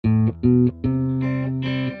¿Qué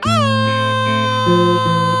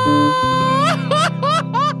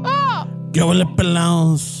huele,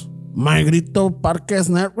 pelados? My Grito Parques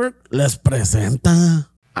Network les presenta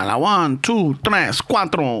a la 1, 2, 3,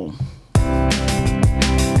 4.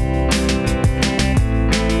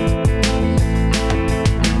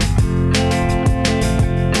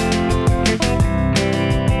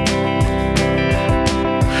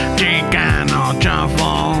 Chicano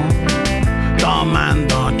chafo,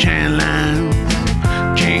 tomando chelas,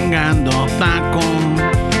 chingando tacos,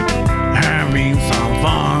 having some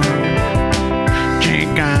fun.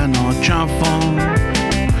 Chicano shuffle,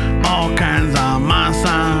 all kinds of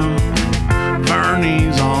masa.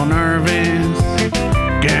 Bernie's all nervous,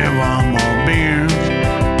 give 'em a beer.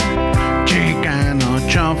 Chicano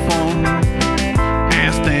shuffle,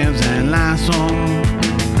 Esteves el Lazo,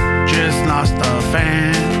 just lost a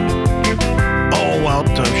fan. Oh, well,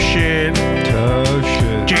 tough shit.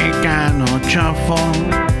 Chicano shuffle,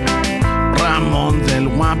 Ramon del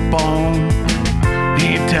Guapo.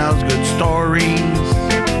 He tells good stories.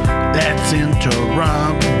 Let's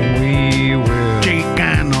interrupt. We will.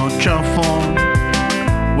 Chicano Shuffle.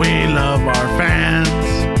 We love our fans.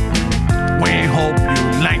 We hope you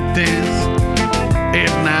like this.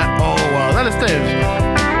 If not, oh well. Dale, Steve.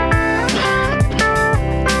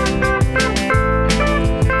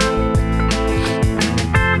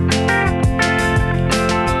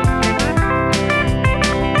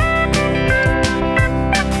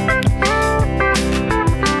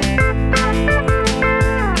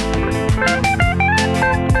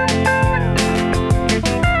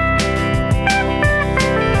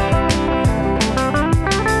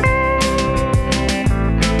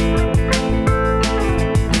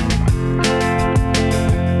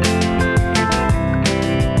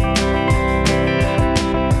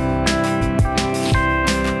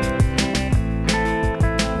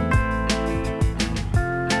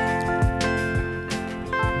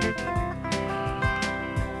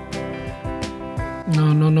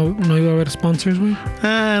 No iba a haber sponsors, güey.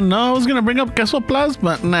 No, I was gonna bring up Queso Plus,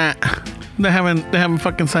 but nah. They haven't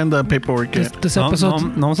fucking signed the paperwork yet. This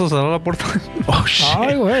episode. No vamos a cerrar la puerta. Oh shit.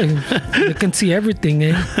 Ay, güey. You can see everything,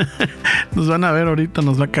 eh? Nos van a ver ahorita,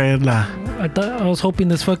 nos va a caer la. I was hoping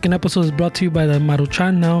this fucking episode is brought to you by the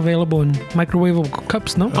Maruchan, now available in microwavable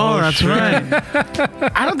cups, no? Oh, that's shit. right.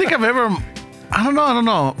 I don't think I've ever. I don't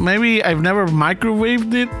know. Maybe I've never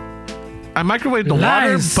microwaved it. I microwaved the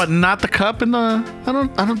water, Lies. but not the cup in the. I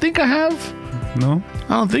don't think I have. No.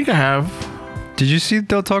 I don't think I have. Did you see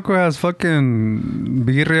Del Taco has fucking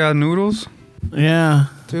birria noodles? Yeah.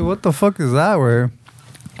 Dude, what the fuck is that, where?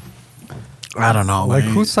 I don't know. Like,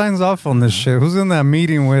 who signs off on this shit? Who's in that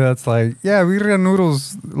meeting where that's like, yeah, birria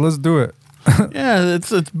noodles, let's do it? Yeah,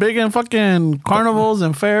 it's big in fucking carnivals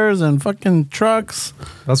and fairs and fucking trucks.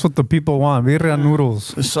 That's what the people want, birria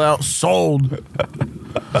noodles. It's sold.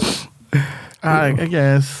 I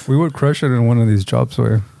guess. We would crush it in one of these jobs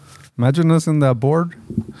where. Imagine us in that board.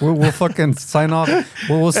 We'll fucking sign off.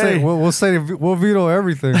 We'll say we'll veto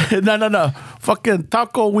everything. No. Fucking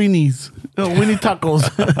taco weenies. Weenie tacos.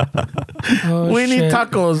 Oh, Weenie shit.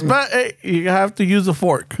 tacos. But hey, you have to use a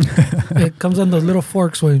fork. It comes on those little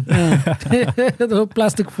forks, güey. The little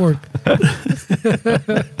plastic fork.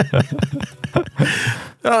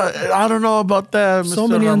 I don't know about that, So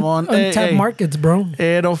Mr. many Ramon. untapped markets, bro.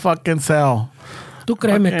 It'll fucking sell. Tú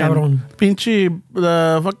créeme, cabrón. Pinche,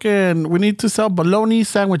 we need to sell bologna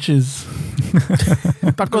sandwiches.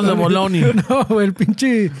 Tacos de bologna. No, el pinche.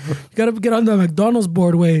 You gotta get on the McDonald's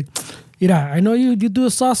board, güey. Mira, I know you do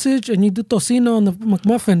a sausage and you do tocino on the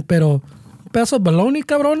McMuffin, pero un pedazo de bologna,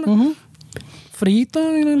 cabrón. Frito,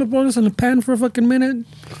 lo pones in the pan for a fucking minute.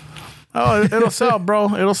 Oh, it'll sell,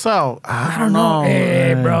 bro. It'll sell. I don't know.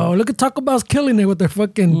 Hey, bro. Look at Taco Bell's killing it with their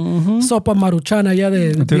fucking sopa maruchana allá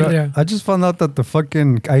de Dude, birria. I just found out that the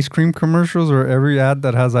fucking ice cream commercials or every ad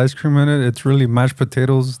that has ice cream in it, it's really mashed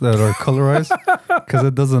potatoes that are colorized because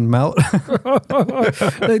it doesn't melt.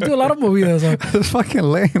 They do a lot of movidas. It's fucking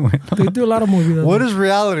lame. They do a lot of movidas. What is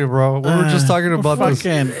reality, bro? We were just talking about this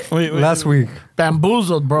last week.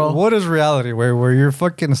 Bamboozled, bro. What is reality, where you're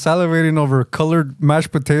fucking salivating over colored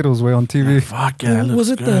mashed potatoes, on TV? Fuck yeah, Was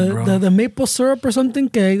it good, the maple syrup or something?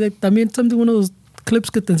 Que también something, one of those clips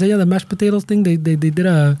que te enseña the mashed potatoes thing. They did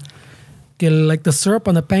a que like the syrup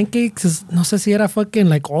on the pancakes is no sé si era fucking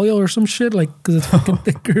like oil or some shit, like because it's fucking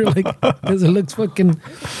thicker, like because it looks fucking.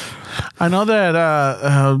 I know that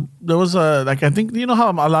there was I think you know how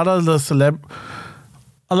a lot of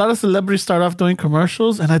celebrities start off doing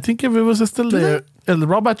commercials, and I think if it was still the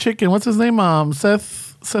Robot Chicken, what's his name?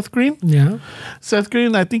 Seth Green. Yeah. Seth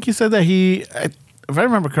Green. I think he said that if I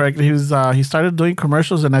remember correctly, he started doing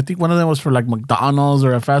commercials, and I think one of them was for like McDonald's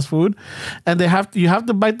or a fast food, and you have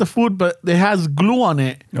to bite the food, but it has glue on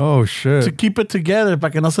it Oh shit. to keep it together,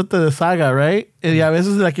 para que no se te deshaga, right? And a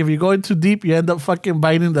veces, like, if you go in too deep, you end up fucking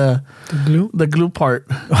biting the glue part.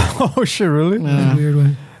 Oh shit, really? That's weird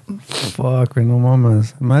way. Fuck, güey, no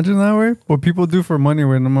mames. Imagine that, way. What people do for money,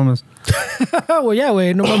 güey, no mames. Well, yeah,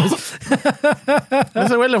 güey, no mames.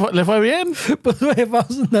 Ese güey le fue bien. But güey, if I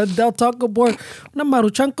was in the Del Taco board, una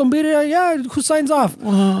maruchan con birria, yeah, who signs off?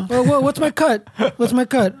 What's my cut? What's my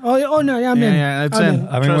cut? Oh no, yeah, I'm in. Yeah, it's I'm in. in.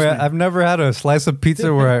 I mean, güey, I've never had a slice of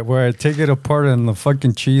pizza where I take it apart and the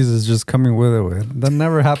fucking cheese is just coming with it, güey. That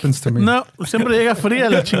never happens to me. No, siempre llega fría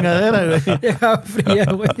la chingadera, güey. Yeah, fría,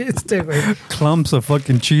 güey. Güey. Clumps of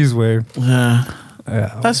fucking cheese, güey. Yeah.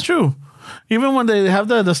 Yeah. That's true. Even when they have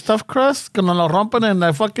the stuffed crust, cuando lo rompen and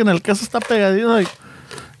the fucking el queso está pegadito, like,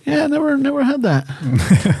 yeah, never had that.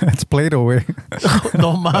 It's Play-Doh, güey.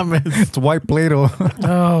 No mames. It's white Play-Doh.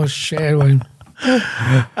 Oh shit, güey.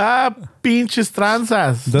 Pinches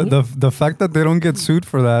tranzas. The fact that they don't get sued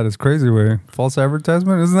for that is crazy, way. False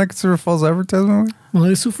advertisement? Isn't that considered false advertisement? Way? Well,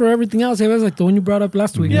 they sue for everything else. It was like the one you brought up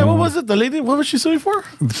last week. Yeah, what was it? The lady, what was she suing for?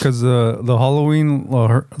 Because the Halloween,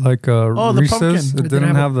 the Reese's, pumpkin. it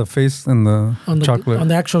didn't have the face in the chocolate. On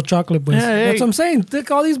the actual chocolate, pues. Yeah, hey. That's what I'm saying. Take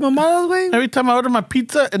all these mamadas, güey. Every time I order my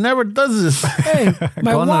pizza, it never does this. Hey,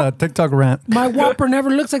 Go on a TikTok rant. my Whopper never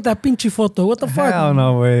looks like that pinche photo. What the fuck? Hell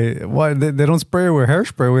no, way. Why they don't spray it with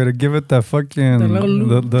hairspray, way, to give it that fucking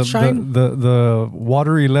The shine? the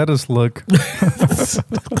watery lettuce look.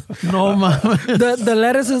 No mames. The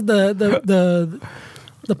lettuce is the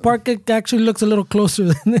part that actually looks a little closer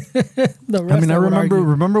than the rest. I mean, I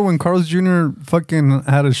remember when Carl's Jr. fucking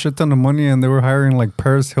had a shit ton of money and they were hiring like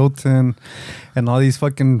Paris Hilton and all these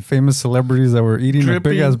fucking famous celebrities that were eating a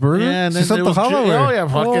big ass burger. Yeah, and then Sí, it was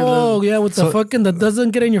güey. yeah, with the fucking that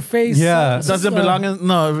doesn't get in your face. Yeah. doesn't belong in,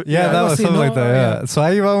 no. Yeah, that was something like that. Yeah. So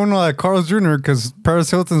I iba uno like Carl's Jr. because Paris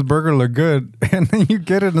Hilton's burger looked good, and then you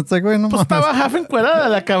get it, and it's like, wait, no Pues mames. estaba half encuerada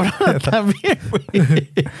la cabrona también, güey.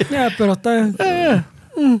 Yeah, pero está. Yeah.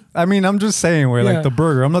 I mean, I'm just saying, where Yeah. like the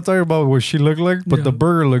burger. I'm not talking about what she looked like, but Yeah. the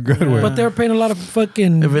burger looked good. Where. But they were paying a lot of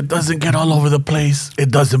fucking. If it doesn't get all over the place,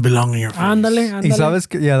 it doesn't belong in your face. Ándale. Y sabes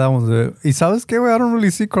que, yeah, that one's it. Y sabes que, I don't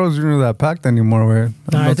really see Carl's Jr. that packed anymore, where.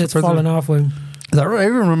 Nah, it's falling off, güey. I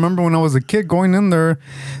even remember when I was a kid going in there,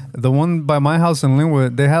 the one by my house in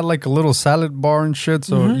Linwood, they had like a little salad bar and shit.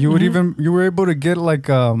 So you were able to get like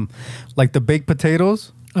the baked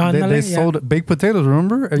potatoes. They sold baked potatoes,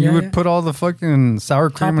 remember? And you would put all the fucking sour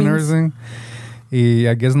cream and Toppings. everything. Y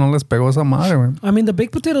I guess no les pegó esa madre, güey. I mean, the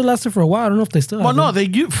baked potato lasted for a while. I don't know if they still Well, have no, them.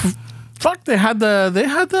 they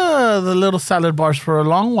had the little salad bars for a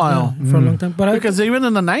long while. For a long time. But Because even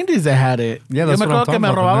in the 90s they had it. Yeah, that's Yo me what I'm acuerdo que talking me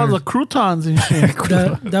about, robaban the los croutons and shit.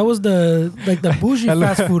 that was the bougie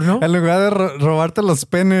fast food, no? En lugar de robarte los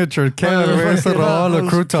spinach or carrot, güey, se robaban los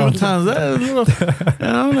croutons.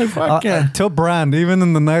 I'm like, fuck yeah. Till brand, even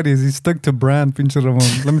in the 90s, he stuck to brand, pinche Ramon.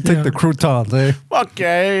 Let me take the croutons, eh?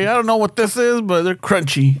 Okay, I don't know what this is, but they're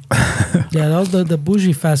crunchy. Yeah, that was the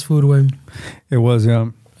bougie fast food way. It was, yeah.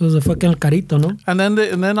 It was a fucking carito, no? And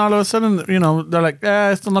then all of a sudden, they're like,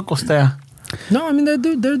 esto no costea. No, I mean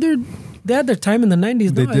they had their time in the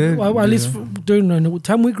 90s. They no? did, At least during the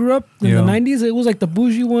time we grew up in the 90s, it was like the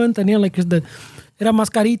bougie one. Tenía like era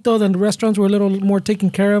más carito, then the restaurants were a little more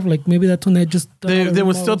taken care of. Like maybe that's when they just They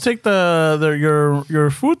would still take your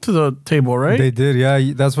food to the table, right? They did, yeah.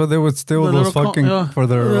 That's why they would steal The those little fucking for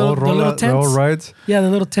their the little their all tents. rides. Yeah,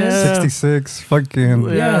 the little tents. 66 fucking.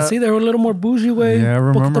 Yeah, Yeah. see, they were a little more bougie way. Yeah, I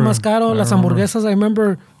Un poquito remember. más caro. I Las remember. hamburguesas, I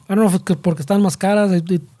remember, I don't know if it's porque están más caras,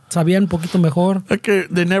 sabían un poquito mejor. Okay,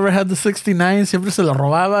 they never had the 69, siempre se lo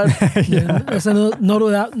robaban. Yeah. Esa no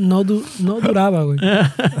duraba, güey.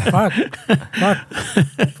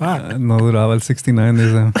 Fuck. No duraba el 69,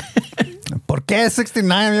 dice. ¿Por qué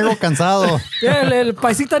 69, amigo cansado? Yeah, el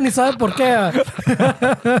paisita ni sabe por qué.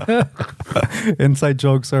 Inside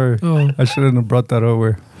joke, sorry. Oh. I shouldn't have brought that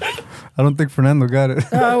over. I don't think Fernando got it.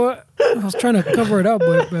 I was trying to cover it up,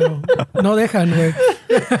 güey, pero no dejan, güey.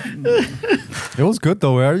 It was good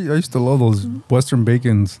though. I used to love those Western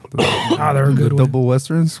bacons. They were good, The güey. double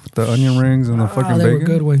Westerns with the onion rings and the fucking They were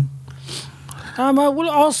bacon. good, güey.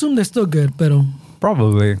 I'll assume they're still good, pero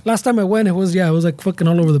Probably. last time I went, it was like fucking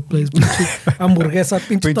all over the place. Pinche hamburguesa,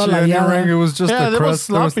 pinche toda Pinche onion ring, it ladeada. was just Yeah, the it was crust.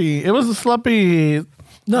 There was- sloppy. It was a sloppy.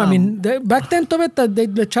 No, I mean, back then, todavía they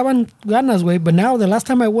le echaban ganas, güey. But now, the last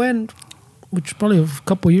time I went, which probably a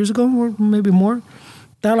couple years ago or maybe more,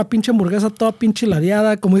 estaba la pinche hamburguesa toda pinche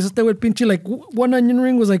ladeada. Como dice este güey, pinche, like, one onion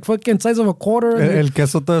ring was like fucking size of a quarter. El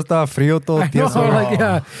queso todo estaba frío, todo tieso. Like,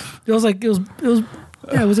 yeah. It was like,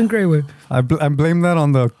 it wasn't great, güey. I blame that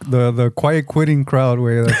on the quiet quitting crowd,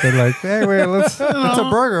 way. That they're like, hey, wait, it's a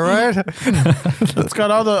burger, right? It's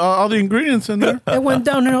got all the ingredients in there. It went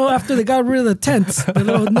downhill after they got rid of the tents, the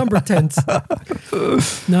little number tents.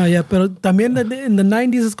 No, yeah, pero también in the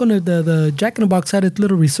 90s, it's gonna the Jack in the Box had its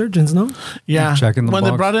little resurgence, no? Yeah. Jack in the when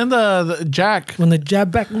Box. they brought in the Jack. When the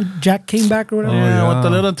Jack came back or whatever. Yeah, yeah. with the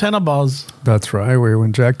little antenna balls. That's right, way.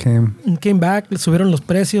 When Jack came. And came back, le subieron los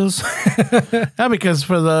precios. Yeah, because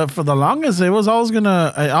for the longest, it was always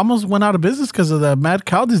I almost went out of business because of the mad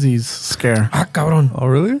cow disease scare. Ah, cabrón. Oh,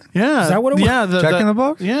 really? Yeah. Is that what it was? Yeah. Jack in the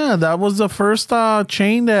Box? Yeah, that was the first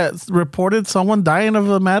chain that reported someone dying of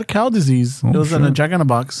the mad cow disease. It was in a shit. Jack in the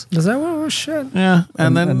Box. Is that what? Oh, shit. Yeah.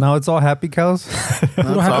 And then now it's all happy cows?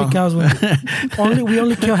 Little happy cows. We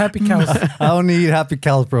only kill happy cows. I only eat happy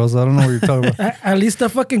cows, bro, so I don't know what you're talking about. At least the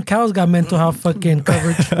fucking cows got mental health fucking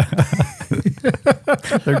coverage.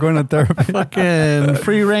 They're going to therapy. fucking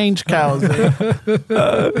free range cows.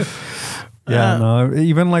 Yeah, no.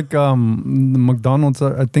 Even like the McDonald's,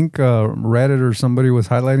 I think Reddit or somebody was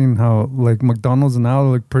highlighting how like McDonald's now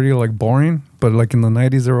look pretty like boring, but like in the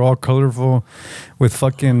 90s they were all colorful with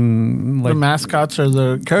fucking like The mascots are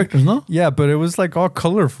the characters, no? yeah, but it was like all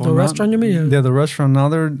colorful. The restaurant, you mean? Yeah, the restaurant. Now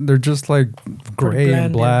they're just like gray bland,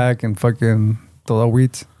 and black and fucking todo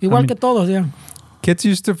wheat. Igual que todos, yeah. Kids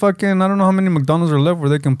used to fucking, I don't know how many McDonald's are left where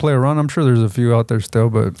they can play around. I'm sure there's a few out there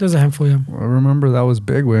still, but There's a handful, yeah. I remember that was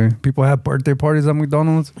big way. People had birthday parties at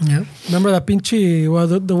McDonald's. Yeah. Remember that pinche, well,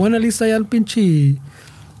 the one at least allá el pinche,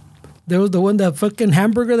 there was the one, that fucking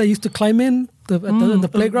hamburger that used to climb in the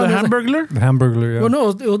playground. The It was like- Hamburglar? The Hamburglar, yeah. well, no,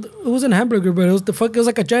 it wasn't a hamburger, but it was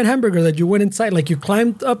like a giant hamburger that you went inside. Like you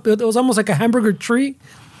climbed up. It was almost like a hamburger tree.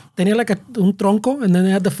 Tenía like un tronco, and then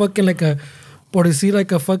they had the fucking like a, por decir,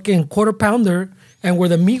 like a fucking quarter pounder. And where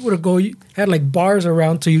the meat would go, you had like bars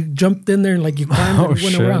around, so you jumped in there and like you climbed and went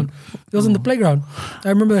shit. around. It was in the playground. I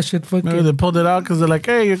remember that shit. Fucking. Maybe they pulled it out because they're like,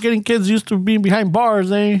 hey, you're getting kids used to being behind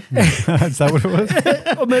bars, eh? Is that what it was?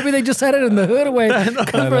 Or maybe they just had it in the hood away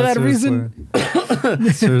for that reason.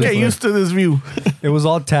 Seriously. Get used to this view. It was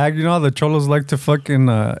all tagged. You know how the cholos like to fucking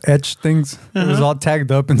etch things? It was all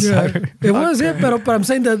tagged up Yeah, inside. it was it, but I'm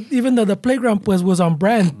saying that even the playground pues was on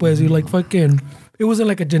brand, pues you like fucking. It wasn't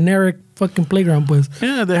like a generic fucking playground, pues.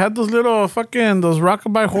 Yeah, they had those little those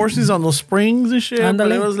rockabye horses on those springs and shit. But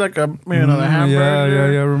Ándale. it was like the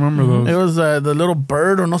hamburger. Yeah, I remember those. It was the little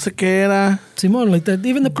bird or no sé qué era. Simon, like that.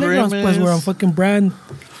 Even the playgrounds, pues, were on fucking brand.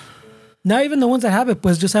 Not even the ones that have it,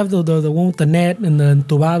 pues, just have the one with the net and the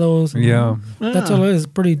entubados. Yeah. That's all it is.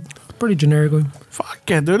 Pretty generic. Going. Fuck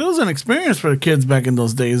yeah, dude. It was an experience for the kids back in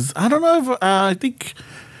those days. I don't know if, I think,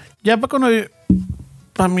 ya pa cuando,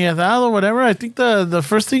 pa mi edad or whatever, I think the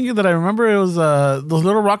first thing that I remember, it was those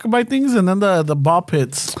little rockabye things and then the ball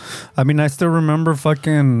pits. I mean, I still remember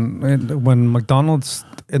fucking when McDonald's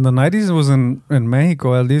in the 90s, it was in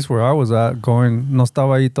Mexico, at least where I was at, going, no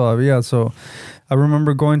estaba ahí todavía. So I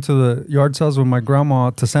remember going to the yard sales with my grandma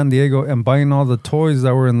to San Diego and buying all the toys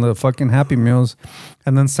that were in the fucking Happy Meals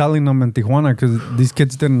and then selling them in Tijuana because these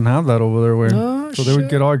kids didn't have that over there. Oh, so they would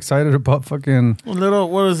shit. get all excited about fucking... Little,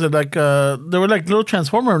 what was it? Like, they were like little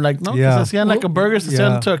transformer, like, no? Yeah. Se hacían like a burger, se hacían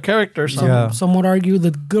Yeah. into a character or something. Yeah. Some would argue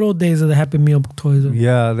the good old days of the Happy Meal toys.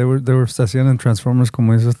 Yeah, they were se hacían in Transformers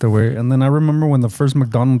como dices este way. And then I remember when the first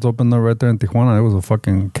McDonald's opened up right there in Tijuana, it was a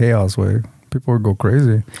fucking chaos way. People would go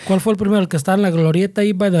crazy. ¿Cuál fue el primero? El que estaba en la glorieta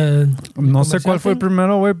ahí by the... No sé cuál fue el thing?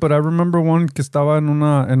 primero, güey, but I remember one que estaba en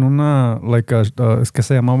una like es que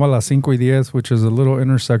se llamaba la 5 y 10, which is a little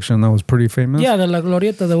intersection that was pretty famous. Yeah, de la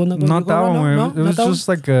glorieta. De una, Not that one, güey. No, It was just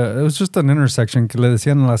like it was just an intersection que le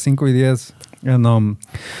decían la 5 y 10. And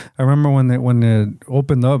I remember when it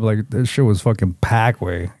opened up, like this shit was fucking packed,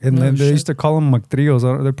 way. And then they used to call them McTrios.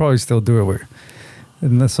 They probably still do it, way.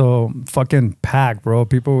 And so fucking packed, bro.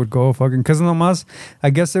 People would go fucking... Because nomás, I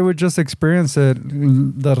guess they would just experience it.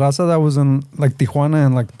 The raza that was in like Tijuana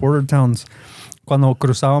and like border towns, cuando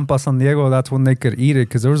cruzaban pa San Diego, that's when they could eat it.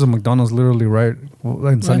 Because there was a McDonald's literally right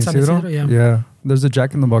in San Isidro. Yeah. There's a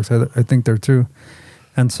Jack in the Box, I think, there too.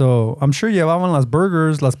 And so I'm sure llevaban las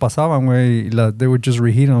burgers, las pasaban, güey. They would just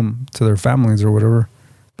reheat them to their families or whatever.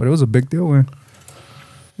 But it was a big deal, güey.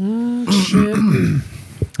 Shit.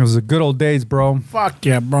 It was the good old days, bro. Fuck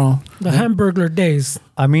yeah, bro. The Hamburglar days.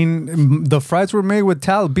 I mean, the fries were made with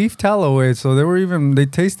beef tallow, way, so they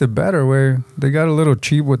tasted better, way. They got a little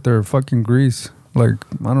cheap with their fucking grease. Like,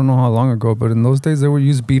 I don't know how long ago, but in those days they would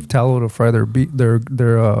use beef tallow to fry their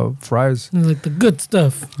fries, It was like the good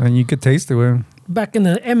stuff. and you could taste it, way. Back in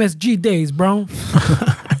the MSG days, bro.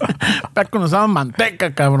 Back cuando usaban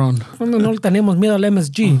manteca, cabrón. Cuando no le teníamos miedo al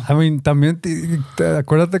MSG. I mean, también,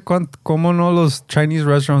 acuérdate cómo no los Chinese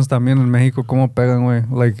restaurants también en México, cómo pegan, güey.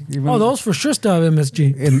 Like, even Oh, those for sure still have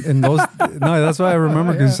MSG. in those, no, that's why I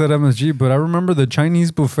remember because you said MSG, but I remember the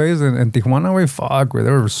Chinese buffets in Tijuana, güey, fuck, güey,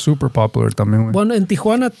 they were super popular también, güey. Well, in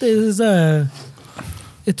Tijuana is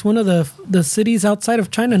it's one of the cities outside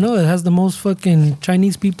of China, no? It has the most fucking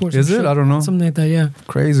Chinese people. Or some Is it? shit. I don't know. Something like that, yeah.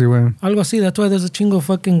 Crazy, güey. Algo así. That's why there's a chingo of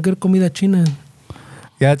fucking good comida china.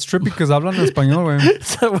 Yeah, it's trippy because hablan español, güey.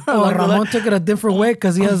 Oh, Ramon took it a different way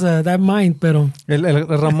because he has that mind, pero... El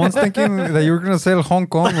Ramon's thinking that you were going to say Hong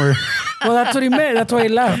Kong, güey. Well, that's what he meant. That's why he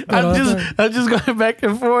laughed. Pero I'm just going back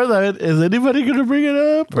and forth. Is anybody going to bring it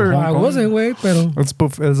up? Or I wasn't, güey, pero...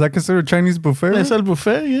 Is that considered Chinese buffet? Es el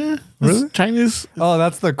buffet, yeah. Really? It's Chinese. Oh,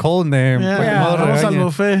 that's the cold name. Yeah, vamos al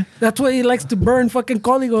buffet. That's why he likes to burn fucking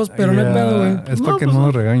códigos, pero no es pedo, güey. Es para que no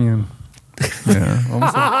lo regañen. Yeah,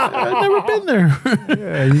 I've never been there.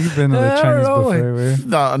 Yeah, you've been to the Chinese buffet, güey.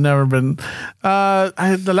 No, I've never been.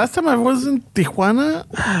 The last time I was in Tijuana,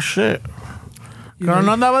 oh shit. Pero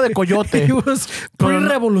no andaba de coyote. He was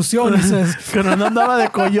pre-revolución, he says. Pero no andaba de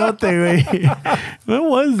coyote, güey. When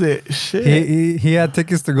was it? Shit. He had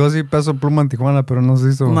tickets to go see Peso Pluma en Tijuana, pero no se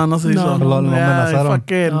hizo. No se hizo. Lo amenazaron.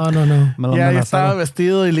 Fucking, Me lo ya amenazaron. estaba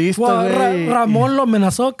vestido y listo, Well, güey. Ramon lo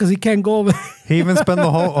amenazó because he can't go. He even spent a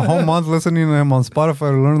whole month listening to him on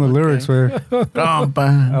Spotify to learn the lyrics, güey.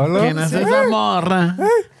 Compa. Hola. ¿Quién es esa morra?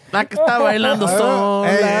 La que está bailando sola.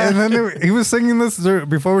 Hey, and then he was singing this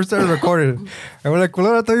before we started recording. And we're like,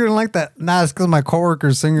 well, I thought you didn't like that. Nah, it's because my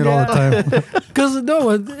coworkers sing it all the time. Because, no,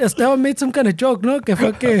 Esteban made some kind of joke, no? Que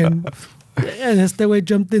fucking... And este way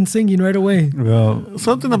jumped in singing right away. Yeah.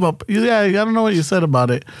 Something about... Yeah, I don't know what you said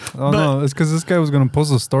about it. Oh, no, it's because this guy was going to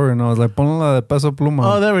post a story, and I was like, ponle la de Peso Pluma.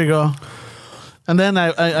 Oh, there we go. And then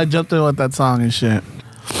I jumped in with that song and shit.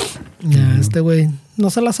 Yeah, este way no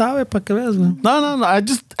se la sabe, para que veas, güey. No.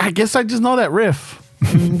 I guess I just know that riff.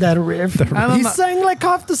 That riff. He sang like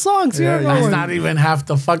half the songs. Yeah, Here, That's not even half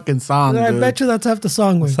the fucking song, I dude. bet you that's half the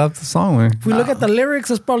song, güey. It's half the song, güey. If we look at the lyrics,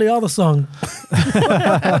 it's probably all the song.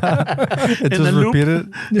 It In just the loop.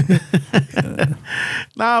 repeated.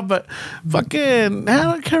 Nah, but fucking...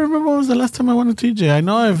 I can't remember when was the last time I went to TJ. I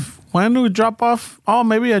know when we drop off... Oh,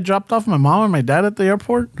 maybe I dropped off my mom and my dad at the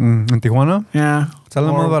airport. En Tijuana. Yeah. Sale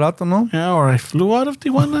más barato, ¿no? Yeah, or I flew out of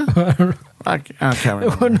Tijuana. I can't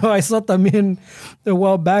remember. Well, no, I saw también a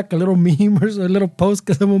while back a little meme or a little post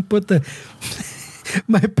because someone put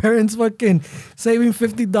my parents fucking saving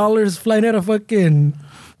 $50 flying out of fucking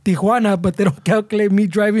Tijuana, but they don't calculate me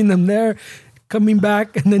driving them there, coming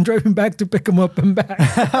back, and then driving back to pick them up and back.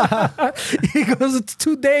 He goes, it's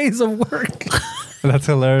 2 days of work. That's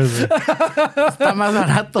hilarious. Está más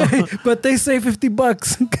barato. But they say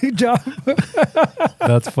 $50. Good job.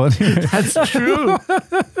 That's funny. That's true.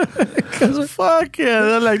 Fuck yeah.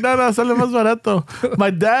 They're like, no, sale más barato.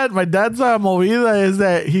 My dad's movida is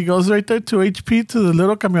that he goes right there to HP to the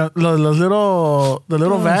little camion, the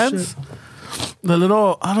little vans. Shit. The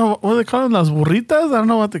little, I don't know, what do they call them? Las burritas? I don't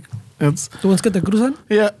know what it's. The ones que te cruzan?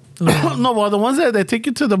 Yeah. No, well, the ones that they take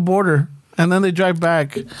you to the border and then they drive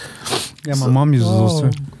back. Yeah, my mom uses those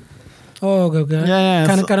too. Oh, okay. Yeah.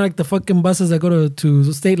 Kind of like the fucking buses that go to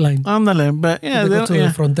the state line. Ándale, but yeah, They go to the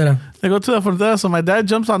frontera. They go to the frontera, so my dad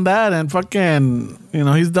jumps on that and fucking,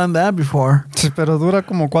 he's done that before. Pero dura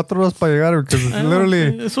como 4 horas para llegar because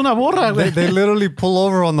literally Es una burra, güey. they literally pull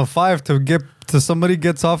over on the 5 to somebody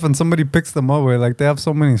gets off and somebody picks them up, güey. Like they have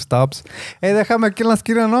so many stops. Hey, déjame aquí en la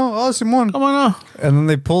esquina, ¿no? Oh, Simón. ¿Cómo no? And then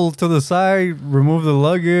they pull to the side, remove the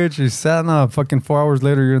luggage. You sat now, fucking 4 hours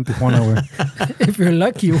later, you're in Tijuana, güey. If you're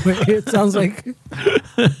lucky, güey. It sounds like...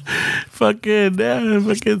 fucking,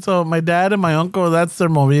 so my dad and my uncle, that's their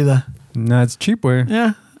movida. Nah, it's cheap, güey.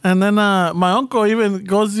 Yeah. And then my uncle even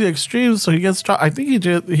goes to the extreme, so he gets... I think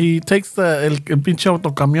he takes el pinche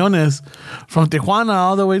autocamiones from Tijuana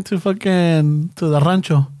all the way to the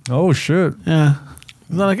rancho. Oh, shit. Yeah.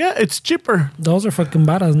 He's like, yeah, it's cheaper. Those are fucking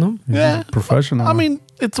varas, no? Yeah. Professional. I mean,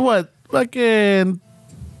 it's what? Fucking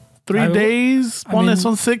 3 days. Ponle,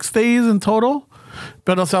 son 6 days in total.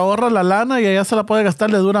 Pero se ahorra la lana y allá se la puede gastar,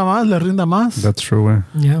 le dura más, le rinda más. That's true, güey.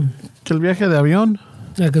 Yeah. Que el viaje de avión.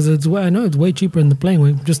 Yeah, because I know it's way cheaper in the plane,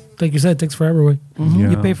 way. Just like you said, it takes forever, way. Yeah.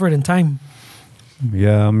 You pay for it in time.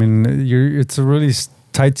 Yeah, I mean, it's a really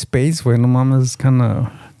tight space, güey. No mames, it's kind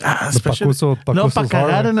of... Especially, no, para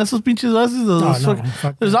cagar en esos pinches buses.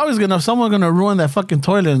 There's always someone gonna ruin that fucking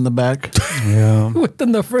toilet in the back. Yeah.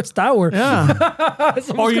 Within the first hour. Yeah.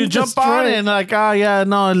 Or you jump on it and like,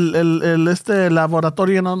 no, el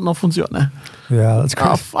laboratorio no funciona. Yeah, that's Oh,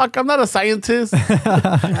 crazy. fuck. I'm not a scientist.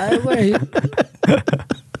 Ay, güey.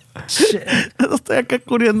 Shit. Estoy acá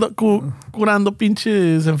curando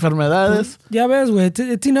pinches enfermedades. Ya ves, güey.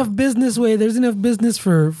 It's enough business, güey. There's enough business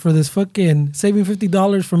for this fucking saving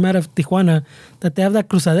 $50 from out of Tijuana that they have that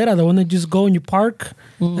cruzadera, the one that you just go and you park,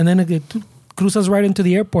 and then it cruzas right into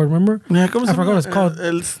the airport, remember? Yeah, ¿cómo se I forgot what it's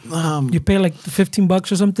called. You pay like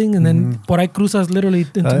 $15 or something, and then por ahí cruzas literally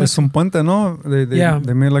into Es un puente, ¿no?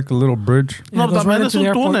 They made like a little bridge. No, it goes también right es into un the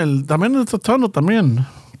airport. túnel. También es a tunnel también.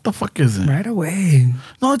 What the fuck is it? Right away.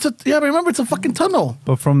 No, remember, it's a fucking tunnel.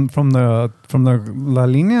 But from the La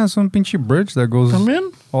Línea es un pinche bridge that goes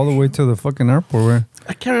También. all the way to the fucking airport, güey.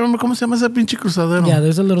 I can't remember cómo se llama ese pinche cruzadero. Yeah,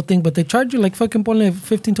 there's a little thing, but they charge you like fucking ponle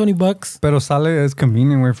 $15-20. Pero sale es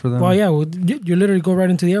convenient way for them. Well, yeah, you literally go right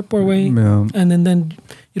into the airport way, Yeah. and then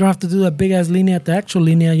you don't have to do that big ass linea at the actual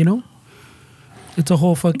linea, you know? It's a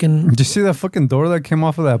whole fucking Did you see that fucking door that came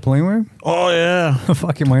off of that plane, güey? Oh, yeah.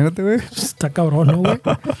 Fuck, imagínate, güey. está cabrón, no, güey?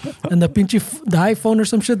 And the pinche the iPhone or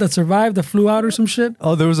some shit that survived, that flew out or some shit.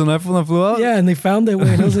 Oh, there was an iPhone that flew out? Yeah, and they found it,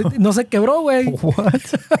 güey. No se quebró, güey.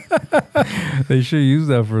 What? They should use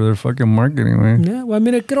that for their fucking marketing, güey. Yeah, well, I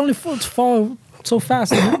mean, it could only fall so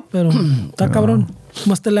fast, ¿no? Pero está cabrón.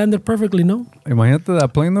 Must have landed perfectly, ¿no? Imagínate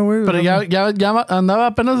that plane, though, güey. Pero ya andaba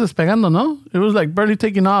apenas despegando, ¿no? It was like barely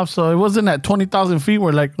taking off, so it wasn't at 20,000 feet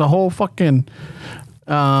where like the whole fucking...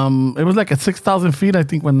 it was like at 6,000 feet, I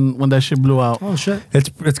think, when that shit blew out. Oh, shit.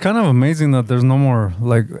 It's kind of amazing that there's no more,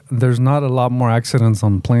 like, there's not a lot more accidents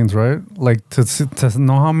on planes, right? Like, to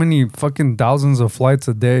know how many fucking thousands of flights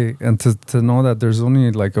a day and to know that there's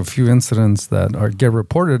only, like, a few incidents that get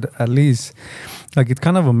reported, at least. Like, it's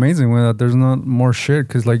kind of amazing güey, that there's not more shit,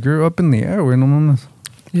 because, like, you're up in the air, güey, no mames.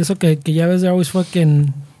 Y eso que ya ves, they're always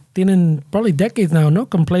fucking... Tienen probably decades now, no?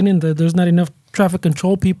 Complaining that there's not enough traffic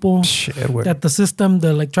control people. Shit, güey. That the system,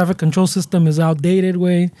 the like traffic control system is outdated,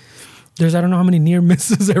 way. There's I don't know how many near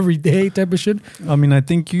misses every day type of shit. I mean, I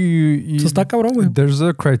think you So está cabrón, güey. there's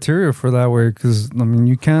a criteria for that way because I mean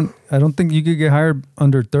you can't. I don't think you could get hired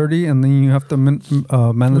under 30 and then you have to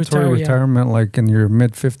mandatory Retire, yeah. retirement like in your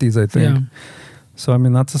mid 50s. I think. Yeah. So I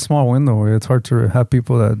mean that's a small window. Way. It's hard to have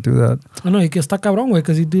people that do that. I know, y que está cabrón, güey,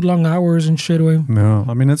 because you do long hours and shit, güey. Yeah,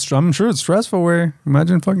 I mean I'm sure it's stressful. Way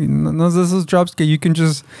imagine fucking none of this is jobs that you can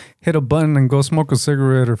just hit a button and go smoke a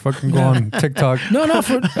cigarette or fucking go on TikTok. No,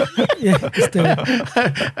 for... yeah,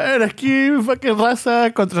 Aquí fucking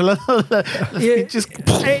raza controlando las pinches...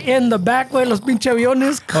 In the back, güey, los pinche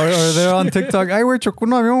aviones. Or they're on TikTok. Ay, güey, chocó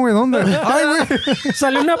un avión, güey. ¿Dónde? Ay, güey.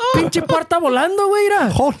 Salió una pinche puerta volando, güey,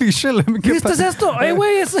 mira. Holy shit, let me get ¿Viste back. esto? Ay,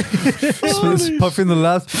 güey, es... Just puffing the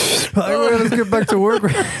last. Ay, güey, let's get back to work.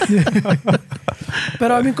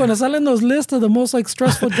 Pero, I mean, cuando salen those lists of the most, like,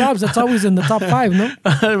 stressful jobs, that's always in the top 5, ¿no?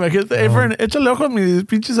 Imagínate, Efren, échale ojo a mis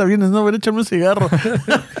pinches aviones, no, voy a echarme un cigarro.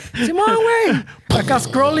 Simón, güey. Acá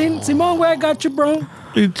scrolling. Simón, güey, I got you, bro.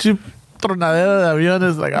 Pinche tronadera de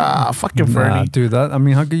aviones, like, fucking Nah, Fernie. dude, I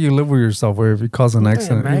mean, how can you live with yourself where if you cause an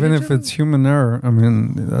accident, even if it's human error? I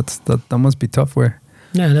mean, that must be tough. Way.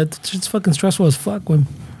 Yeah, that shit's fucking stressful as fuck, güey.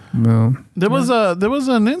 No. There was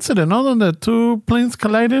an incident, no, that two planes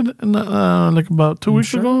collided, in, like about 2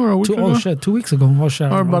 weeks ago or a week ago. Oh shit, 2 weeks ago. Oh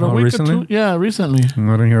shit. Or about a week recently? or two. Yeah, recently.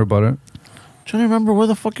 I didn't hear about it. Trying to remember where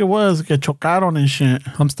the fuck it was. Que chocaron and shit.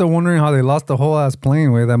 I'm still wondering how they lost the whole ass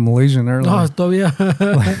plane with that Malaysian No, airline. todavía.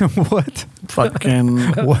 What? Fucking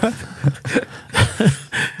What?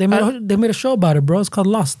 They made a show about it, bro. It's called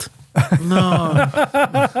Lost. no.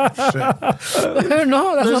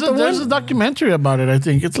 No, that's not the There's one. a documentary about it. I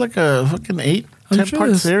think it's like a fucking 10 sure part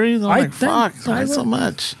there's- series. I'm I like, think- fuck, I why so will.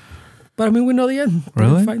 much? But I mean, we know the end. They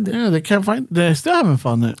Really? didn't find it. Yeah, they can't find. They still haven't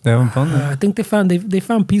found it. They haven't found that. I think they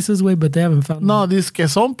found pieces, way, but they haven't found. No, these que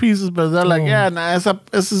son pieces, but they're like, Oh. yeah, nah,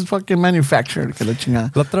 this is fucking manufactured. Que la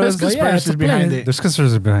chingada. La otra There's vez- yeah, it's conspiracies a behind plane. it. There's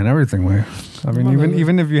conspiracies behind everything, way. I mean, Well,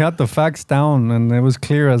 even if you had the facts down and it was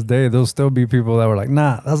clear as day, there'll still be people that were like,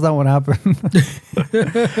 nah, that's not what happened.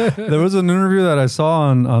 There was an interview that I saw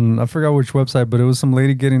on I forgot which website, but it was some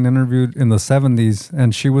lady getting interviewed in the 70s,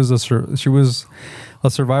 and she was a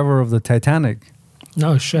survivor of the Titanic.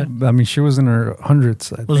 No shit. I mean, she was in her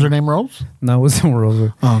hundreds. I Was think. her name Rose? No, it wasn't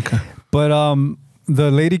Rose. Oh, okay. But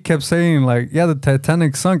the lady kept saying like, yeah, the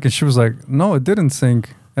Titanic sunk, and she was like, no, it didn't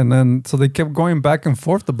sink. And then so they kept going back and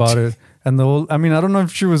forth about it. And I mean, I don't know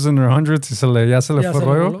if she was in her hundreds. Ya se le Ya fue se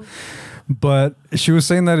rollo. lo voló. But she was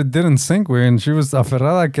saying that it didn't sink, way, and she was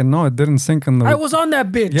aferrada que no, it didn't sink in the. I was on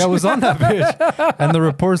that bitch. Yeah, I was on that bitch. And the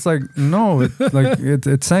report's like, no,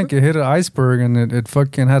 it sank. It hit an iceberg and it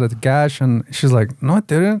fucking had a gash. And she's like, no, it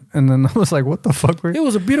didn't. And then I was like, what the fuck, way? It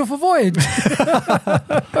was a beautiful voyage.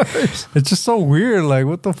 It's just so weird. Like,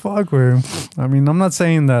 what the fuck, way? I mean, I'm not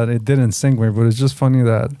saying that it didn't sink, way, but it's just funny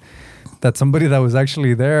that somebody that was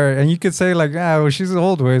actually there, and you could say like, well, she's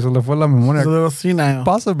old, way, so le fue la memoria. It's a little senile.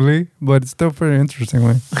 Possibly, but it's still pretty interesting,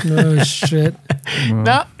 way. Oh, shit.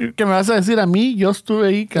 No, que me vas a decir a mí, yo estuve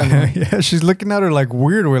ahí, cabrón. Yeah, she's looking at her like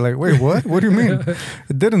weird, way, like, wait, what? What do you mean?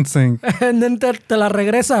 It didn't sink. And then te la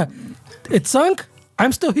regresa. It sunk?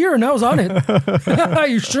 I'm still here and I was on it. Are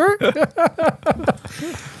you sure?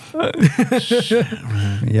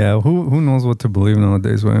 Yeah, who knows what to believe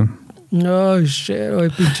nowadays, way. Oh, shit. Oh,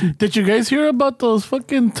 pinche. Did you guys hear about those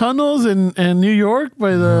fucking tunnels in New York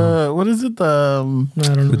by the, what is it? I don't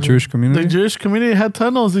know. The Jewish community? The Jewish community had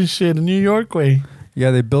tunnels and shit in New York, way.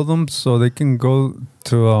 Yeah, they build them so they can go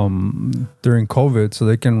to, during COVID, so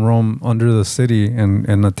they can roam under the city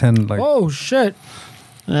and attend, like... Oh, shit.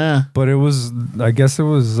 Yeah. But it was, I guess it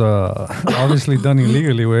was obviously done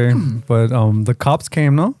illegally, way. But the cops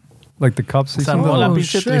came, no? Like the cops. Se armó la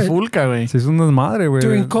pinche shit. trifulca, güey. Se hizo un desmadre, güey.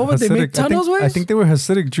 During COVID, they made tunnels, I think they were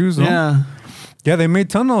Hasidic Jews, no? Yeah. Yeah, they made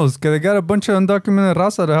tunnels. They got a bunch of undocumented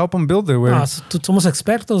raza to help them build it, güey. Ah, so somos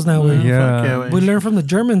expertos now, güey. Yeah. Fuck yeah, güey. We learned from the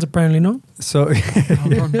Germans, apparently, no? So,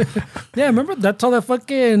 Yeah, remember? That's all the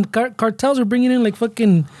fucking cartels are bringing in, like,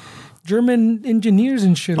 fucking German engineers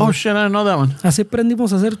and shit. Oh, güey. shit, I didn't know that one. Así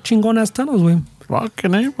aprendimos a hacer chingonas tunnels, güey.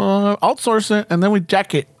 Fucking A. Well, outsource it, and then we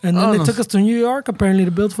jack it. And then they took us to New York, apparently,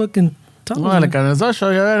 to build fucking tunnels. Vale, güey. carnal, I'll show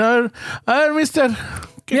you. A ver, mister.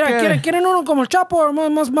 ¿Qué Mira, quieren? ¿quieren uno como el Chapo o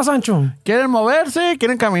más ancho? ¿Quieren moverse?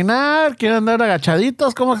 ¿Quieren caminar? ¿Quieren andar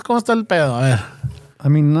agachaditos? ¿Cómo está el pedo? A ver. I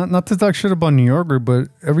mean, not to talk shit about New York, but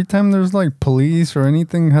every time there's like police or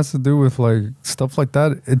anything has to do with like stuff like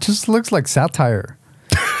that, it just looks like satire.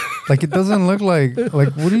 Like, it doesn't look like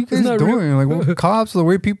what are you guys doing? Like, what, cops, the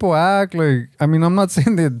way people act. Like, I mean, I'm not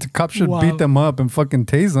saying that the cops should beat them up and fucking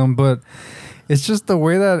tase them, but it's just the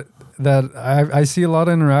way that I see a lot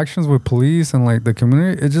of interactions with police and like the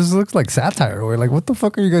community. It just looks like satire. Or like, what the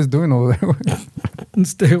fuck are you guys doing over there?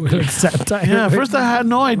 Stay with like satire. Yeah, at first I had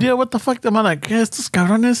no idea what the fuck. I'm like, ¿qué estos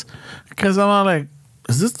cabrones? Because I'm like,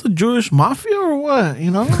 is this the Jewish mafia or what? You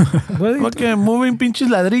know? Fucking moving pinches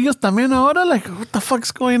ladrillos también ahora? Like, what the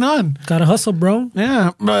fuck's going on? Gotta hustle, bro.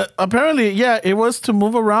 Yeah, but apparently, yeah, it was to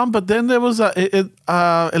move around, but then there was El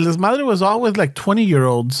Desmadre was always like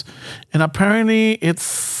 20-year-olds. And apparently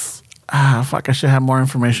it's, fuck, I should have more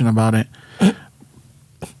information about it.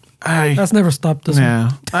 That's never stopped us.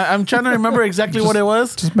 Yeah, I'm trying to remember exactly what it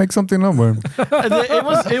was. Just make something up, man. It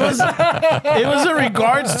was in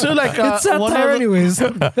regards to like It's satire, anyways.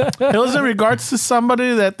 It was in regards to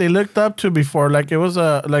somebody that they looked up to before, like it was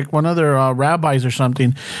like one of their rabbis or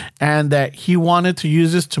something, and that he wanted to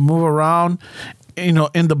use this to move around, you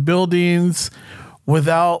know, in the buildings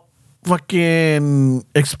without fucking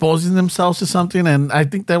exposing themselves to something. And I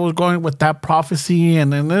think that was going with that prophecy,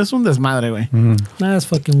 and then es un desmadre, güey. That's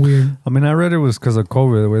fucking weird. I mean, I read it was because of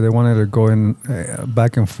COVID, where they wanted to go in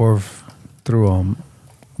back and forth through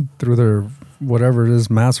their whatever it is,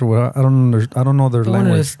 mass or what. I don't know their They wanted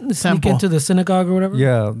language. to sneak into the synagogue or whatever.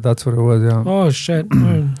 Yeah, that's what it was. Yeah. Oh shit.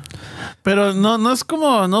 Pero no es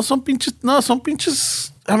como, no son pinches.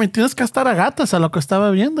 I mean, tienes que estar a gatas a lo que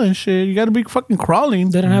estaba viendo and shit. You gotta be fucking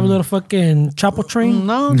crawling. They don't have a little fucking chapel train.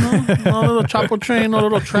 No little chopper train, no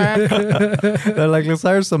little track. They're like, let's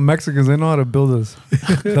hire some Mexicans. They know how to build us.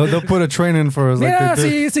 They'll put a train in for us. Mira, like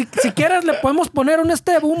they did. si quieres le podemos poner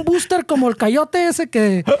un booster como el coyote ese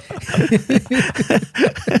que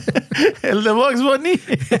El de Bugs Bunny.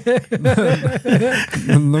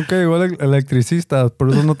 Nunca llegó el electricista,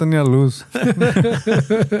 por eso no tenía luz.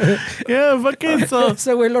 Yeah, fucking so.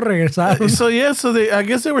 ese güey lo regresaron. So yeah, I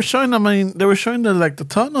guess they were showing. I mean, they were showing the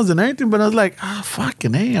tunnels and everything, but I was like,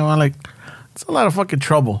 fucking hey, I'm like, it's a lot of fucking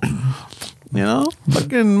trouble. You know,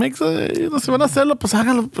 fucking makes si van a hacerlo, pues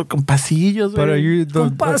háganlo con pasillos. But are you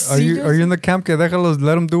in the camp que déjalos,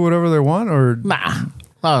 let them do whatever they want, or Nah.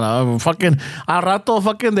 No, fucking, al rato,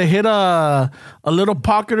 fucking, they hit a little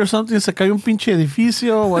pocket or something, se cayó un pinche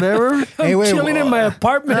edificio, whatever. I'm chilling in my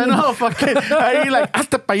apartment. I know, fucking, ahí, like,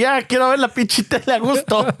 hasta para allá, quiero ver la pinche tele a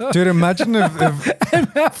gusto. dude, imagine if And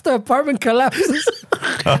half the apartment collapses.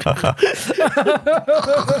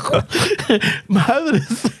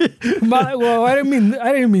 Madres. Well, I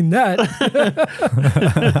didn't mean that.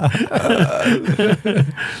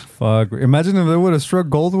 Fuck. Imagine if they would have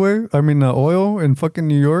struck oil in fucking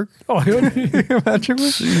New York. Oh, Imagine.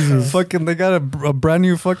 Jesus. Fucking, they got a brand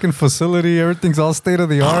new fucking facility. Everything's all state of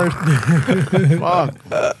the art. Fuck.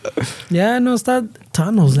 Yeah, no, it's that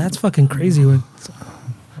tunnels. That's fucking crazy, man.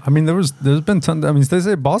 I mean, there's been tons. I mean, they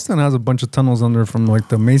say Boston has a bunch of tunnels under from like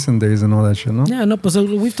the Mason days and all that shit, no? Yeah, no, but so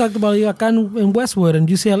we've talked about acá in Westwood, and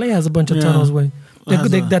UCLA has a bunch of tunnels, way.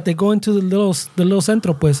 That they go into the little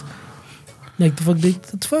centro, pues. Like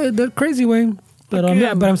the fuck, they're crazy, way. But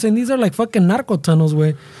but I'm saying these are like fucking narco tunnels,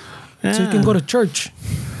 way. Yeah. So you can go to church.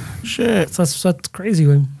 Shit. That's crazy,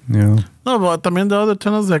 way. Yeah. No, but también the other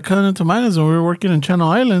tunnels that cut into mine is when we were working in Channel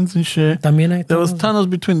Islands and shit. También there was tunnels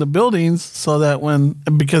between the buildings so that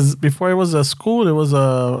because before it was a school, it was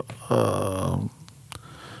a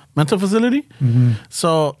mental facility. Mm-hmm.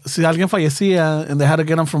 So, si alguien fallecía and they had to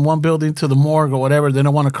get them from one building to the morgue or whatever, they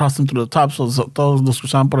didn't want to cross them through the top, so todos los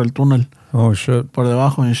cruzaban por el túnel. Oh, shit. Por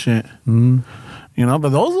debajo and shit. Mm-hmm. You know, but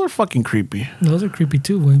those are fucking creepy. Those are creepy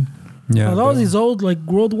too, way. Yeah. Those these old like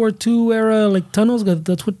World War II era like tunnels.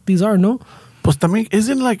 That's what these are, no? Pues también,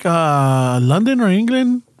 isn't like London or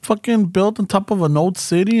England fucking built on top of an old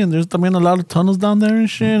city and there's también a lot of tunnels down there and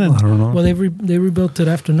shit? And I don't know. Well, they rebuilt it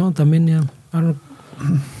after, no? También, yeah. I don't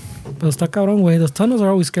know. Pero está cabrón, güey. Those tunnels are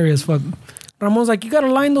always scary as fuck. Ramon's like, you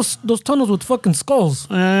gotta line those tunnels with fucking skulls.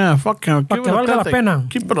 Yeah, fucking. Pa' que valga la pena.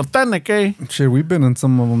 Keep it authentic, eh? Shit, we've been in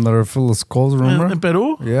some of them that are full of skulls, remember? In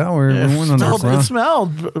Peru? Yeah, we went It underground.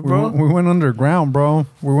 smelled, bro. We went underground, bro.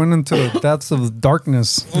 We went into the depths of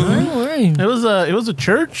darkness. Right. It was a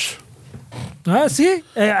church. See?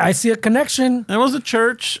 I see a connection. It was a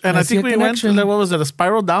church, and I see think a we went to, connection. like, what was it, a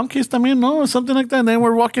spiral down case también, no? Or something like that. And then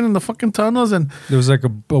we're walking in the fucking tunnels, and There was like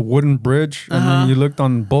a wooden bridge, and then you looked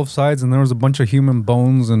on both sides, and there was a bunch of human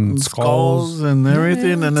bones and skulls. and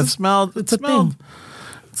everything, Yeah, and it smelled. it's a thing.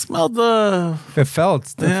 It smelled. It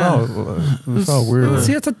felt weird.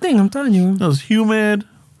 See, it's a thing, I'm telling you. It was humid.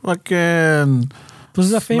 Fucking. Pues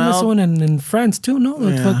is a famous Smelled. one in France too, no?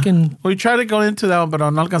 Like Yeah. fucking. We tried to go into that one, but no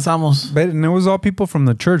alcanzamos. But and it was all people from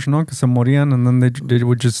the church, no? Because se morían, and then they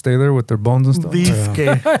would just stay there with their bones and stuff. These Yeah. que.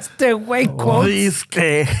 Este güey quotes. These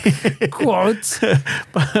que. Quotes.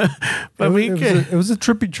 But we It was a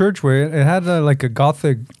trippy church way. It had like a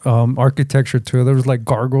gothic architecture to it. There was like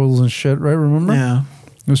gargoyles and shit, right? Remember? Yeah.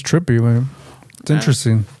 It was trippy, man. It's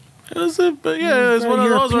interesting. It was it's one of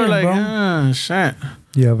those where like, European, shit.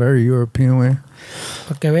 Yeah, very European way.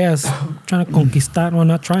 Pa' que veas. Trying to conquistar. Well,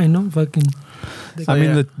 not trying, no? Fucking. I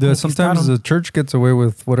mean, sometimes the church gets away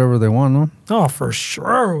with whatever they want, no? Oh, for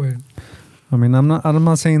sure, güey. I mean, I'm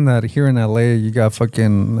not saying that here in LA you got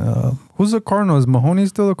fucking who's the cardinal? Is Mahoney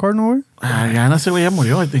still the cardinal? Way? Ya no sé, güey, ya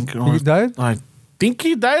murió, I think. He died? I think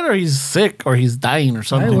he died or he's sick or he's dying or Ay,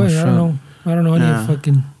 something. güey, I don't know. I don't know any Yeah.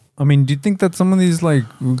 fucking. I mean, do you think that some of these like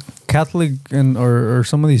Catholic or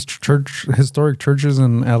some of these historic churches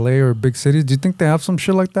in LA or big cities, do you think they have some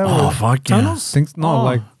shit like that? Oh, Where fuck yeah. Tunnels?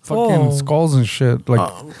 like fucking Oh. skulls and shit.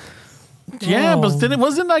 Like Yeah, but then it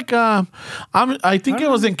wasn't like I think it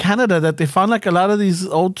was in Canada that they found like a lot of these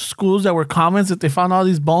old schools that were convents that they found all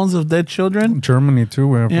these bones of dead children. Germany too.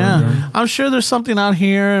 Where Yeah, I'm sure there's something out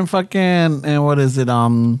here in fucking and what is it?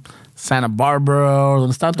 Santa Barbara,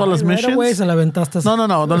 donde están todas las Right away missions. se la aventaste. No,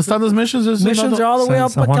 donde están las missions. There's Missions another- are all the way San-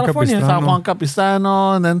 up San in Juan California. Capistrano. San Juan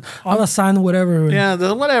Capistrano, and then All the San whatever. güey.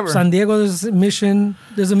 yeah, whatever. San Diego, there's a mission.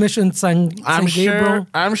 There's a mission. San Gabriel.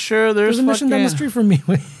 I'm sure there's There's a mission down the fucking- street from me.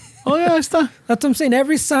 güey. Oh yeah, ahí está. That's what I'm saying.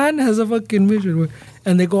 Every San has a fucking mission. güey.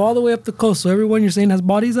 And they go all the way up the coast. So everyone you're saying has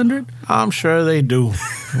bodies under it? I'm sure they do.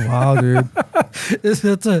 wow, dude.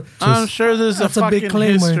 That's a. I'm sure there's a that's a big fucking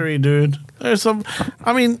claim, güey. history, dude. There's some.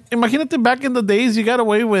 I mean, imagínate back in the days, you got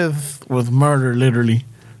away with murder, literally.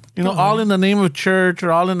 You know, all in the name of church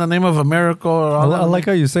or all in the name of a miracle. Or all I like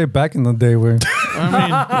how you say back in the day, where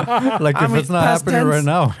I like if it's not past happening right tense.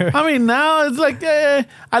 now. I mean, now it's like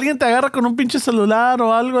alguien te agarra con un pinche celular o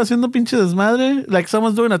algo haciendo pinche desmadre. Like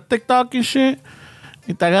someone's doing a TikTok and shit.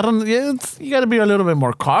 Y te agarran. Yeah, you got to be a little bit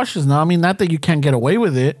more cautious now. I mean, not that you can't get away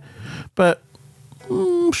with it, but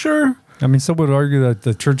sure. I mean, some would argue that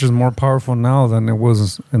the church is more powerful now than it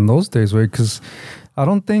was in those days, right? Because I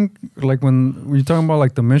don't think, like, when you're talking about,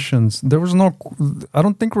 like, the missions, I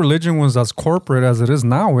don't think religion was as corporate as it is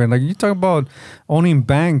now, right? Like, you talk about owning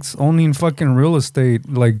banks, owning fucking real estate,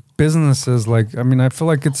 like, businesses. Like, I mean, I feel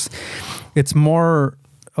like it's more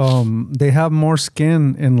they have more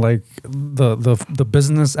skin in like the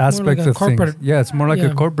business aspect like a of corporate. things. Yeah, it's more like a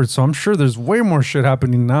Yeah. corporate. So I'm sure there's way more shit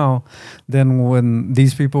happening now than when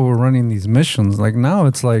these people were running these missions. Like now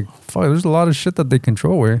it's like, fuck, there's a lot of shit that they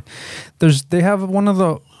control. Where they have one of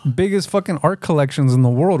the biggest fucking art collections in the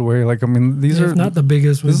world. Where like, I mean, these are It's not the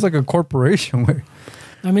biggest one. This is like a corporation. Way.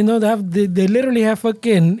 I mean, no, they literally have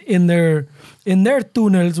fucking in their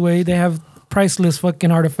tunnels way. They have priceless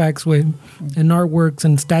fucking artifacts way, and artworks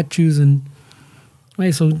and statues and.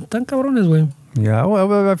 Wait, so tan cabrones way. Yeah,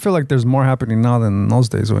 well, I feel like there's more happening now than in those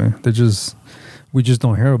days. Way we just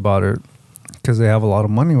don't hear about it because they have a lot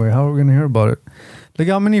of money. Way how are we gonna hear about it? Look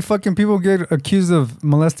how many fucking people get accused of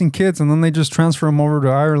molesting kids and then they just transfer them over to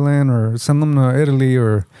Ireland or send them to Italy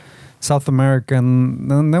or South America, and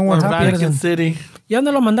then what happens? Vatican City. Ya no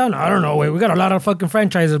lo mandaron. I don't know, way. We got a lot of fucking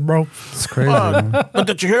franchises, bro. It's crazy. Man. But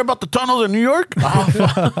did you hear about the tunnels in New York?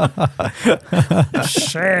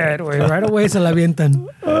 Shit, way. Right away se la avientan.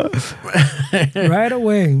 Right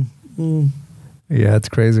away. Yeah, it's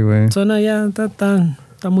crazy, way. So, no, ya,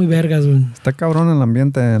 está muy vergas, güey. Está cabrón el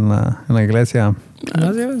ambiente en la iglesia.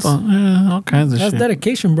 Gracias. Yeah, all kinds of That's shit.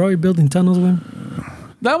 dedication, bro. You're building tunnels, güey.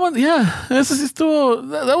 That one, yeah. Ese sí estuvo,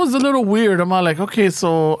 that was a little weird. I'm all like, okay,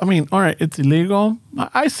 so, I mean, all right, it's illegal.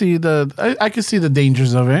 I see I can see the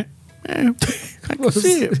dangers of it. Yeah, I can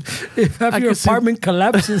see it. If half I your can see- apartment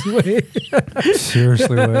collapses, way.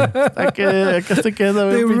 Seriously, way. I que se queda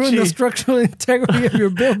They bien ruin the pinche. structural integrity of your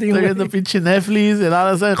building, Look güey. at the pinche Netflix and all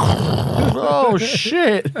of a sudden, oh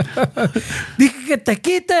shit. Dije que te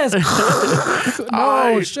quites. No,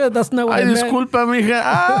 Ay. shit, that's not what Ay, I meant. disculpa, mija.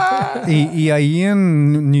 Ah. Y ahí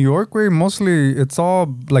in New York, way, mostly it's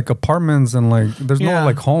all like apartments and like there's Yeah. no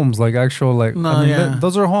like homes, like actual like. No, I mean, yeah.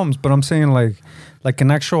 those are homes, but I'm saying like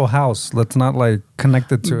an actual house that's not like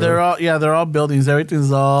connected to. They're all buildings.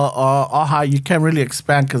 Everything's all high. You can't really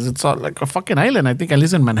expand because it's all like a fucking island. I think at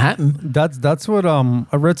least in Manhattan. That's what I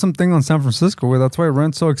read something on San Francisco where that's why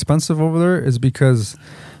rent's so expensive over there is because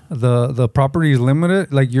the property is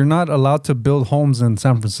limited. Like you're not allowed to build homes in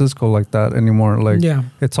San Francisco like that anymore. Like Yeah.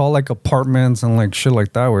 it's all like apartments and like shit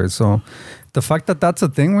like that way. So the fact that that's a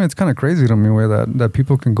thing, way, it's kind of crazy to me way that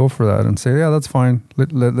people can go for that and say, yeah, that's fine.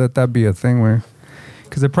 Let that be a thing way.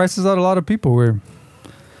 Because it prices out a lot of people where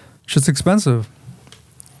shit's expensive.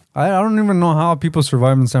 I don't even know how people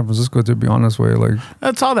survive in San Francisco, to be honest way. Like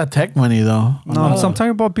That's all that tech money, though. no, I'm talking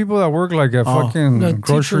about people that work like at fucking The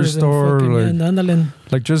grocery teachers and store, fucking, like, yeah, ándale.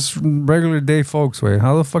 like just regular day folks. Way,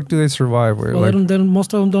 how the fuck do they survive? Way, Well, like,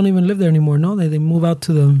 most of them don't even live there anymore. No, they move out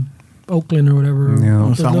to the Oakland or whatever. Yeah.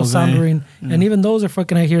 Those San little Jose. Soundering. And even those are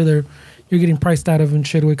fucking. I hear you're getting priced out of and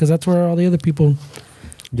shit because that's where all the other people.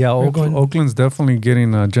 yeah, They're going- Oakland's definitely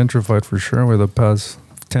getting gentrified for sure with the past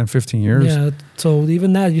 10, 15 years. Yeah. So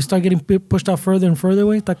even that, you start getting pushed out further and further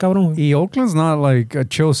away. Está cabrón. Y Oakland's not like a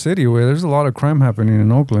chill city where there's a lot of crime happening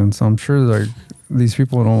in Oakland. So I'm sure like these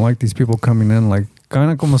people don't like these people coming in. Like kind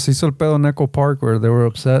of como se hizo el pedo en Echo Park where they were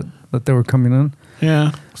upset that they were coming in.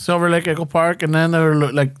 Yeah. Silver Lake Echo Park, and then they're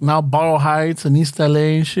like now Bottle Heights and East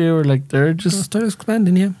LA and shit. Or like they're just Start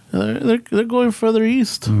expanding, yeah. they're going further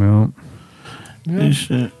east. Yeah. And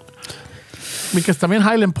shit. Because también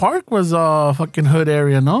Highland Park was a fucking hood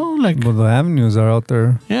area, no? Like Well, the avenues are out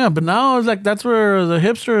there. yeah, but now it's like that's where the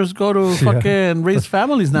hipsters go to Yeah. fucking raise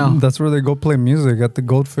families now. That's where they go play music at the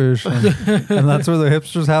Goldfish. And that's where the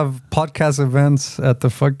hipsters have podcast events at the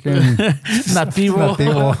fucking Nativo.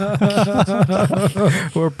 Nativo.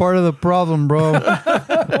 We're part of the problem, bro.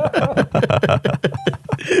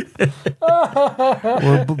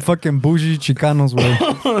 We're fucking bougie Chicanos, güey.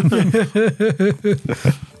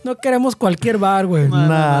 No queremos cualquier bar, güey.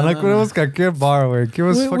 Nah, no queremos cualquier bar, güey. Give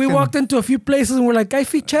us We fucking... walked into a few places and we're like, "Hay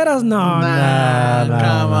ficheras?" No, Nah,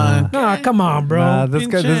 come on. no, come on, bro. Nah,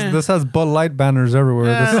 this has Bud Light banners everywhere.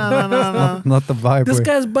 This not the vibe, This güey.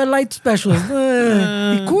 guy's Bud Light specials.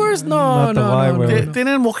 ¿Y Coors? No, Not the no, vibe, no, güey. no.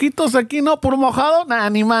 ¿Tienen mojitos aquí, no? ¿Puro mojado? Nah,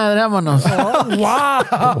 ni madre, vámonos. Wow.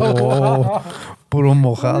 Oh, puro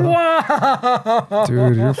mojado.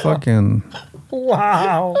 Dude, you're fucking...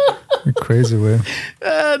 Wow. You're crazy, güey.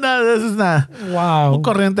 No, this is not. Wow. Un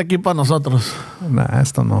corriente aquí para nosotros. Nah,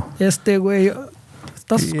 esto no. Este, güey.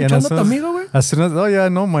 ¿Estás Y- and escuchando a as tu soon as- amigo, güey? As soon as, oh yeah, I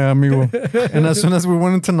know my amigo. And as soon as we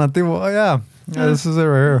went into Nativo, oh yeah, this is it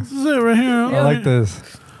right here. This is it right here. I like this.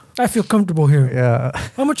 I feel comfortable here. Yeah.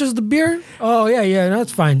 How much is the beer? Oh, yeah,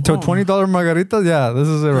 that's fine. To $20 margaritas, yeah, this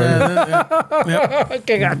is it right here. Yep.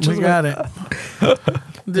 Qué gachos, We güey. got it.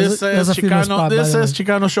 This There's is a funeral Chicano. spot, by This the is way.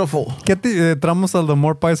 Chicano Shuffle. Entramos al de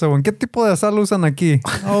More Paisa, güey. ¿Qué tipo de sal usan aquí?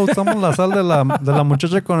 Oh, usamos la sal de la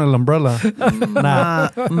muchacha con el umbrella. Nah.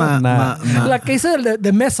 La que hice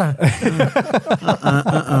de mesa.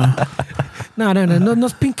 No, no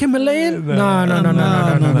es Pink Himalayan. No.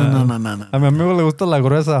 A mi amigo le gusta la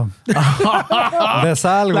gruesa. De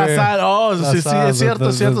sal, güey. La sal, La sí, sal, es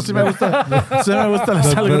cierto. Sí me gusta la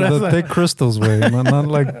sal The gruesa. thick crystals, güey. Not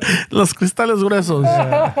like... Los cristales gruesos.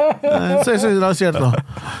 Sí, no es cierto.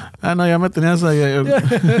 No, ya me tenías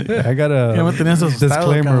I got a ya me tenías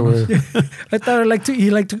asustado, disclaimer, cabrón. güey. I thought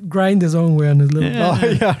he liked to grind his own way on his little. Yeah. Oh,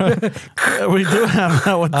 yeah. We do have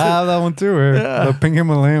that one too. I have that one too, güey. Yeah. The pink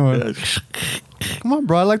Himalayan one. Come on,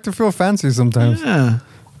 bro. I like to feel fancy sometimes. Yeah.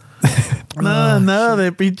 Nada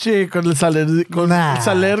de pinche con el salero con Nah.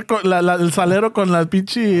 el salero con la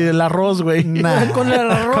pinche el arroz, güey. Con el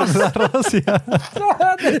arroz. La rocia.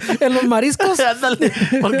 En los mariscos. Ándale,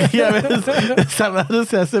 porque ya ves, esa madre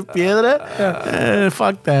se hace piedra.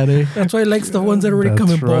 Fuck that, That's why he likes the ones that already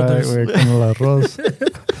come in That's right, boulders. güey. Con el arroz.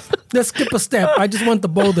 Let's skip a step. I just want the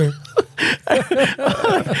boulder.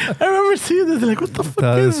 I remember seeing this, like, what the fuck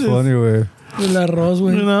That is is this? funny, güey. El arroz,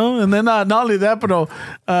 güey. You know, and then not only that, but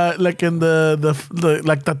like in the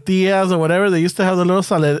like tortillas or whatever, they used to have the little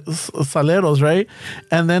saleros, right?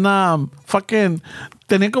 And then fucking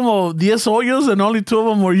tenían como 10 hoyos and only 2 of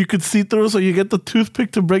them where you could see through, so you get the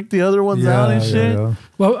toothpick to break the other ones out and shit. Yeah.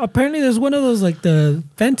 Well, apparently there's one of those like the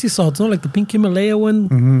fancy salts, no? Like the Pink Himalaya one.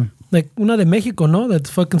 Mm-hmm. Like una de Mexico, no? That's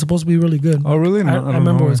fucking supposed to be really good. Oh, really? No, I I don't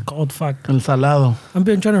remember know. what it's called. Fuck. El salado. I'm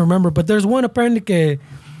been trying to remember, but there's one apparently que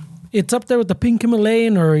it's up there with the Pink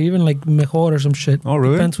Himalayan or even like mejor or some shit. Oh,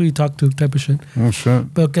 really? Depends who you talk to, type of shit. Oh,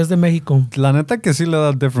 shit. But que es de Mexico. La neta que sí le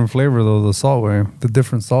da different flavor, though, the salt, way. The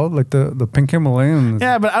different salt, like the pink Himalayan.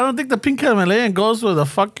 Yeah, but I don't think the pink Himalayan goes with a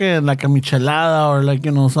fucking like a michelada or like,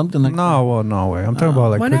 you know, something like No, well, no, way. I'm talking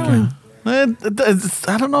about like Why not, picking. that.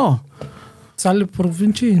 I don't know. Sale por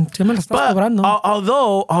pinche. Se me la estás But cobrando.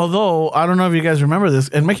 although I don't know if you guys remember this,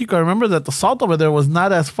 in Mexico, I remember that the salt over there was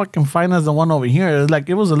not as fucking fine as the one over here. It was like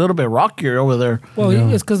it was a little bit rockier over there. Well, Yeah.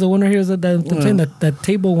 it's because the one right here is I'm saying that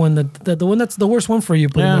table one, the one that's the worst one for you,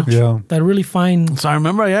 pretty Yeah. much. Yeah. That really fine. So I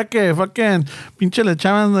remember allá que fucking pinche le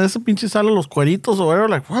echaban ese pinche sal a los cueritos or whatever.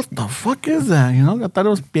 Like, what the fuck is that? You know, I thought it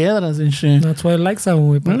was piedras and shit. That's why I like that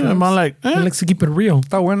one. Yeah, I'm like, He likes to keep it real.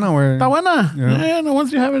 Está buena, güey. Está buena. Yeah. Yeah, no,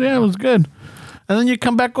 once you have it, yeah, it was good. And then you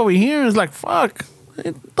come back over here and it's like, fuck.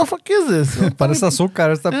 What the fuck is this? Parece azúcar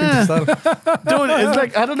esta pinche sal. Dude, it's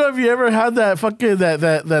like, I don't know if you ever had that fucking,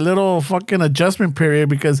 that little fucking adjustment period,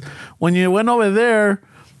 because when you went over there,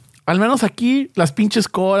 al menos aquí, las pinches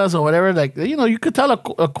coras or whatever, like, you know, you could tell a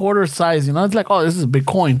quarter size, you know, it's like, oh, this is a big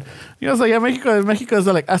coin. You know, it's like, yeah, Mexico is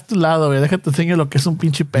like, haz tu lado, güey, déjate enseñar lo que es un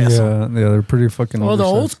pinche peso. Yeah, they're pretty fucking Oh, the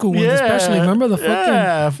oversized. old school ones, especially. Remember the fucking.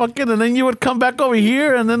 Yeah, fucking, and then you would come back over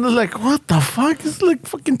here, and then it's like, what the fuck? It's like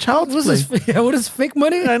fucking child's What play. is this? What is fake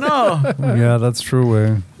money? I know. Yeah, that's true,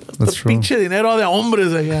 güey. That's true. Pinche dinero de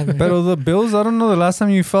hombres allá. güey. Pero the bills, I don't know the last time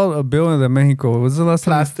you felt a bill in Mexico. Was the last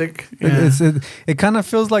time? Plastic. Yeah. It kind of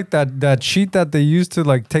feels like that sheet that they used to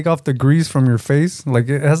like take off the grease from your face. Like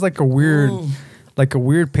it has like a weird,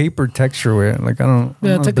 paper texture with it. Like I'm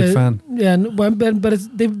not a big fan. Yeah, no, but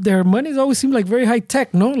their money's always seemed like very high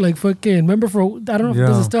tech, no? Like fucking. Remember I don't know. Yeah.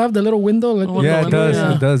 Does it still have the little window? Like Oh, Yeah, no, it does.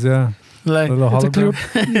 yeah. It does. Yeah. Like, Little it's a clear.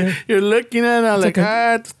 hologram. Yeah. you're looking at it like,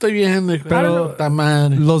 like te estoy viendo. hijo. Pero- Puta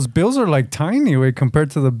madre. Those bills are like tiny, way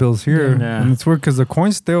compared to the bills here, Yeah. and it's weird because the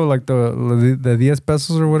coins still like the 10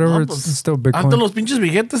 pesos or whatever. No, It's pues, still big After coin. los pinches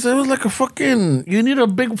billetes, it was like a fucking. You need a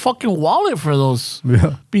big fucking wallet for those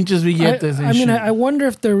Yeah. pinches billetes. and I mean, shit. I wonder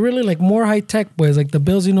if they're really like more high tech, boys. Like the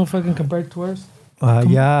bills, fucking compared to ours.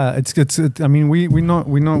 Yeah, it's. I mean, we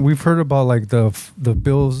know we've heard about like the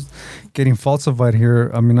bills getting falsified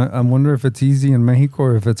here. I mean, I wonder if it's easy in Mexico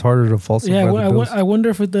or if it's harder to falsify Yeah, the bills. I wonder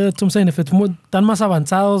if that's what I'm saying. If it's more tan más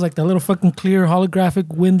avanzados, like the little fucking clear holographic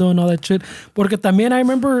window and all that shit. Porque también I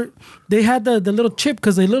remember they had the little chip,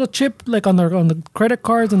 because the little chip like on the credit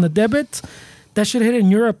cards and the debits. That shit hit in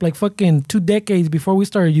Europe like fucking 2 decades before we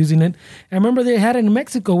started using it. I remember they had it in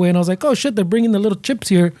Mexico, and I was like, oh shit, they're bringing the little chips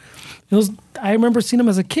here. I remember seeing them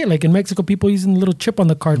as a kid, like in Mexico, people using the little chip on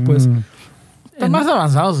the card, pues. Están más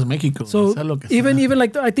avanzados en México. So sea lo que sea. even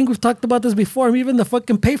like I think we've talked about this before. Even the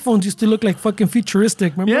fucking payphones used to look like fucking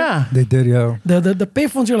futuristic. Remember? Yeah. They did, yeah. The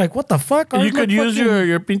payphones, you're like, what the fuck? You Ours could look use fucking-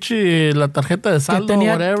 your pinche la tarjeta de que saldo or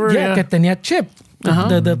tenía, whatever. yeah, que tenía chip. Uh-huh.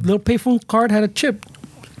 The little payphone card had a chip.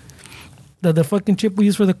 The fucking chip we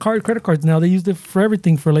use for the credit cards now, they used it for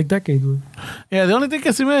everything for like decades. Yeah, the only thing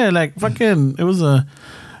que sí me like fucking it was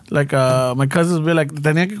Like, my cousins be like,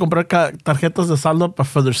 tenían que comprar tarjetas de saldo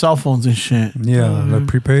for their cell phones and shit. Yeah, like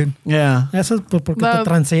prepaid. Yeah. Eso es porque te That-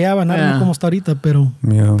 transeaban. I don't know yeah. cómo está ahorita, pero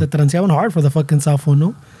Yeah. te transeaban hard for the fucking cell phone,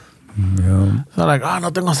 ¿no? Yeah. So like,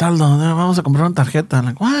 no tengo saldo. Vamos a comprar una tarjeta. I'm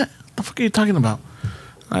like, what the fuck are you talking about?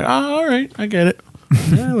 Like, all right, I get it.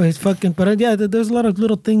 Yeah, güey, it's fucking. But yeah, there's a lot of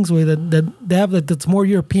little things, güey, that they have that's more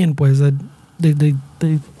European, pues. That they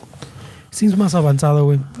seems más avanzado,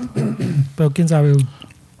 güey. Pero quién sabe, güey.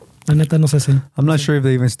 La neta no sé si. I'm not sure if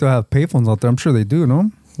they even still have payphones out there. I'm sure they do,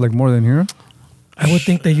 no? Like more than here? I would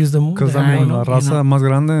think they use them. Because I I mean, don't la know, raza más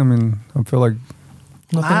grande, I mean, I feel like...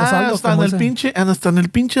 No tengo saldo hasta en como el ese. pinche, hasta en el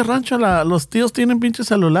pinche rancho, los tíos tienen pinche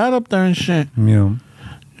celular up there and shit. Yeah.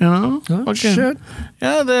 You know? Oh, Fucking- shit.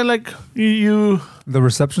 Yeah, they're like, you The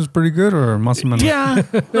reception's pretty good, or más o menos? yeah,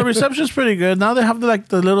 the reception's pretty good. Now they have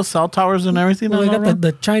the little cell towers and everything. Well, they all got around.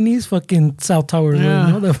 the Chinese fucking cell towers, Yeah.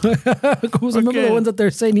 you know? ¿Cómo se llama Okay. the ones that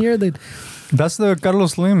they're saying here? That's the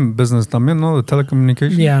Carlos Slim business también, no? The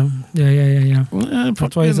telecommunications. Yeah. Yeah,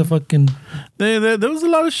 That's why he's a fucking... there was a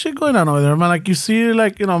lot of shit going on over there, man. Like you see,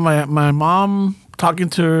 like, you know, my mom talking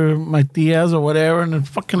to my tias or whatever, and it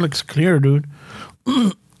fucking looks clear, dude.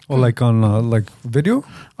 Or like on like video?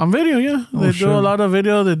 On video, yeah. They do shit. a lot of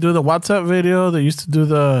video. They do the WhatsApp video. They used to do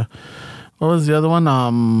what was the other one?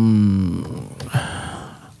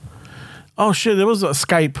 Oh shit, there was a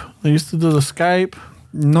Skype. They used to do the Skype.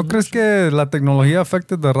 ¿No crees que la tecnología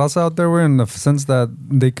affected the raza out there, güey, in the sense that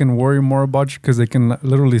they can worry more about you because they can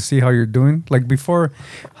literally see how you're doing? Like before,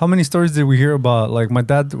 how many stories did we hear about? Like my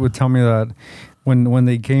dad would tell me that when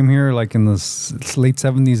they came here, like in the late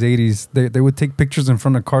 70s, 80s, they would take pictures in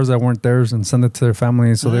front of cars that weren't theirs and send it to their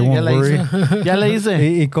family so they won't worry. Ya le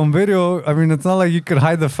hice. Y con video, I mean, it's not like you could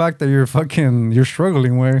hide the fact that you're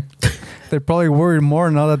struggling, güey. They're probably worried more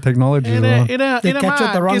now that technology is around. They catch you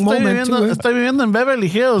at the aquí wrong estoy moment, viviendo, too, eh. Estoy viviendo en Beverly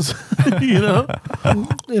Hills, you know?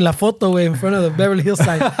 Y la foto, güey, in front of the Beverly Hills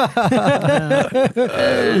sign.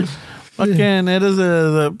 Fucking, eres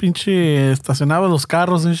the pinche estacionaba los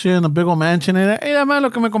carros and shit in a big old mansion. Mira más lo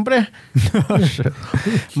que me compré. Oh, shit.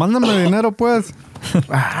 Mándame dinero, pues.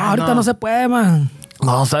 Ahorita no se puede, man.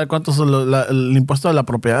 No, ¿sabe cuánto es el impuesto de la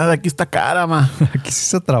propiedad? Aquí está cara, ma. Aquí sí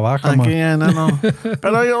se trabaja, Aquí, man. no.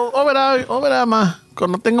 Pero yo, verá, ma.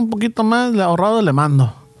 Cuando tenga un poquito más de ahorrado, le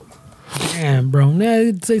mando. Damn, bro. Yeah,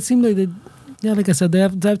 it seems like like I said, they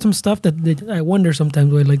have some stuff that I wonder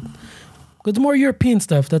sometimes, where like, it's more European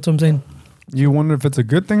stuff. That's what I'm saying. You wonder if it's a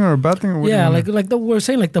good thing or a bad thing? Or what do Yeah, you like wonder? we're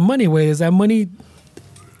saying, like the money way is that money.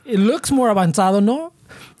 It looks more avanzado, no?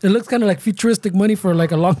 It looks kind of like futuristic money for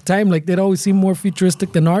like a long time. Like they'd always seem more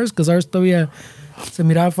futuristic than ours, because ours todavía se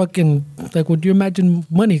miraba fucking like, would you imagine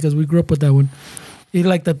money? Because we grew up with that one. You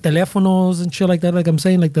like the teléfonos and shit like that. Like I'm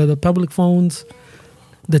saying, like the public phones,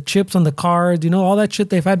 the chips on the cards, you know, all that shit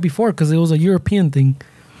they've had before, because it was a European thing.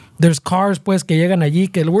 There's cars, pues, que llegan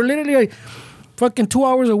allí, que we're literally like fucking 2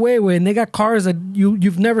 hours away, güey, and they got cars that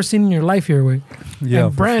you've never seen in your life here, güey. Yeah,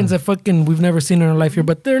 And for brands sure. that fucking we've never seen in our life here,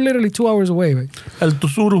 but they're literally 2 hours away, güey. El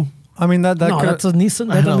Tusuru. I mean, that No, could, that's a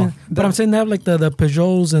Nissan. I know. But I'm saying they have like the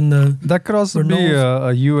Peugeots and the... that could also be Renaults.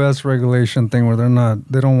 a U.S. regulation thing where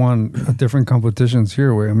they don't want different competitions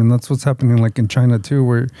here. Where I mean, that's what's happening like in China too,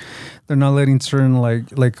 where they're not letting certain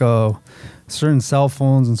certain cell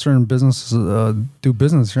phones and certain businesses do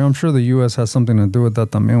business here. I'm sure the U.S. has something to do with that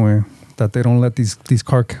también, way that they don't let these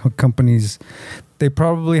car companies. They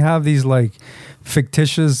probably have these like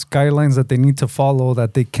fictitious guidelines that they need to follow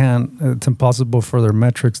that they can't. It's impossible for their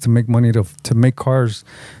metrics to make money to make cars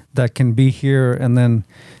that can be here. And then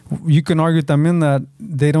you can argue también that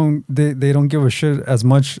they don't give a shit as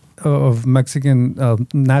much of Mexican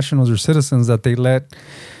nationals or citizens that they let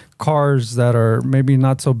cars that are maybe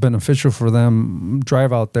not so beneficial for them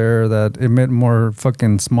drive out there that emit more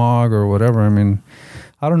fucking smog or whatever. I mean,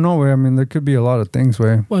 I don't know, way. I mean, there could be a lot of things,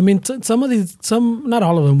 way. Well, I mean, some, not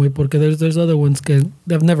all of them, güey, porque there's other ones que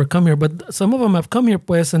they've never come here, but some of them have come here,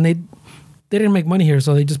 pues, and they didn't make money here,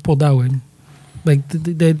 so they just pulled out, güey. Like,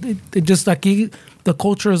 they just, aquí, the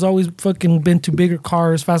culture has always fucking been to bigger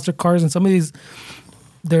cars, faster cars, and some of these,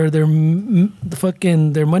 their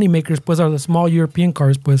money makers, pues, are the small European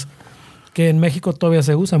cars, pues, que en México todavía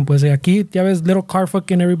se usan, pues, y aquí, ya ves, little car,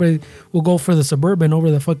 fucking, everybody will go for the Suburban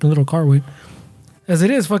over the fucking little car, güey. As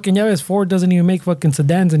it is, fucking, ya ves, Ford doesn't even make fucking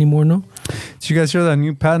sedans anymore, no? Did you guys hear that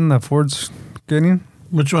new patent that Ford's getting?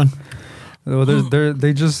 Which one? Well,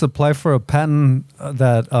 they just applied for a patent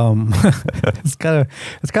that it's kind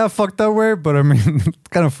of fucked up way, but I mean it's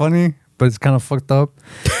kind of funny, but it's kind of fucked up.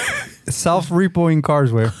 self-repoing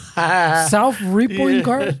cars, way. Self-repoing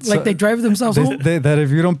cars? Like they drive themselves home? That if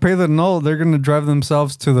you don't pay the note, they're gonna drive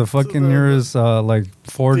themselves to the fucking nearest like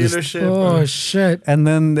Ford dealership. Oh, shit. And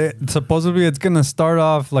then supposedly it's gonna start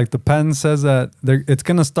off like the patent says that it's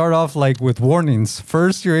gonna start off like with warnings.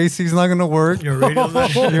 First, your AC's not gonna work. Your radio's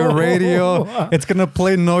not Your radio, it's gonna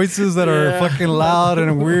play noises that are fucking loud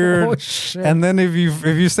and weird. Oh, shit. And then if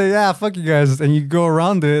you say, yeah, fuck you guys, and you go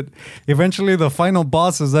around it, eventually the final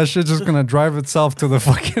boss is that shit just gonna drive itself to the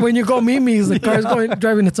fucking. When you go Mimi's, the car's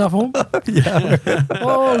driving itself home? Yeah.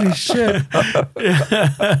 Holy shit.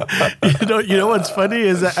 You know what's funny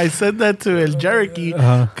is that I said that to El Cherokee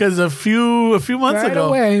because a few months Right ago.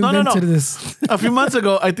 away, I No. invented this. A few months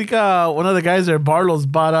ago, I think one of the guys there, Barlow's,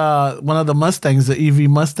 bought one of the Mustangs, the EV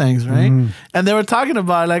Mustangs, right? And they were talking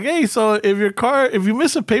about like, hey, so if you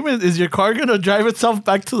miss a payment, is your car gonna drive itself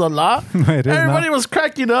back to the lot? It is Everybody not. was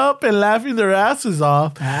cracking up and laughing their asses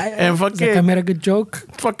off. And It's like I made a good joke.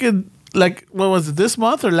 like, what was it, this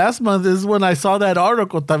month or last month is when I saw that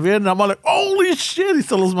article también, and I'm all like, holy shit, y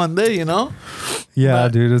se los mandé, you know? Yeah,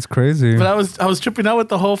 dude, it's crazy. But I was tripping out with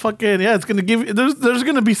the whole fucking, it's gonna give you, there's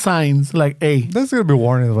gonna be signs like, hey, There's gonna be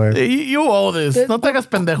warnings, way. you owe this. No te hagas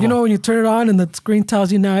pendejo. You know, when you turn it on and the screen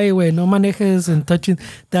tells you now, hey, wait, no manejes and touching, te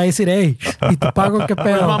va a decir, hey, y te pago que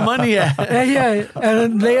Where's my pedo. money at? Yeah.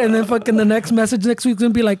 And then fucking the next message next week's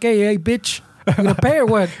gonna be like, hey, bitch, you gonna pay or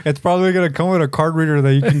what? It's probably gonna come with a card reader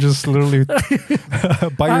that you can just literally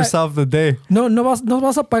buy yourself the day. No vas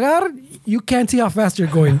a pagar. You can't see how fast you're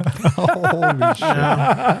going. Holy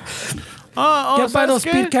shit. Get by those ¿sabes qué?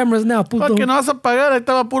 speed cameras now, puto. Fucking no vas a pagar, ahí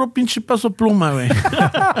estaba puro pinche peso pluma, güey.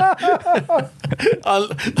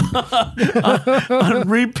 on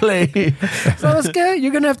replay. ¿Sabes qué?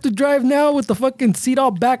 You're gonna have to drive now with the fucking seat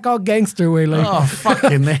all back, all gangster way. Like, Oh,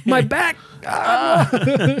 fucking A. my back.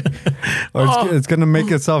 Or it's gonna make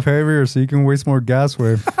itself heavier so you can waste more gas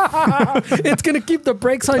with. It's gonna keep the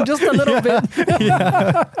brakes on just a little bit.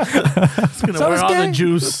 It's gonna wear all the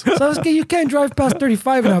juice. ¿Sabes qué? You can't drive past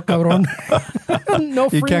 35 now, cabrón. No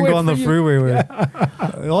freeway You can't go on the for you. freeway way.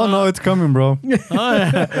 Oh no, it's coming, bro. Oh,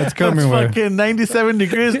 yeah. It's coming, It's way. fucking 97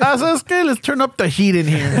 degrees. ¿Sabes qué? Let's turn up the heat in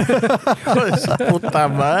here. Hijo de su puta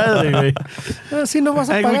madre, güey. Si no vas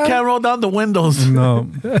a And we pagar. can't roll down the windows. No.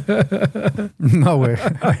 No way.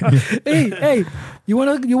 Hey, you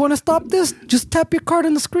wanna stop this? Just tap your card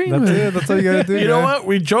on the screen. That's man. it. That's all you gotta do. You know man. what?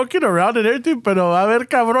 We're joking around and everything, pero a ver,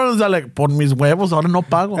 cabrón, it's like, por mis huevos, ahora no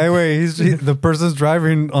pago. Hey, wait. The person's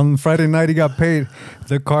driving on Friday night. He got paid.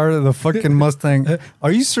 The car, the fucking Mustang.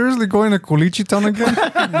 Are you seriously going to Culichi Town again?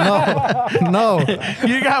 No.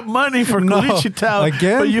 You got money for No. Culichi Town,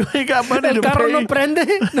 Again? but you ain't got money El to carro pay. no prende.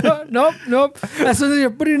 Nope. As soon as you're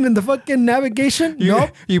putting it in the fucking navigation,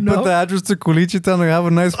 You put the address to Culichi Town and have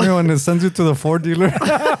a nice meal, and it sends you to the Ford dealer.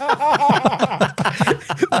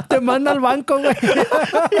 te manda al banco, güey.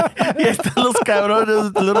 Y están los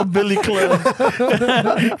cabrones, the little Billy Club.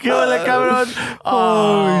 ¿Qué vale, cabrón?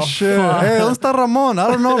 Holy shit. fuck. Hey, ¿dónde está Ramon? I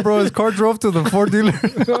don't know, bro. His car drove to the Ford dealer.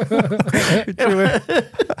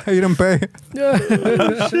 He didn't pay.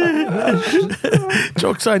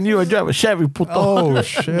 Joke's on you. I drive a Chevy, puto. Oh,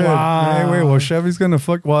 shit. Hey, wait. Well, Chevy's going to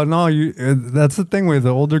fuck. Well, no. That's the thing with the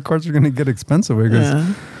older cars are going to get expensive because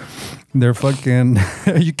Yeah. they're fucking.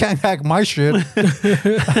 You can't hack my shit.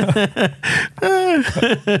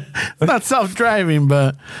 It's not self-driving,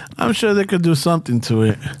 but I'm sure they could do something to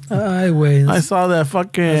it. Ay, güey. I saw that gonna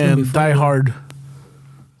fucking be Die funny. Hard.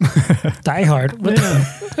 Die Hard. What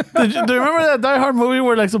the- Do you remember that Die Hard movie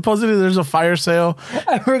where, like, supposedly there's a fire sale?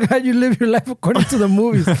 I forgot you live your life according to the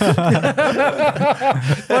movies. Ahora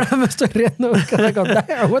me estoy riendo because I go, Die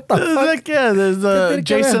Hard, what the It's fuck? like, yeah, there's tiene que ver?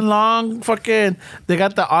 Jason Long, fucking, they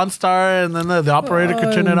got the OnStar, and then the operator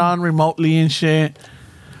could turn it on remotely and shit,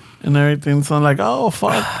 and everything. So I'm like, oh,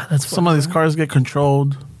 fuck. That's Some of these cars get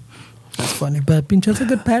controlled. That's funny, but pinche, that's a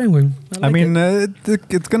good pattern, güey. I mean,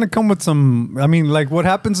 it's gonna come with some. I mean, like, what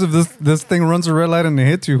happens if this thing runs a red light and it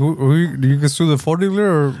hits you? Who do you can sue the Ford dealer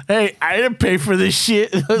or? Hey, I didn't pay for this shit.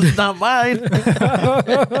 It's not mine.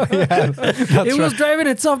 it was driving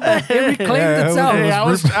itself back. It reclaimed Yeah, itself. Hey,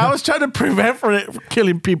 I was trying to prevent from it from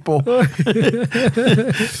killing people.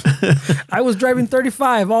 I was driving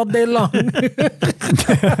 35 all day long.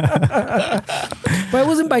 But it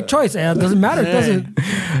wasn't by choice. It doesn't matter, does it?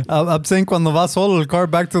 I'm saying cuando va solo el car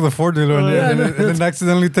back to the Ford dealer and it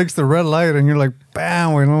accidentally takes the red light and you're like,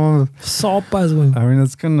 bam, you know. Sopas, güey. I mean,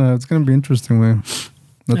 it's gonna be interesting, man.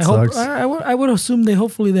 That sucks. I would assume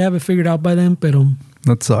hopefully they have it figured out by then, pero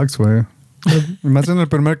That sucks, güey. Imagínate el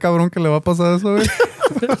primer cabrón que le va a pasar eso, güey.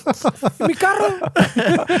 Mi carro.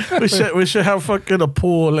 we should have fucking a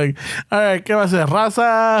pool. Like, all right, ¿qué va a ser?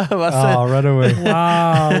 ¿Raza? ¿Va a ser, Oh, right away.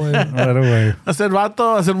 Wow, güey. Right away. ¿Va a ser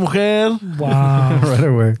vato? ¿Va a ser mujer? Wow. Right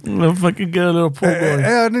away. We'll fucking get a little pool going.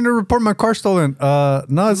 Hey, I need to report my car stolen.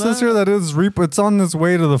 No, it says here that it's on its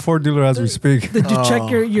way to the Ford dealer as we speak. Did you check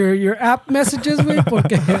your app messages, güey?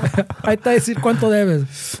 Porque ahí está decir cuánto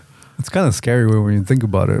debes. It's kind of scary when you think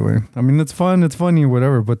about it. I mean, it's fun, it's funny,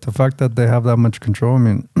 whatever. But the fact that they have that much control, I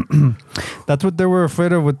mean, that's what they were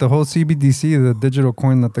afraid of with the whole CBDC, the digital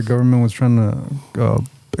coin that the government was trying to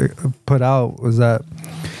put out, was that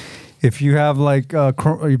if you have like,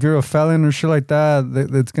 if you're a felon or shit like that,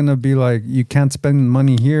 it's going to be like, you can't spend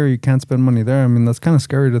money here, you can't spend money there. I mean, that's kind of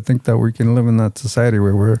scary to think that we can live in that society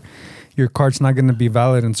where your card's not going to be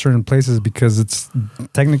valid in certain places because it's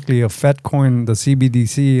technically a Fed coin, the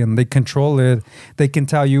CBDC, and they control it. They can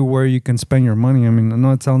tell you where you can spend your money. I mean, I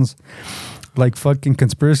know it sounds like fucking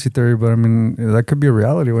conspiracy theory, but I mean, that could be a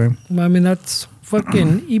reality, way. I mean, that's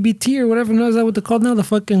fucking EBT or whatever. No, is that what they're called now? The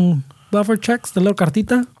fucking buffer checks, the little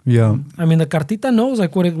cartita. Yeah. I mean, the cartita knows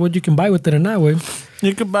like what you can buy with it or not, way.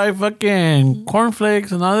 You could buy fucking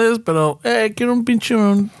cornflakes and all this, pero, quiero un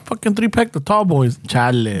fucking 3-pack de Tall Boys.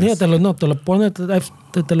 Chales. Yeah, te lo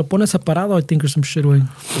pone separado, I think, or some shit, way.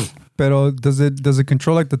 Pero does it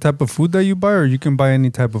control like the type of food that you buy, or you can buy any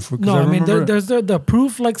type of food? No, I mean there's the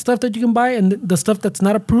approved like stuff that you can buy, and the stuff that's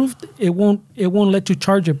not approved, it won't let you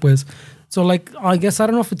charge it, pues. So like I guess I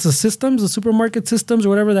don't know if it's the systems, the supermarket systems or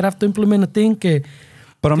whatever that have to implement a thing.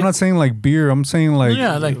 But I'm not saying like beer. I'm saying like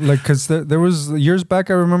because there was years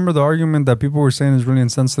back. I remember the argument that people were saying is really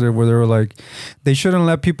insensitive, where they were like, they shouldn't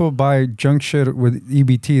let people buy junk shit with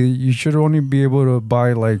EBT. You should only be able to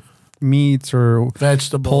buy like meats or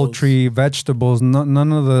vegetables, poultry, vegetables,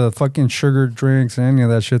 none of the fucking sugar drinks and any of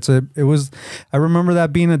that shit. So it was, I remember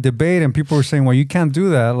that being a debate and people were saying, well, you can't do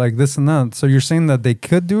that, like this and that. So you're saying that they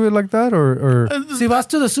could do it like that, or? Si vas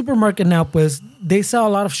to the supermarket now, pues, they sell a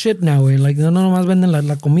lot of shit now, eh? Like, no nomás venden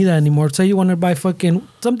la comida anymore. Say you want to buy fucking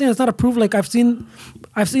something that's not approved. Like I've seen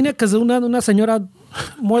it because una señora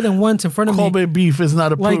more than once in front of me. Kobe beef is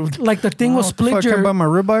not approved. Like the thing will split I can't buy my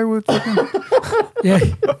ribeye with fucking... Yeah.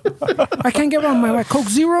 I can't get my Coke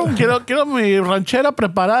Zero. Quiero mi ranchera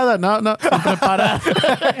preparada. No, preparada.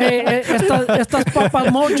 Estas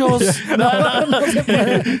papas mochos. No se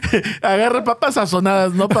puede. Agarra papas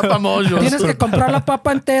sazonadas, no papas mochos. Tienes que comprar la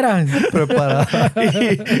papa entera. Preparada.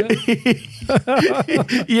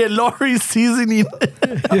 Y el Lori seasoning.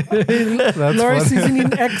 Lori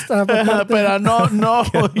seasoning extra. Pero no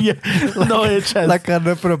echas. La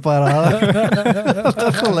carne preparada.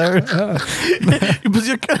 That's hilarious. Y pues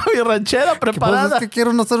yo quiero mi ranchera preparada. Pues es que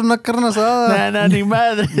quiero no hacer una carne asada. No, ni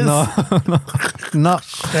madres. No. No.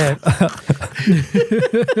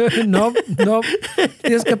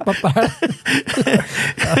 Tienes que papar.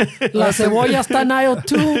 La cebolla está en aisle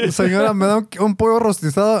 2. Señora, ¿me da un pollo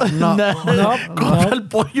rostizado? No. Compra el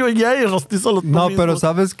pollo ya y rostizo los No, pero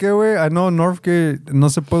 ¿sabes qué, güey? I know North que no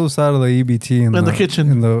se puede usar the EBT in the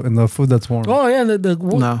kitchen. In the food that's warm. Oh, yeah.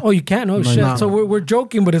 Oh, you can't? Oh, shit. No. So we're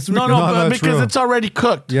joking, but it's... No, because true. it's already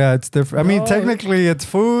cooked. Yeah, it's different. I mean, technically, it's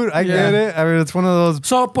food. I get it. I mean, it's one of those...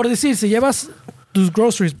 So, por decir, si llevas tus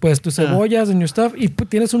groceries, pues, tus cebollas and your stuff, y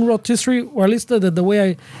tienes un rotisserie, or at least the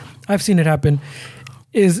way I've seen it happen,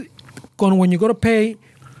 is when you go to pay,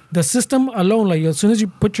 the system alone, like as soon as you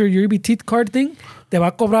put your EBT card thing, te va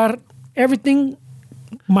a cobrar everything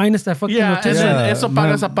minus that fucking rotisserie. Eso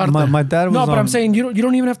pagas aparte. My dad was but I'm saying you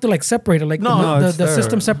don't even have to like separate it. Like the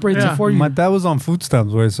system separates it for you. My dad was on food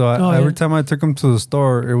stamps, way. So every time I took him to the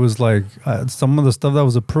store, it was like some of the stuff that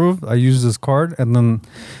was approved, I used his card, and then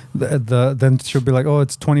then she'll be like, oh,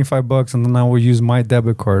 it's $25, and then I will use my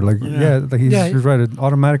debit card. Like he's right, it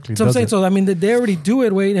automatically. So I'm saying, so I mean, they already do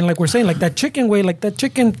it, way, and like we're saying, like that chicken, way, like that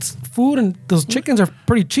chicken's food, and those chickens are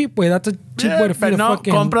pretty cheap, way. That's a cheap way to feed a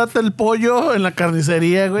fucking. Cómprate el pollo en la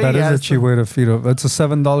carnicería, güey. That is a cheap way to feed it. That's a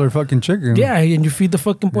 $7 fucking chicken. Yeah, and you feed the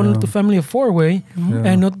fucking ponle to family of 4, way,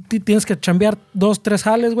 and no tienes que chambear 2-3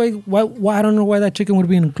 jales, way. Why I don't know why that chicken would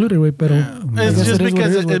be included, way, pero it's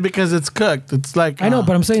just because it's cooked. It's like I know,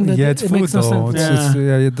 but I'm saying that it's food makes no though. sense.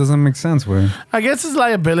 It doesn't make sense, way. I guess it's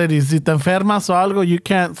liabilities. Si te enfermas o algo, you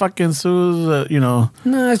can't fucking sue. No,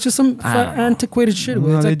 it's just some antiquated shit.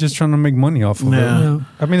 No, they're just trying to make money off of it.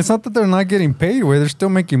 I mean, it's not that they're not getting paid, way. They're still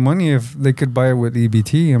making money if they could buy it with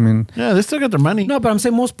EBT. I mean, yeah, they still get their money. No, but I'm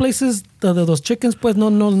saying most places, those chickens, pues, no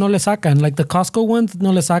le sacan. Like the Costco ones,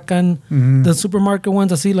 no le sacan. The supermarket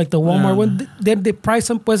ones, así, like the Walmart one, they price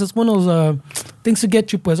them, pues, it's one of those things to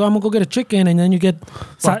get you, pues, I'm going to go get a chicken, and then you get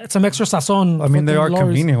some extra sazon. I mean, they are fucking lowers.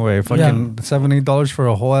 convenient, way. Fucking $7-8 for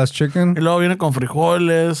a whole ass chicken. Y luego viene con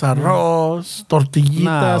frijoles, arroz, tortillitas,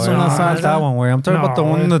 Nah, una not salsa. that one, way. I'm talking about the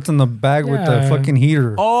one that's in the bag with the Yeah. fucking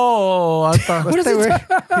heater. Oh, I thought. What is it?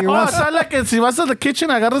 I thought like que si vas to the kitchen,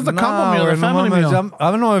 agarras the combo meal, the family meal. I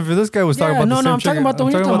don't know if this guy was talking Yeah, about no, the no, same I'm talking chicken. about the I'm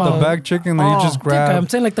one you're talking about talking the about. bag chicken that you just I'm grab.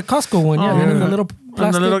 saying like the Costco one. Yeah, Oh, and in yeah. the little And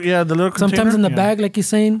plastic. the little Sometimes container? in the Yeah. bag, like he's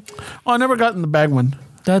saying. Oh, I never got in the bag one.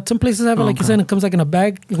 Some places have it, like you're saying, it comes like in a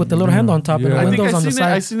bag with the little handle on top and Yeah. the I think windows on the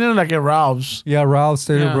I side. seen it like at Ralph's. Yeah, Ralph,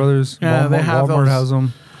 Stater Yeah. Brothers. Yeah, they have Walmart those. has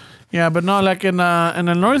them. Yeah, but no, like in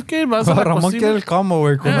el Northgate, vas a la Ramón quiere el cocina. combo,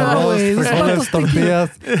 güey, con Yeah, arroz, güey, esos frijoles, vatos tortillas.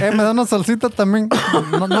 Me da una salsita también.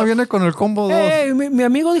 No viene con el combo 2. Hey, mi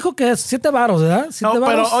amigo dijo que 7 varos, ¿verdad? 7 No,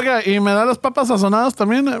 pero varos. oiga, y me da las papas sazonadas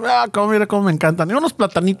también. Ah, mira cómo me encantan. Y unos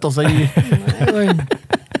platanitos ahí.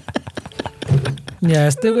 Ya,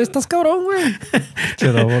 güey, estás cabrón,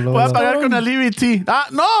 güey. Voy a pagar con el EBT. Ah,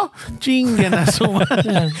 no. Chinguen a su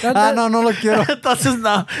madre. No lo quiero. Entonces,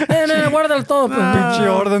 no. No, guárdalo todo, pues. Pinche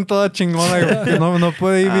orden toda chingona, güey, que no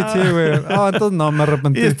puede EBT, güey. Entonces no, me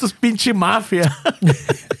arrepentí. Y esto es pinche mafia.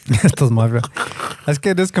 Esto es mafia. Es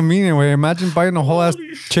que it is convenient, güey. Imagine buying a whole ass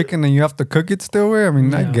chicken and you have to cook it still, güey. I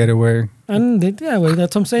mean, I get it, güey. And yeah, güey,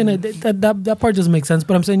 that's what I'm saying. That part doesn't make sense.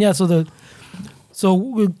 But I'm saying, yeah, so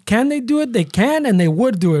can they do it? They can, and they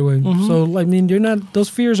would do it, güey. So, I mean, those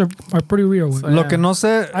fears are pretty real, güey. Lo que no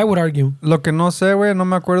sé, I would argue. Lo que no sé, güey, no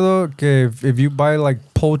me acuerdo que if you buy like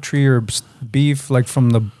poultry or beef like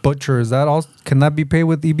from the butcher, is that all? Can that be paid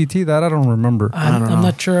with EBT? That I don't remember. I'm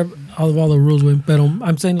not sure of all the rules, güey. But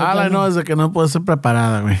I'm saying. All I know is que no puede ser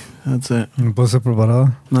preparada, güey. That's it. ¿Me puedo ser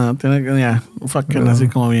preparado? No, tiene que, ya, fucking así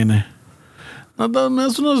como viene. No,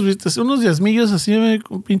 es unos diezmillos así, güey,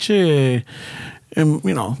 un pinche,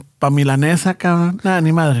 pa' milanesa, cabrón. Nada,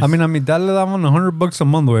 ni madre. I mean, a mi dad le daban $100 a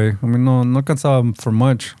month, güey. I mean, no alcanzaba for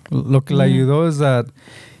much. Lo que le ayudó es that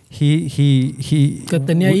he Que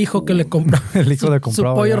tenía hijo que le compraba. El hijo le su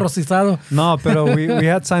compraba, pollo yeah. rostizado. No, pero we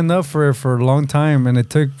had signed up for it for a long time, and it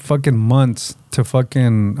took fucking months to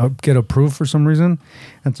fucking get approved for some reason.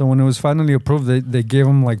 And so when it was finally approved, they gave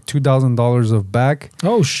him like $2,000 of back.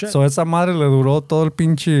 Oh, shit. So esa madre le duró todo el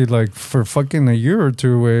pinche like for fucking a year or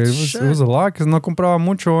two, güey. It was a lot because no compraba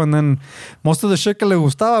mucho, and then most of the shit que le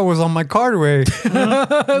gustaba was on my card, güey.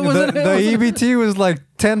 the EBT was like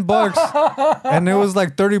 $10, and it was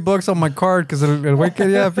like $30 on my card because el güey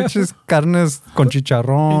quería pinches carnes con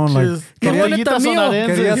chicharrón, like Quería You wanted ollitas the meal.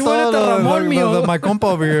 sonorenses. quería You wanted the todo Ramón meal. my compa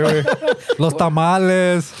over here, güey. Los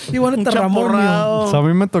tamales. You wanted Un the Ramón meal. champurrado. So a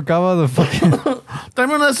mí me tocaba the fucking.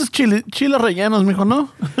 Tráeme uno de esos chiles rellenos, mijo, ¿no?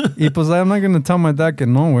 Y pues I'm not gonna tell my dad que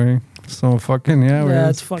no, güey. So fucking yeah, Yeah, güey.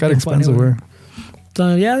 it's fucking Got expensive, funny, güey.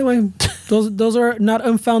 So, yeah, güey. Those are not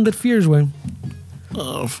unfounded fears, güey.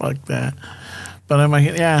 Oh, fuck that. But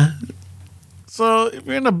imagine, yeah. So if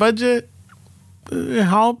you're in a budget, it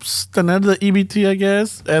helps tener the EBT, I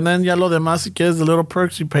guess. And then ya lo demás, si quieres the little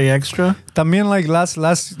perks, you pay extra. También like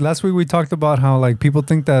last week we talked about how like people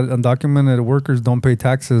think that undocumented workers don't pay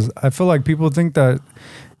taxes. I feel like people think that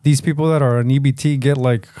these people that are on EBT get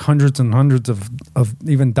like hundreds and hundreds of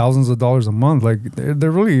even thousands of dollars a month. Like they're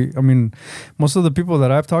really, I mean, most of the people that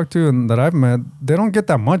I've talked to and that I've met, they don't get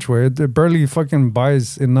that much, way. It barely fucking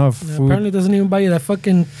buys enough food. Apparently it doesn't even buy you that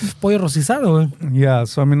fucking pollo rostizado, güey. Yeah,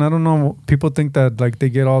 so I mean, I don't know. People think that like they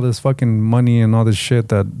get all this fucking money and all this shit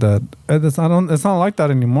that it's not like that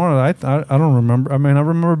anymore. I don't remember. I mean, I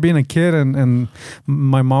remember being a kid and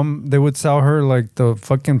my mom, they would sell her like the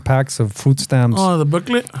fucking packs of food stamps. Oh, the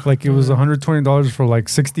booklet? Like it was $120 for like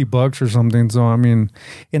 $60 or something. So I mean,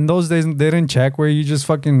 in those days they didn't check where you just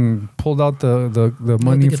fucking pulled out the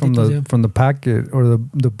money from the packet or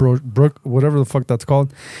the brook, whatever the fuck that's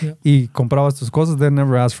called. Yeah. Y comprabas tus cosas. They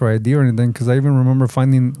never asked for ID or anything. Because I even remember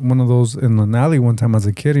finding one of those in an alley one time as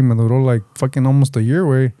a kid. Y me duró like fucking almost a year,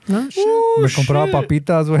 way. No, shit. Me compraba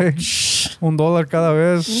papitas, way. $1 cada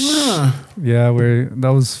vez. Yeah, way.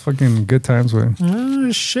 That was fucking good times, way.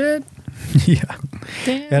 Oh, shit. Yeah.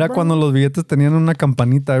 Damn, Era bro. cuando los billetes tenían una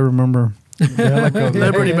campanita, I remember. Yeah, like a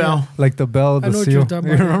Liberty Bell. Like the bell, I the know what seal. you're talking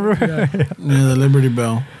You about. remember? Yeah. Yeah, the Liberty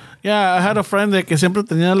Bell. Yeah, I had a friend that que siempre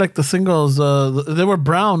tenía like the singles. They were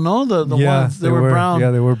brown, no? The Yeah, ones. They were brown.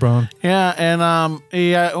 Yeah, they were brown. Yeah, and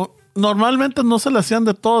normalmente no se le hacían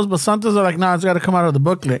de todos, but sometimes they're like, nah, it's got to come out of the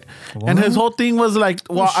booklet. And his whole thing was like,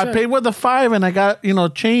 well, I shit. paid with the $5 and I got,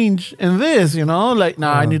 change in this, Like,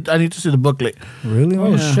 nah, I need to see the booklet. Really?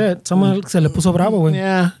 Oh, shit. Someone se le puso bravo, güey.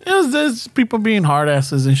 Yeah, it was this people being hard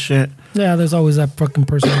asses and shit. Yeah, there's always that fucking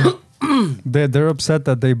person. they're upset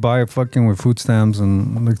that they buy fucking with food stamps,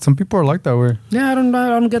 and like some people are like that way. Yeah, I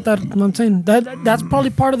don't get that. I'm saying that's probably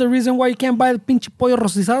part of the reason why you can't buy the pinche pollo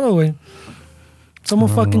rostizado, way. Someone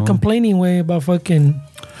fucking complaining way about fucking.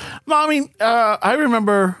 No, I mean, I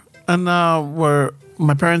remember, and where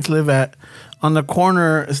my parents live at, on the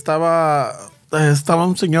corner estaba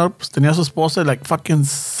un señor, pues tenía su esposa y like fucking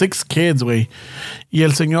 6 kids, güey. Y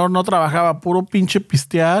el señor no trabajaba, puro pinche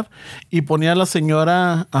pistear, y ponía a la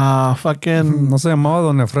señora a fucking... ¿No se llamaba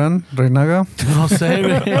Don Efraín Reinaga? No sé,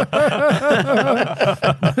 güey.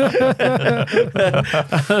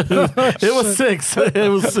 It was 6. It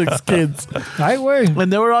was 6 kids. Ay, güey. And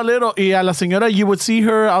they were all little. Y a la señora, you would see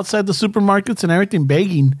her outside the supermarkets and everything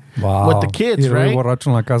begging with the kids, right? Borracho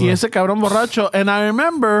en la casa. Y ese cabrón borracho. And I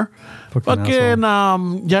remember... Fucking,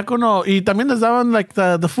 ya cuando, y también les daban like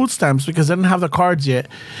the food stamps because they didn't have the cards yet.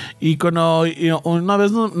 Y cuando, una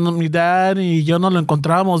vez mi dad y yo no lo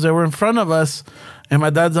encontramos, they were in front of us, and my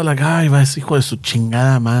dad's like, ay, va ese hijo de su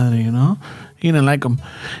chingada madre, you know? He didn't like them.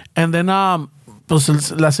 And then, pues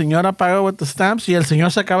la señora paga with the stamps y el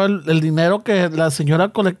señor sacaba el dinero que la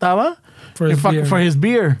señora colectaba For his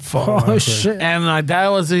beer. Oh, shit. And my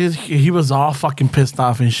dad he was all fucking pissed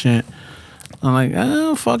off and shit. I'm like,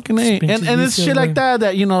 oh, fucking A. And it's shit like that,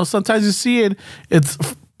 sometimes you see it, it's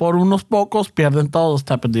por unos pocos pierden todos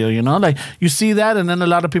type of deal, you know? Like, you see that, and then a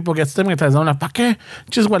lot of people get stigmatized. I'm like, ¿para qué?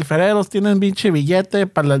 Chis welfereros tienen pinche billete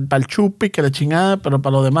para el chupi, que la chingada, pero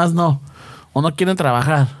para lo demás no. O no quieren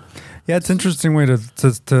trabajar. Yeah, it's an interesting way to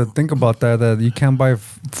think about that you can't buy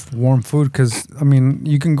warm food because, I mean,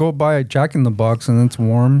 you can go buy a Jack in the Box and it's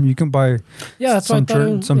warm. You can buy some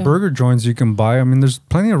burger joints you can buy. I mean, there's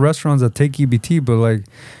plenty of restaurants that take EBT, but like,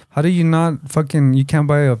 how do you not you can't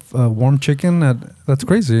buy a warm chicken? That's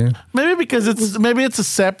crazy. Maybe because it's a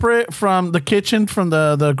separate from the kitchen from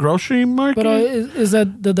the grocery market. But is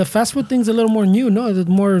that the fast food thing's a little more new, no? Is it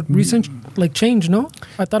more recent, like change, no?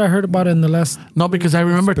 I thought I heard about it in the last... No, because I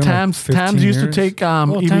remember Tams used to take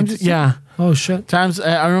EBT. Yeah. Oh, shit. Tams,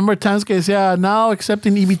 I remember Tams case, now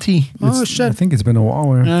accepting EBT. Oh, shit. I think it's been a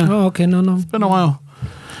while. Yeah. Oh, okay, no. It's been a while.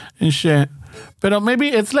 And shit. But maybe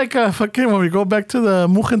it's like a fucking, when we go back to the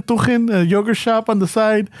Muchentuchen yogurt shop on the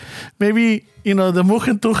side, maybe, the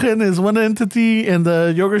Muchentuchen is one entity and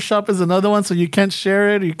the yogurt shop is another one, so you can't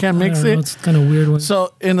share it, you can't mix it. It's kind of weird one.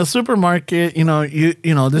 So in the supermarket,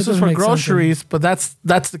 this is for groceries, but that's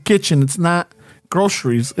the kitchen. It's not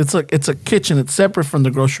groceries. It's a kitchen. It's separate from the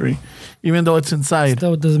grocery, even though it's inside.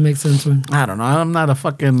 That doesn't make sense. I don't know. I'm not a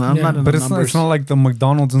fucking. Not in but the numbers. It's not like the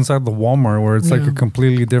McDonald's inside the Walmart where it's like a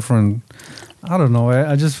completely different. I don't know.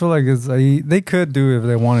 I just feel like they could do if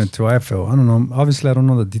they wanted to. I don't know. Obviously, I don't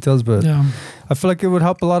know the details, but I feel like it would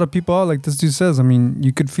help a lot of people out. Like this dude says. I mean,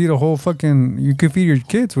 you could feed you could feed your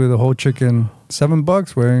kids with a whole chicken,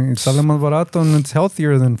 $7, where it's sale más barato and it's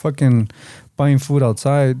healthier than fucking buying food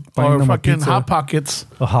outside. Buying Or fucking Hot Pockets.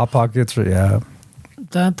 Hot Pockets, yeah.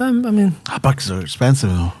 That time, I mean, Hot Pockets are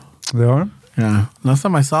expensive though. They are? Yeah. Last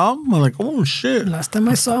time I saw them, I'm like, oh shit. Last time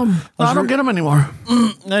I saw them. No, I don't get them anymore.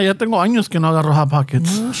 Ya tengo años que no agarro Hot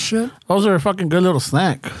Pockets. Oh shit. Those are a fucking good little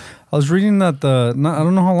snack. I was reading that I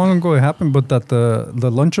don't know how long ago it happened, but that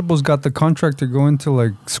the Lunchables got the contract to go into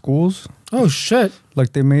like schools. Oh shit.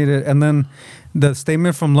 Like they made it, and then the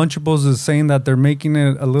statement from Lunchables is saying that they're making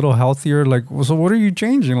it a little healthier. Like, so what are you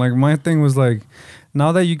changing? Like my thing was like,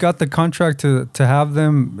 now that you got the contract to have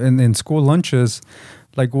them in school lunches,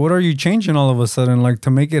 like what are you changing all of a sudden? Like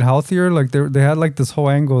to make it healthier? Like they had like this whole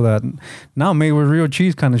angle that now made with real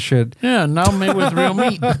cheese kind of shit. Yeah, now made with real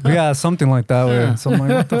meat. Yeah, something like that. Yeah. So I'm like,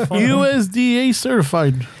 what the fuck? USDA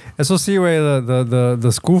certified. Eso sí, güey,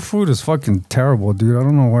 the school food is fucking terrible, dude. I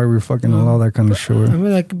don't know why we fucking allow that kind of shit. I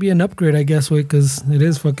mean, that could be an upgrade, I guess, because it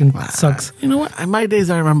is fucking sucks. You know what? In my days,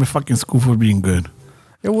 I remember fucking school food being good.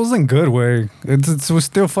 It wasn't good, way. It was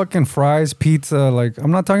still fucking fries, pizza. Like,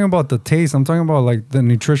 I'm not talking about the taste. I'm talking about like the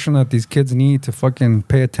nutrition that these kids need to fucking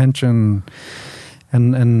pay attention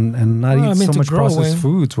and not eat so much processed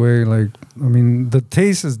foods. Where like, I mean, the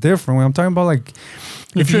taste is different. I'm talking about like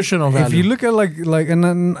nutritional value. If you look at like,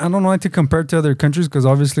 and I don't like to compare to other countries because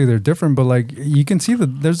obviously they're different, but like you can see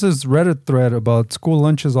that there's this Reddit thread about school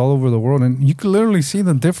lunches all over the world, and you can literally see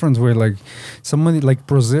the difference where like somebody like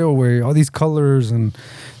Brazil, where all these colors and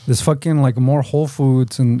this fucking like more whole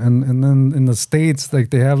foods, and then in the States like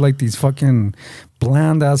they have like these fucking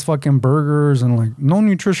bland ass fucking burgers and like no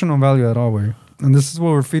nutritional value at all, way. And this is what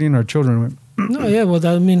we're feeding our children with. No, yeah, well,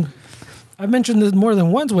 I mean, I've mentioned this more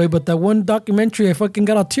than once, way, but that one documentary I fucking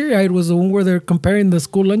got all teary-eyed was the one where they're comparing the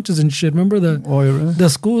school lunches and shit. Remember the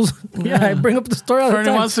schools? Yeah, I bring up the story all the Fernie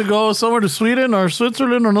time. wants to go somewhere to Sweden or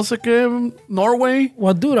Switzerland or no sé qué, Norway.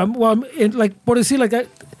 Well, dude, like, por decir, like,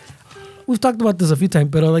 we've talked about this a few times,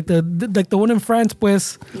 but like the one in France,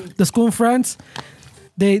 pues, the school in France,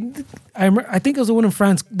 I think it was the one in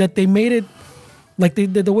France that they made it, like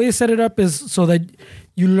the way they set it up is so that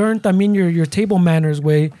you learn también your table manners,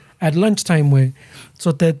 way, at lunchtime, way.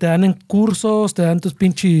 So te dan en cursos, te dan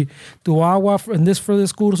tu agua and this for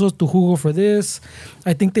this cursos, tu jugo for this.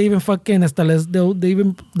 I think they even fucking,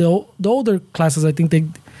 the older classes, I think they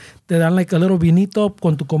dan like a little vinito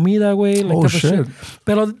con tu comida, güey. Like oh, shit.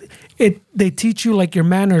 Pero they teach you like your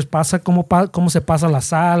manners, cómo se pasa la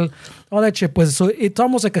sal, all that shit. Pues, so it's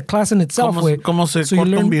almost like a class in itself, güey. Cómo se so you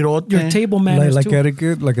corta learn un virote. your table manners like too.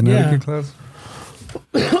 etiquette, like an etiquette class.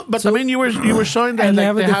 But I mean, you were showing that and like, they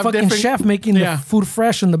have the fucking different chef making the food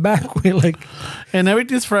fresh in the back, way, like. And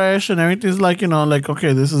everything's fresh and everything's like, like,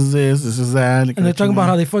 okay, this is that. And they're talking about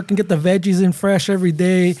how they fucking get the veggies in fresh every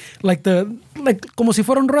day. Like como si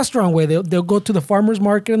fuera un restaurant, way. They'll go to the farmer's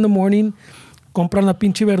market in the morning, compran la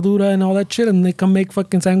pinche verdura and all that shit, and they come make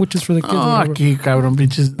fucking sandwiches for the kids. Oh, aquí, cabrón,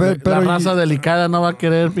 pinches. La Pero raza delicada no va a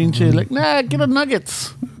querer pinche, like, nah, quiero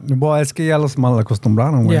nuggets. Well, es que ya los mal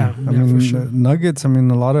acostumbraron, güey. Yeah, I mean, for sure. nuggets. I mean,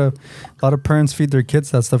 a lot of parents feed their kids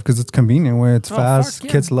that stuff because it's convenient, way. It's fast. Fuck,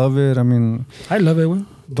 yeah. Kids love it. I mean, I love it, güey.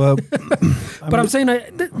 but But I'm saying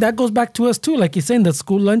that goes back to us too. Like you're saying, that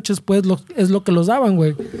school lunches, pues, es lo que los daban,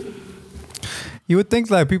 güey. you would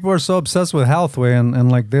think like people are so obsessed with health, way,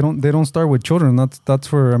 and like they don't start with children.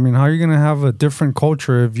 That's where, I mean, how are you gonna have a different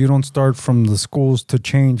culture if you don't start from the schools to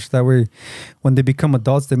change? That way, when they become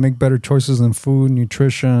adults, they make better choices in food,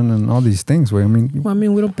 nutrition, and all these things. Way, I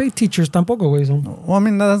mean, we don't pay teachers tampoco, güey. So. well, I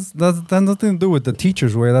mean that has nothing to do with the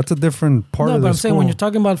teachers. Way, that's a different part No, of but the I'm school. saying when you're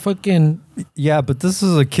talking about fucking. Yeah, but this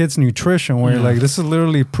is a kid's nutrition where like this is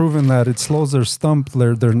literally proven that it slows their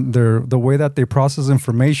the way that they process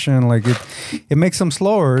information. Like it makes them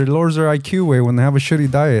slower. It lowers their IQ way when they have a shitty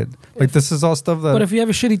diet. Like this is all stuff that. But if you have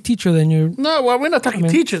a shitty teacher, then you're. No, well, we're not talking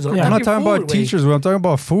teachers. I'm not talking about teachers. I'm talking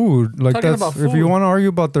about food. Like Talking that's about if you food. want to argue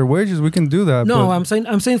about their wages, we can do that. No, but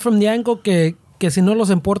I'm saying from the angle que si no los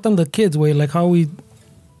importan the kids, way, like how we.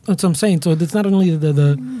 That's what I'm saying. So it's not only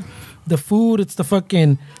the food, it's the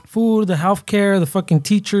fucking food, the healthcare, the fucking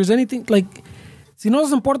teachers, anything like. Si no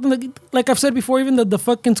los importan, like I've said before, even the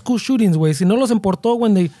fucking school shootings, way. Si no los importó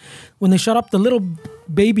when they shot up the little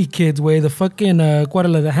baby kids, way, the fucking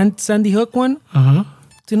the Sandy Hook one.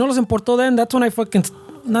 Si no los importó then, that's when I fucking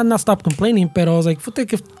not stopped complaining. But I was like,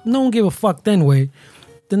 if no one gave a fuck then, way,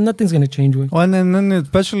 then nothing's gonna change, way. Well, and then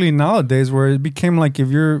especially nowadays, where it became like if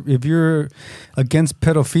you're against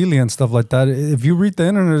pedophilia and stuff like that, if you read the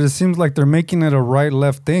internet, it seems like they're making it a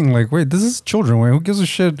right-left thing. Like, wait, this is children. Wait, who gives a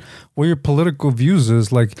shit what your political views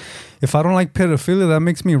is? Like, if I don't like pedophilia, that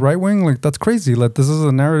makes me right-wing. Like, that's crazy. Like, this is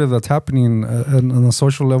a narrative that's happening on a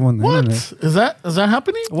social level on the internet. Is that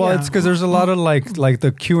happening? Well, it's because there's a lot of like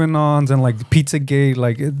the QAnons and like Pizzagate.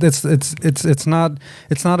 Like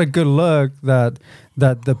it's not a good look that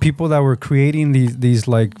the people that were creating these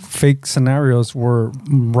like fake scenarios were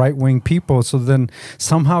right wing people. So then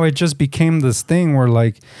somehow it just became this thing where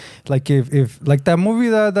like if like that movie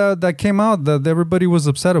that came out that everybody was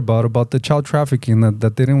upset about the child trafficking that they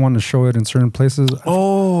didn't want to show it in certain places.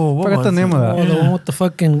 Oh, I forgot the name of that. Oh, the one with the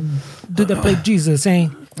fucking dude that played Jesus, eh?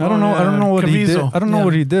 I don't know what he did. Caviezel. I don't know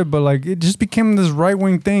what he did, but like it just became this right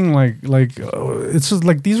wing thing. Like it's just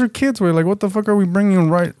like these are kids. Where like what the fuck are we bringing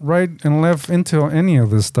right and left into any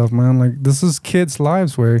of this stuff, man? Like this is kids'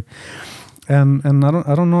 lives, way, and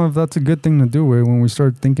I don't know if that's a good thing to do, way, when we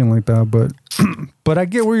start thinking like that. But but I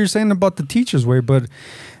get what you're saying about the teachers, way, but.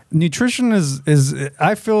 Nutrition is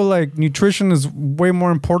I feel like nutrition is way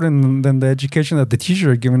more important than the education that the teachers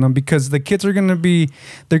are giving them, because the kids are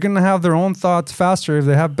they're gonna have their own thoughts faster if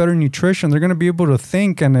they have better nutrition. They're gonna be able to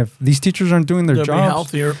think, and if these teachers aren't doing their They'll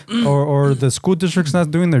jobs, be healthier. or the school district's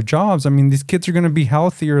not doing their jobs, I mean, these kids are gonna be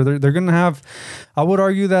healthier. They're gonna have. I would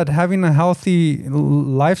argue that having a healthy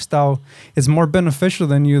lifestyle is more beneficial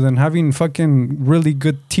than having fucking really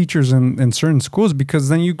good teachers in certain schools, because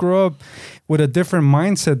then you grow up with a different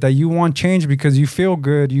mindset that you want change because you feel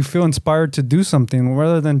good, you feel inspired to do something,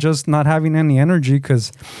 rather than just not having any energy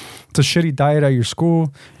because it's a shitty diet at your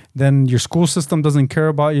school. Then your school system doesn't care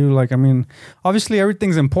about you. Like, I mean, obviously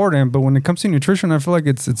everything's important, but when it comes to nutrition, I feel like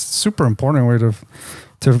it's super important way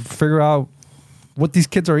to figure out what these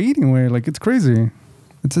kids are eating. Way, like, it's crazy.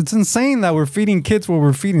 It's insane that we're feeding kids what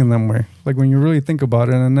we're feeding them. Like when you really think about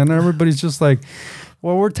it, and then everybody's just like,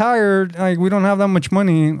 well, we're tired. Like we don't have that much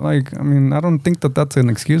money. Like I mean, I don't think that's an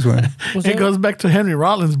excuse. Way. It goes back to Henry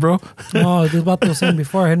Rollins, bro. No, I was about to say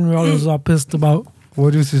before Henry Rollins was all pissed about.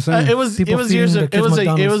 What is he saying? It was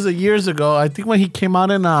years ago. I think when he came out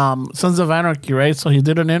in Sons of Anarchy, right? So he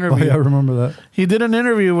did an interview. Oh, yeah, I remember that. He did an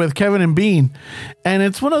interview with Kevin and Bean, and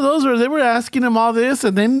it's one of those where they were asking him all this,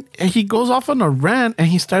 and then he goes off on a rant, and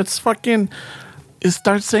he starts saying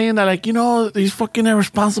that, like, you know, these fucking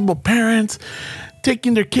irresponsible parents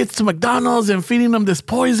taking their kids to McDonald's and feeding them this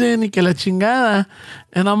poison y que la chingada.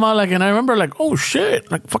 And I'm all like, and I remember like, oh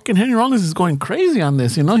shit, like fucking Henry Rollins is going crazy on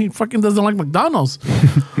this, you know? He fucking doesn't like McDonald's.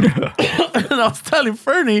 And I was telling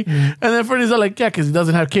Fernie, and then Fernie's all like, yeah, because he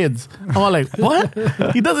doesn't have kids. I'm all like, what?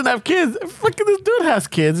 He doesn't have kids? Fucking this dude has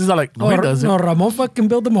kids. He's all like, no, he doesn't. No, Ramon fucking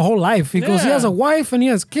built him a whole life. He goes, he has a wife and he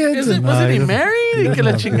has kids. Wasn't he married? Y que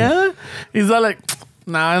la chingada. He's all like,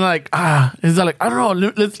 nah, and like, he's all like, I don't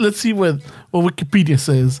know, let's see what Wikipedia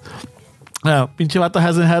says. Pinche vato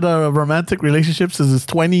hasn't had a romantic relationship since his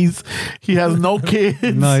 20s. He has no kids.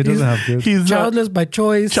 No, he doesn't have kids. He's childless by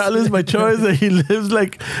choice. Childless by choice. And he lives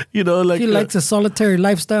like, you know, like... He likes a solitary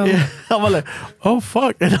lifestyle. Yeah. I'm like, oh,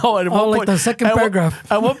 fuck. And at one like point, the second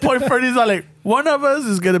paragraph. At one point, Freddie's like, one of us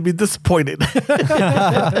is going to be disappointed. I'm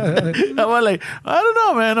like, I don't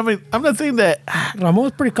know, man. I mean, I'm not saying that... Ramon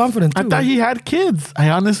was pretty confident, too. I thought he had kids. I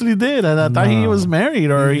honestly did. And I thought he was married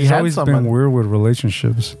or he had always someone. been weird with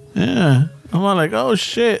relationships. Yeah. I'm like, oh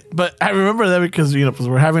shit. But I remember that because, you know,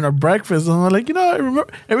 we're having our breakfast and I'm like, you know, I remember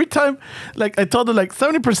every time, like I told her like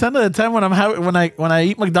 70% of the time when I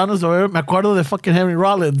eat McDonald's or me acuerdo de fucking Henry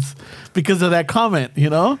Rollins because of that comment, you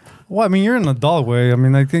know? Well, I mean, you're an adult way. I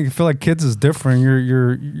mean, I feel like kids is different.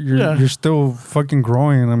 You're still fucking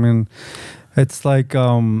growing. I mean, it's like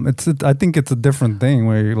I think it's a different thing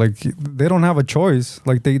where like they don't have a choice.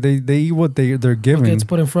 Like they eat what they're given. It's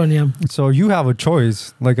put in front of them. So you have a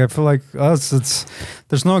choice. Like I feel like us,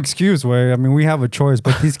 there's no excuse way. I mean, we have a choice,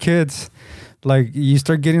 but these kids, like you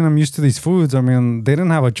start getting them used to these foods. I mean, they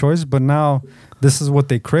didn't have a choice, but now this is what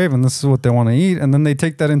they crave and this is what they want to eat, and then they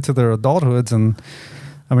take that into their adulthoods and.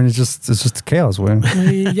 I mean, it's just chaos,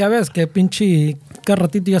 güey. Ya ves que pinche cada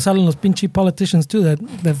ratito ya salen los pinche politicians too that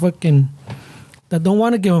don't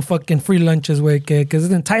want to give them fucking free lunches, güey, because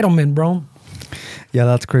it's entitlement, bro. Yeah,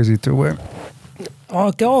 that's crazy too, güey.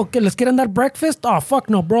 Okay, les quieren dar breakfast? Oh, fuck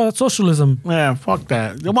no, bro, that's socialism. Yeah, fuck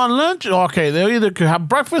that. You want lunch? Okay, they either could have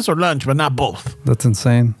breakfast or lunch, but not both. That's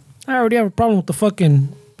insane. I already have a problem with the fucking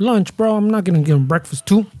lunch, bro. I'm not gonna give them breakfast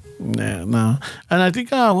too. Yeah, no. And I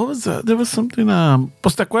think what was that? There was something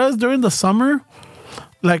pues te acuerdas during the summer,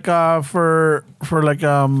 like for like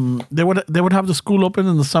they would have the school open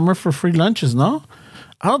in the summer for free lunches, no?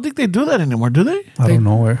 I don't think they do that anymore, do they? I don't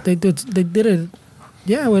know where. They did it.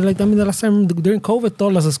 Yeah, well, like I mean, the last time during COVID,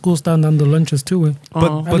 todas las schools estaban dando lunches too,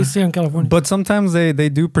 güey. At least here in California. But sometimes they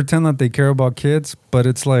do pretend that they care about kids, but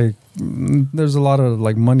it's like there's a lot of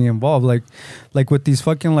like money involved, like with these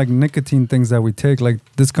fucking like nicotine things that we take. Like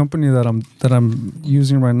this company that I'm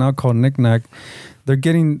using right now called Knick-Knack, they're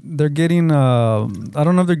getting I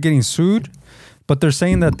don't know if they're getting sued, but they're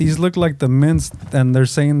saying that these look like the mints, and they're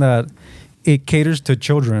saying that it caters to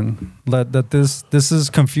children. That this is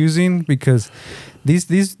confusing because these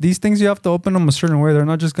things you have to open them a certain way. They're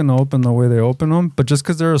not just gonna open the way they open them, but just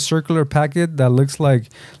because they're a circular packet that looks like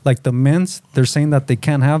the mints, they're saying that they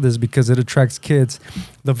can't have this because it attracts kids.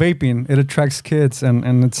 The vaping, it attracts kids,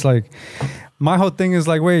 and it's like my whole thing is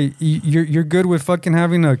like, wait, you're good with fucking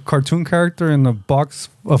having a cartoon character in a box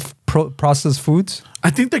of processed foods?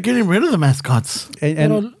 I think they're getting rid of the mascots.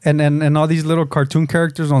 And all these little cartoon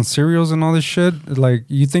characters on cereals and all this shit. Like,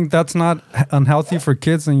 you think that's not unhealthy for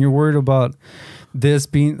kids, and you're worried about this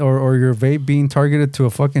being or your vape being targeted to a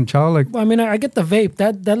fucking child? Like, well, I mean, I get the vape.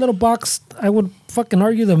 That little box, I would fucking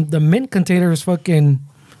argue the mint container is fucking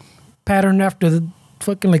patterned after the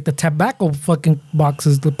fucking like the tobacco fucking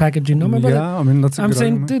boxes, the packaging. No, remember that? I mean, that's a I'm good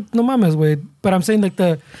saying, argument. dude, no mames, güey. But I'm saying like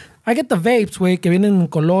I get the vapes, güey, que vienen en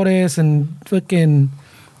colores and fucking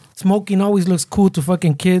smoking always looks cool to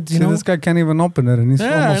fucking kids, you know? This guy can't even open it, and he's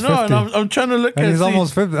almost 50. And I'm trying to look and at he's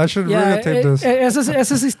almost 50. I should videotape this.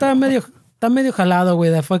 Ese sí está medio jalado, güey.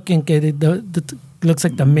 That fucking que looks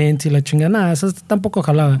like the mint y la chingada. Nah, eso está un poco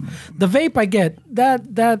jalado. The vape I get.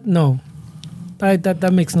 That no.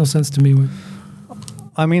 That makes no sense to me, güey.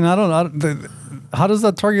 I mean, how does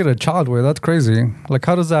that target a child? Way that's crazy. Like,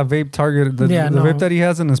 how does that vape target the vape that he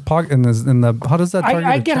has in his pocket? How does that target?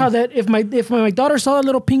 I get how that if my daughter saw a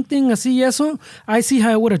little pink thing así eso, I see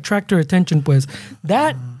how it would attract her attention. Pues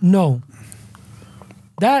that no,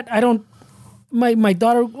 that I don't my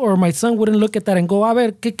daughter or my son wouldn't look at that and go, a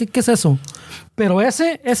ver, ¿qué es eso? Pero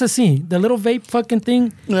ese sí, the little vape fucking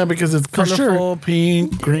thing. Yeah, because it's For colorful, sure.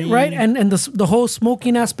 pink, green. Right? And the whole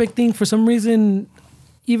smoking aspect thing, for some reason,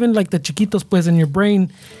 even like the chiquitos, pues, in your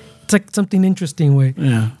brain, it's like something interesting, way.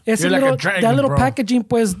 Yeah. Ese You're like little, a dragon, that little bro. packaging,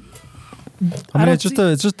 pues, I mean, it's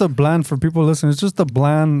just a bland for people listening. It's just a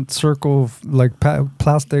bland circle of like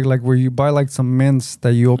plastic, like where you buy like some mints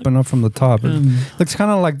that you open up from the top. It looks kind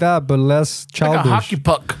of like that, but less childish. Like a hockey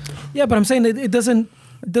puck. Yeah, but I'm saying it doesn't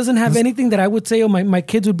have anything that I would say, oh, my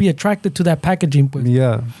kids would be attracted to that packaging, pues.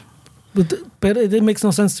 Yeah. But it makes no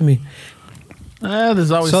sense to me. There's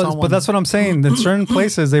always someone. But that's what I'm saying. In certain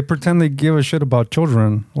places, they pretend they give a shit about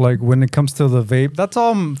children. Like when it comes to the vape, that's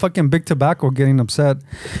all fucking big tobacco getting upset.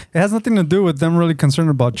 It has nothing to do with them really concerned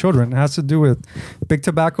about children. It has to do with big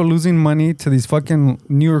tobacco losing money to these fucking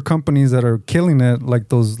newer companies that are killing it, like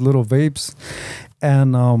those little vapes.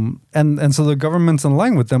 And so the government's in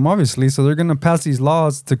line with them, obviously. So they're gonna pass these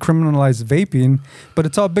laws to criminalize vaping, but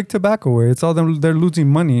it's all big tobacco way. It's all them. They're losing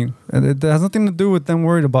money, and it has nothing to do with them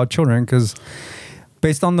worried about children. Because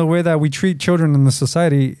based on the way that we treat children in the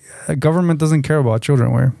society, government doesn't care about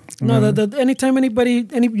children. Where no, anytime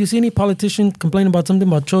you see any politician complain about something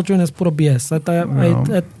about children, it's puro BS.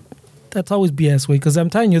 That's always BS way. Because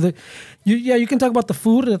I'm telling you you can talk about the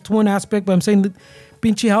food. That's one aspect, but I'm saying that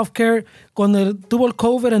pinche healthcare, cuando tuvo el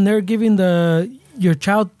COVID and they're giving your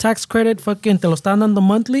child tax credit, fucking te lo están dando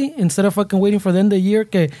monthly instead of fucking waiting for the end of the year.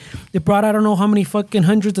 Que they brought I don't know how many fucking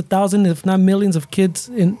hundreds of thousands, if not millions of kids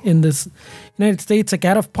in this United States like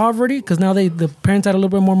out of poverty because now the parents had a little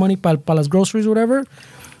bit more money para las groceries or whatever.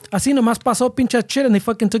 Así nomás pasó pinche shit and they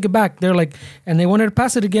fucking took it back. They're like, and they wanted to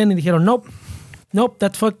pass it again and they dijeron, nope,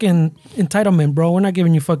 that's fucking entitlement, bro. We're not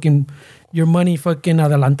giving you fucking your money fucking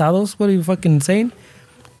adelantados. What are you fucking saying?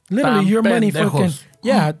 Literally, your money fucking...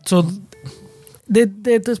 Yeah, so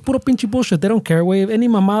that's puro pinche bullshit. They don't care, güey. Any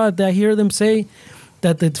mamada that I hear them say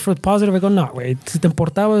that it's for positive, I go, no, güey. Si te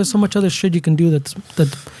importaba, there's so much other shit you can do that's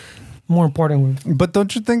more important, güey. But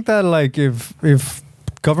don't you think that, like, if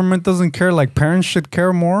government doesn't care, like, parents should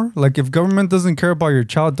care more? Like, if government doesn't care about your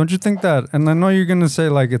child, don't you think that... And I know you're going to say,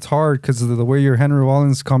 like, it's hard because of the way your Henry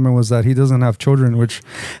Rollins comment was that he doesn't have children, which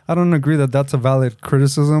I don't agree that that's a valid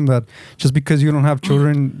criticism, that just because you don't have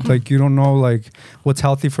children, like, you don't know, like, what's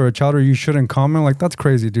healthy for a child or you shouldn't comment. Like, that's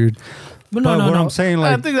crazy, dude. But no. I'm saying,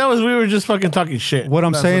 like, I think we were just fucking talking shit. What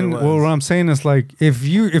I'm saying is, like,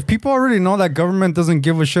 if people already know that government doesn't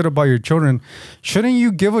give a shit about your children, shouldn't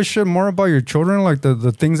you give a shit more about your children, like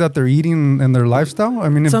the things that they're eating and their lifestyle? I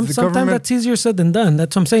mean, if sometimes that's easier said than done.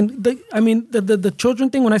 That's what I'm saying. The children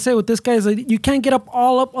thing. When I say with this guy is like, you can't get up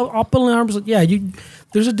in arms. Yeah,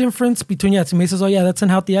 there's a difference between si me says, oh yeah, that's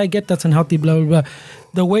unhealthy. I get that's unhealthy. Blah blah blah.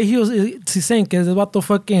 The way he's saying que es about the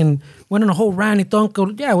fucking went on a whole rant.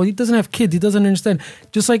 Yeah, well, he doesn't have kids. He doesn't understand.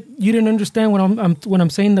 Just like you didn't understand when I'm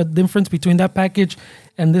saying the difference between that package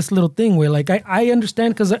and this little thing. Where like I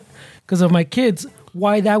understand because of my kids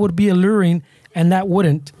why that would be alluring and that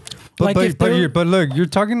wouldn't. But look, you're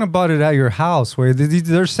talking about it at your house. Where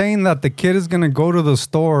they're saying that the kid is gonna go to the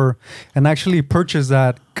store and actually purchase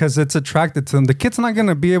that because it's attracted to them. The kid's not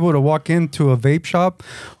gonna be able to walk into a vape shop,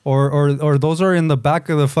 or those are in the back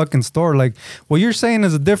of the fucking store. Like what you're saying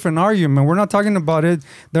is a different argument. We're not talking about it.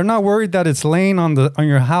 They're not worried that it's laying on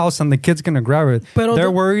your house and the kid's gonna grab it. They're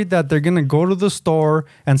worried that they're gonna go to the store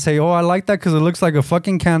and say, "Oh, I like that because it looks like a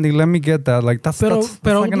fucking candy. Let me get that." Like that's not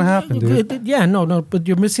gonna happen, dude. Yeah, no. But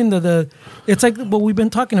you're missing the. It's like what we've been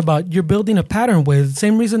talking about. You're building a pattern with.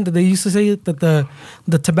 Same reason that they used to say that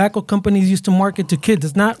the tobacco companies used to market to kids.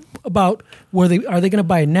 It's not about are they going to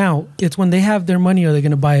buy it now. It's when they have their money, are they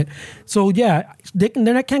going to buy it? So yeah, they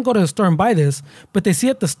can't go to the store and buy this, but they see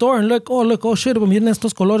it at the store and look, oh shit, miren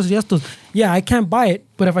estos colores y estos. Yeah, I can't buy it,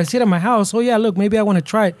 but if I see it at my house, oh yeah, look, maybe I want to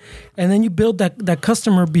try it. And then you build that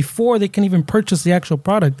customer before they can even purchase the actual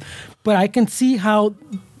product. But I can see how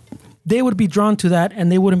they would be drawn to that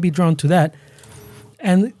and they wouldn't be drawn to that.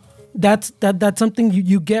 And that's something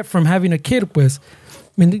you get from having a kid with.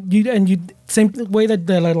 I mean, you same way that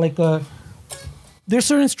there's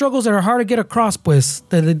certain struggles that are hard to get across, pues.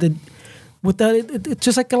 With that, it's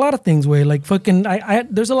just like a lot of things, way. Like fucking,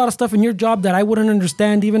 there's a lot of stuff in your job that I wouldn't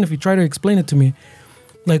understand even if you try to explain it to me.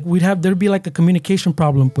 Like there'd be like a communication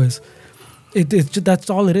problem, pues. It's just, that's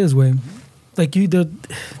all it is, way. Like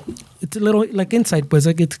it's a little like insight, pues.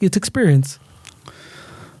 Like it's experience.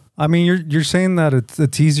 I mean, you're saying that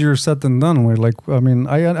it's easier said than done. Where like, I mean,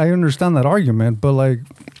 I understand that argument, but like,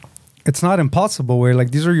 it's not impossible. Where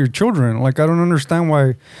like these are your children. Like I don't understand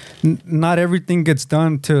why not everything gets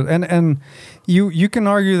done to. And you can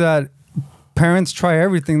argue that parents try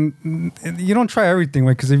everything. You don't try everything,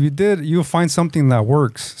 right? Because if you did, you'll find something that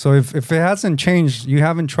works. So if it hasn't changed, you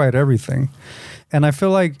haven't tried everything. And I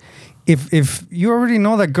feel like if you already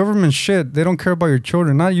know that government shit, they don't care about your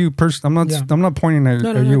children. Not you personally. I'm not pointing at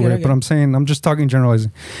you, but I'm saying, I'm just talking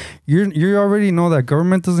generalizing. You already know that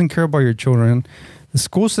government doesn't care about your children. The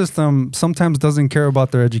school system sometimes doesn't care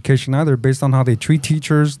about their education either, based on how they treat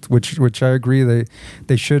teachers, which I agree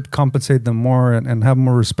they should compensate them more and have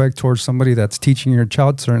more respect towards somebody that's teaching your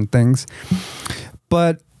child certain things.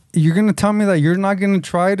 But you're gonna tell me that you're not gonna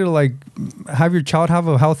try to like have your child have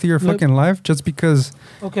a healthier fucking life just because?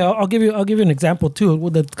 Okay, I'll give you an example too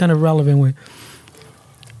that's kind of relevant way.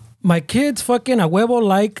 My kids fucking a huevo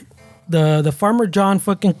like the Farmer John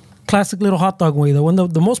fucking classic little hot dog way,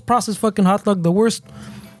 the most processed fucking hot dog, the worst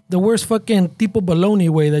fucking tipo bologna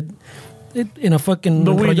way that in a fucking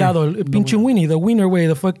enrollado, pinche weenie, the wiener way,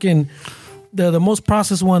 the fucking the most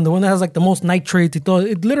processed one, the one that has like the most nitrates y todo.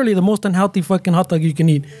 It's literally the most unhealthy fucking hot dog you can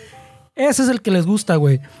eat. Ese es el que les gusta,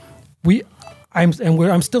 güey.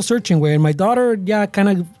 I'm still searching, güey. And my daughter, kind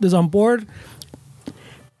of is on board.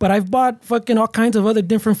 But I've bought fucking all kinds of other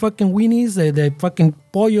different fucking weenies, the fucking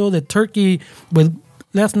pollo, the turkey with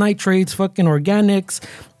less nitrates, fucking organics,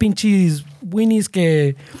 pinches weenies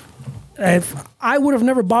que I would have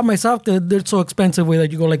never bought myself. They're so expensive. Way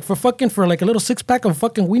that you go like for like a little 6-pack of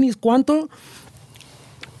fucking weenies. ¿Cuánto?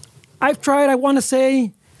 I've tried. I want to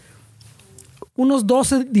say unos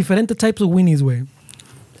 12 diferentes types of weenies. Way.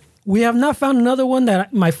 We have not found another one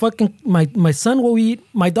that my son will eat.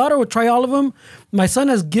 My daughter will try all of them. My son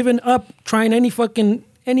has given up trying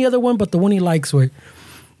any other one but the one he likes. Way.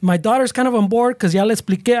 My daughter's kind of on board because ya le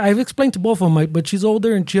expliqué. I've explained to both of them, but she's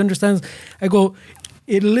older and she understands. I go,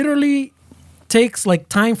 it literally takes like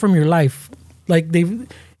time from your life. Like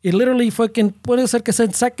it literally fucking, puede ser que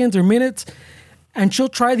said seconds or minutes, and she'll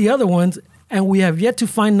try the other ones, and we have yet to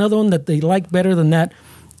find another one that they like better than that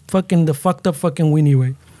fucking the fucked up fucking weenie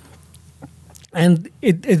way. And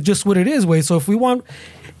it's just what it is way. So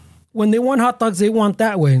when they want hot dogs, they want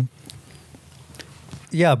that way.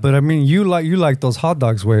 Yeah, but I mean, you like those hot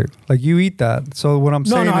dogs, way. Like you eat that. So what I'm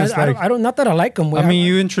saying is I don't. Not that I like them. I mean,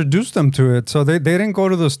 you introduced them to it, so they didn't go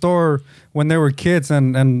to the store when they were kids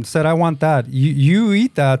and said, "I want that." You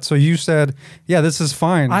eat that, so you said, "Yeah, this is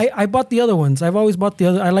fine." I bought the other ones. I've always bought the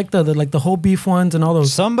other. I like the whole beef ones and all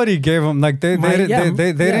those. Somebody gave them they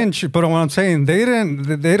didn't. But what I'm saying,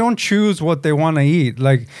 they don't choose what they want to eat.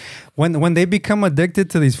 Like when they become addicted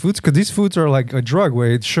to these foods, because these foods are like a drug.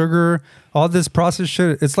 Way it's sugar. All this processed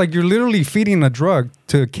shit, it's like you're literally feeding a drug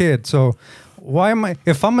to a kid. So why am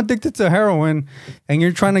if I'm addicted to heroin and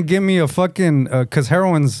you're trying to give me a fucking, because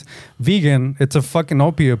heroin's vegan, it's a fucking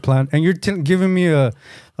opiate plant, and you're giving me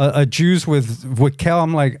a juice with cal,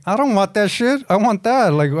 I'm like, I don't want that shit. I want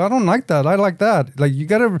that. Like, I don't like that. I like that. Like, you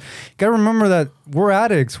gotta remember that we're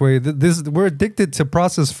addicts. We're addicted to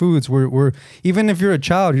processed foods. We're even if you're a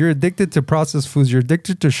child, you're addicted to processed foods. You're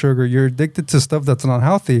addicted to sugar. You're addicted to stuff that's not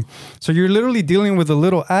healthy. So you're literally dealing with a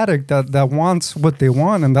little addict that wants what they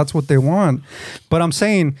want, and that's what they want. But I'm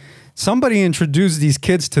saying, somebody introduced these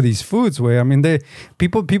kids to these foods. Way, I mean,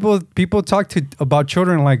 people talk about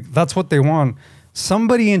children like that's what they want.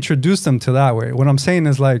 Somebody introduced them to that way. What I'm saying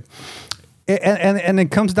is like, and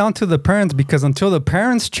it comes down to the parents, because until the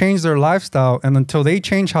parents change their lifestyle and until they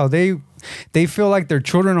change how they feel like their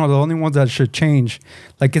children are the only ones that should change.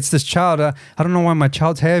 Like, it's this child. I don't know why my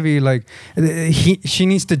child's heavy. Like, she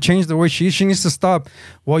needs to change the way she needs to stop.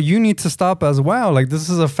 Well, you need to stop as well. Like, this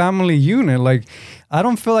is a family unit. Like, I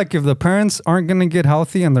don't feel like if the parents aren't going to get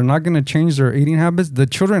healthy and they're not going to change their eating habits, the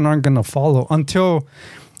children aren't going to follow until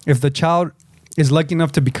if the child is lucky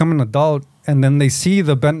enough to become an adult and then they see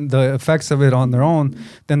the effects of it on their own,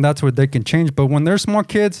 then that's where they can change. But when they're small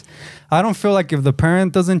kids, I don't feel like if the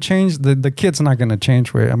parent doesn't change, the kid's not going to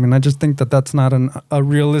change. I mean, I just think that's not a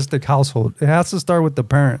realistic household. It has to start with the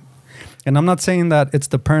parent. And I'm not saying that it's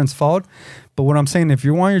the parent's fault, but what I'm saying, if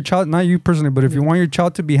you want your child, not you personally, but if you want your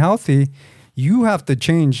child to be healthy, you have to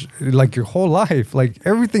change like your whole life. Like,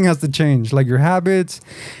 everything has to change, like your habits.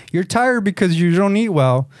 You're tired because you don't eat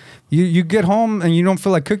well. You get home and you don't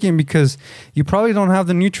feel like cooking because you probably don't have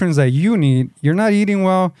the nutrients that you need. You're not eating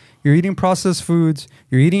well. You're eating processed foods.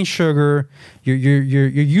 You're eating sugar. You're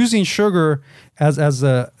using sugar as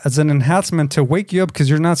an enhancement to wake you up because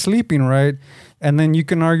you're not sleeping right. And then you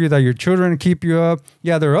can argue that your children keep you up.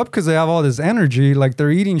 Yeah, they're up because they have all this energy. Like, they're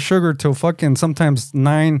eating sugar till fucking sometimes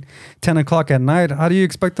 9, 10 o'clock at night. How do you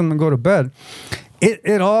expect them to go to bed?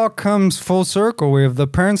 it all comes full circle. If the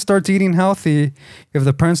parents start eating healthy, if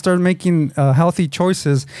the parents start making healthy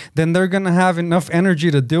choices, then they're gonna have enough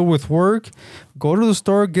energy to deal with work, go to the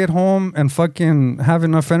store, get home, and fucking have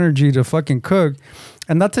enough energy to fucking cook.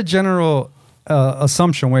 And that's a general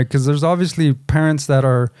assumption, way, because there's obviously parents that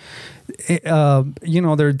are, they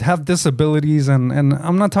have disabilities, and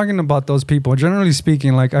I'm not talking about those people. Generally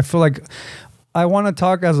speaking, like I feel like I want to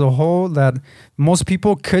talk as a whole that most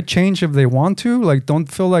people could change if they want to. Like, don't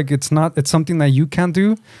feel like it's something that you can't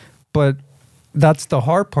do. But that's the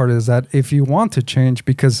hard part, is that if you want to change,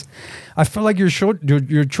 because I feel like your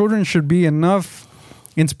children should be enough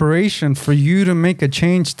inspiration for you to make a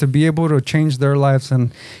change, to be able to change their lives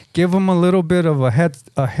and give them a little bit of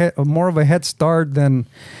more of a head start than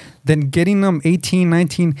getting them 18,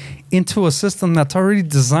 19 into a system that's already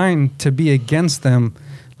designed to be against them.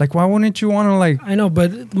 Like, why wouldn't you want to, like... I know,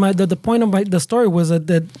 but the point of the story was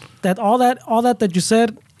that all that you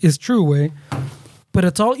said is true, way. But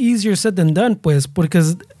it's all easier said than done, pues,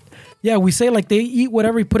 because, yeah, we say, like, they eat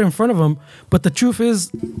whatever you put in front of them, but the truth is,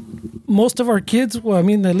 most of our kids, well, I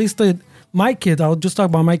mean, at least my kids, I'll just talk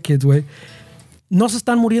about my kids, way, no se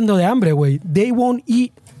están muriendo de hambre, way. They won't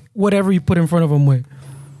eat whatever you put in front of them, way.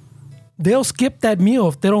 They'll skip that meal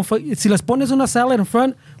if they don't... Si les pones una salad in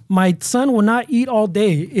front... My son will not eat all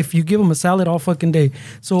day if you give him a salad all fucking day.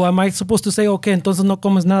 So am I supposed to say, okay, entonces no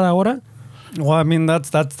comes nada ahora? Well, I mean,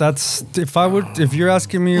 that's if you're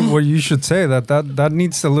asking me what you should say, that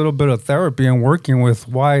needs a little bit of therapy and working with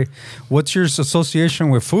what's your association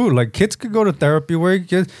with food? Like, kids could go to therapy where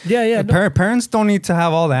parents don't need to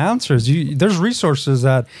have all the answers. There's resources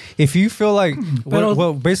that if you feel like,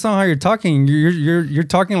 well, based on how you're talking, you're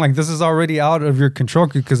talking like this is already out of your control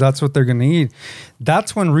because that's what they're gonna eat.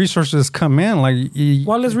 That's when resources come in. Like,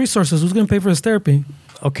 what resources? Who's gonna pay for this therapy?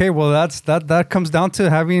 Okay, well, that comes down to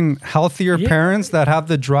having healthier parents that have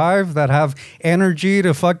the drive, that have energy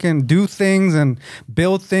to fucking do things and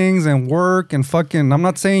build things and work and fucking... I'm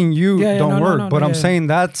not saying you don't work, but I'm saying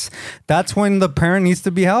that's when the parent needs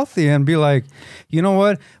to be healthy and be like, you know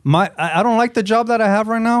what? I don't like the job that I have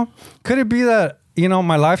right now. Could it be that,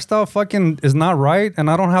 my lifestyle fucking is not right and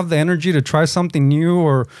I don't have the energy to try something new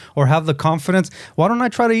or have the confidence? Why don't I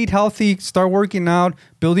try to eat healthy, start working out,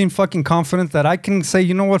 building fucking confidence that I can say,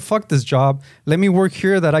 you know what, fuck this job. Let me work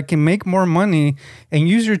here that I can make more money and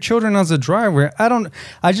use your children as a driver.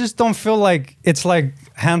 I just don't feel like it's like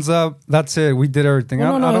hands up, that's it, we did everything.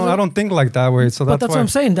 I don't think like that way. So that's what I'm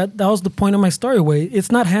saying. That was the point of my story, way.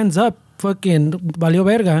 It's not hands up, fucking valió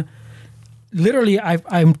verga. Literally,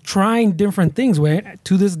 I'm trying different things, way.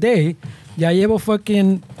 To this day, ya llevo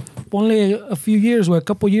fucking only a few years or a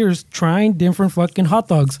couple years trying different fucking hot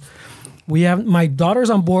dogs. We have my daughter's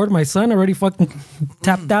on board. My son already fucking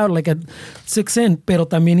tapped out like at 6 in, pero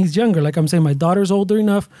también he's younger. Like I'm saying, my daughter's older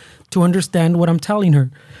enough to understand what I'm telling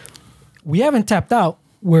her. We haven't tapped out.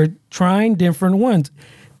 We're trying different ones.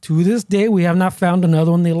 To this day, we have not found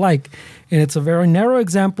another one they like. And it's a very narrow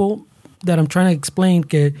example that I'm trying to explain.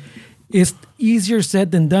 It's easier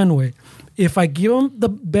said than done, way. If I give him the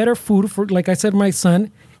better food for, like I said, my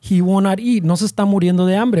son, he will not eat. No se está muriendo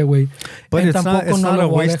de hambre, way. But it's not a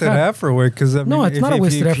wasted effort, way. Because it's not a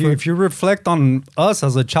wasted effort. If you reflect on us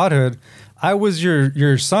as a childhood, I was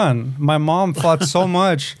your son. My mom fought so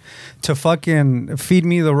much to fucking feed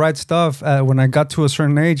me the right stuff when I got to a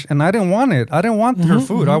certain age, and I didn't want it. I didn't want her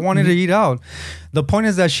food. I wanted to eat out. The point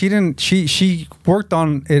is that she worked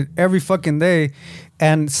on it every fucking day.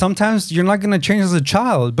 And sometimes you're not going to change as a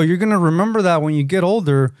child, but you're going to remember that when you get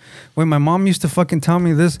older. When my mom used to fucking tell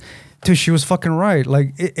me this, dude, she was fucking right.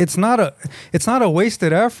 Like, it's not a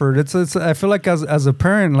wasted effort. It's I feel like as a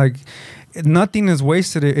parent, like, nothing is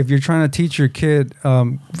wasted if you're trying to teach your kid,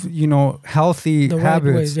 healthy habits. Right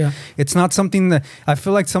ways, yeah. It's not something that I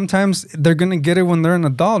feel like sometimes they're going to get it when they're an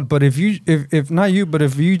adult. But if you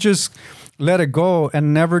just let it go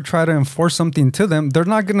and never try to enforce something to them, they're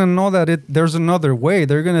not going to know that there's another way.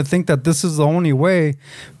 They're going to think that this is the only way.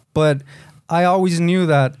 But I always knew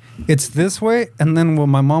that it's this way, and then what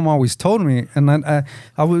my mom always told me, and I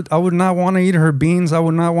would not want to eat her beans. I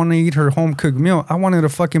would not want to eat her home cooked meal. I wanted a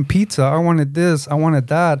fucking pizza. I wanted this. I wanted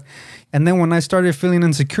that. And then when I started feeling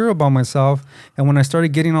insecure about myself, and when I started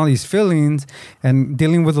getting all these feelings and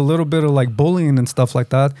dealing with a little bit of like bullying and stuff like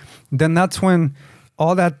that, then that's when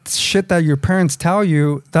all that shit that your parents tell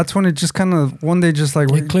you, that's when it just kind of one day just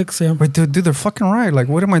like it clicks. Yeah. Wait, dude, they're fucking right. Like,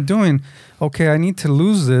 what am I doing? Okay, I need to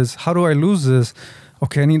lose this. How do I lose this?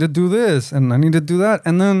 okay, I need to do this and I need to do that.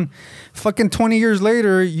 And then fucking 20 years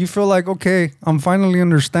later, you feel like, okay, I'm finally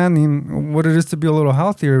understanding what it is to be a little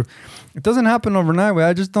healthier. It doesn't happen overnight.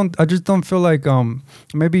 I just don't feel like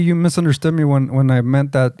maybe you misunderstood me when I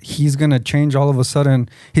meant that he's gonna change all of a sudden.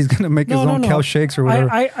 He's gonna make his own cow shakes or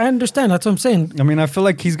whatever. I understand. That's what I'm saying. I mean, I feel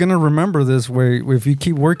like he's gonna remember this way if you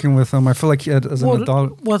keep working with him. I feel like as an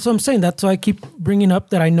adult. Well, that's what I'm saying. That's why I keep bringing up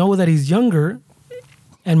that I know that he's younger,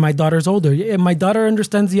 and my daughter's older. And my daughter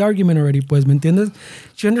understands the argument already. Pues, ¿me entiendes?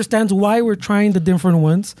 She understands why we're trying the different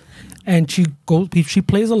ones, and she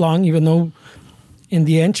plays along, even though. In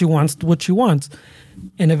the end, she wants what she wants.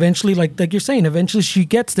 And eventually, like you're saying, eventually she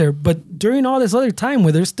gets there. But during all this other time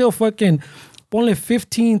where there's still fucking only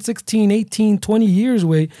 15, 16, 18, 20 years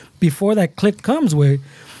way before that click comes way.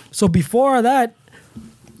 So before that,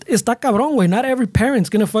 está cabrón, way. Not every parent's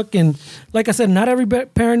gonna fucking, like I said, not every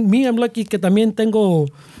parent. Me, I'm lucky que también tengo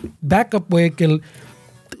backup way.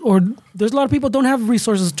 Or there's a lot of people don't have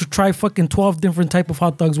resources to try fucking 12 different type of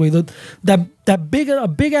hot dogs. Way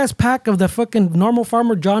that big ass pack of the fucking normal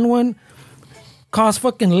Farmer John one costs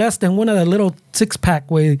fucking less than one of that little 6-pack.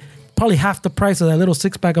 Way probably half the price of that little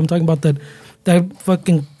 6-pack. I'm talking about that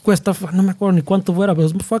fucking cuesta no me acuerdo ni cuánto fuera, but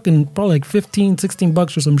it was fucking probably like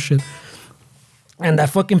 $15-$16 or some shit. And that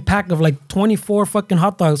fucking pack of like 24 fucking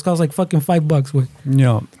hot dogs costs like fucking $5. Way.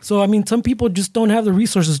 Yeah. So I mean, some people just don't have the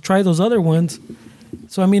resources to try those other ones.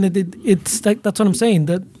 So I mean, it's like that's what I'm saying.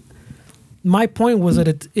 That my point was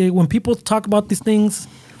that when people talk about these things,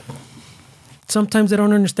 sometimes they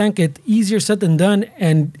don't understand it. Easier said than done,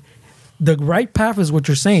 and the right path is what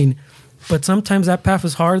you're saying. But sometimes that path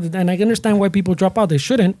is hard, and I understand why people drop out. They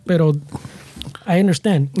shouldn't, but I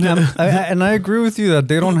understand. Yeah, I agree with you that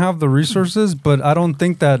they don't have the resources, but I don't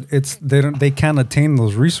think that they can't attain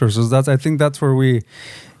those resources. I think that's where we.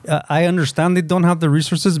 I understand they don't have the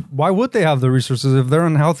resources. Why would they have the resources if they're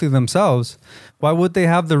unhealthy themselves? Why would they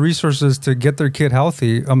have the resources to get their kid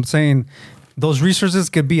healthy? I'm saying those resources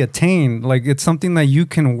could be attained. Like it's something that you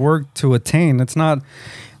can work to attain. It's not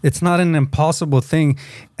an impossible thing.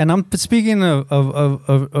 And I'm speaking of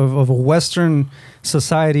a Western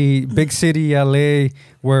society, big city, LA,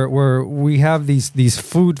 where we have these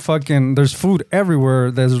food there's food everywhere.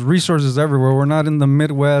 There's resources everywhere. We're not in the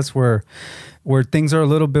Midwest where things are a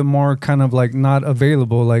little bit more kind of like not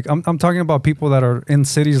available. Like I'm talking about people that are in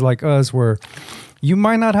cities like us where you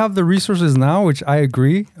might not have the resources now, which I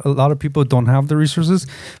agree. A lot of people don't have the resources.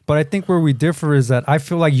 But I think where we differ is that I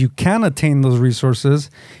feel like you can attain those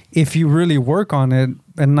resources if you really work on it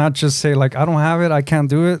and not just say like, I don't have it, I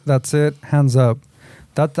can't do it. That's it. Hands up.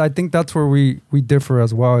 I think that's where we differ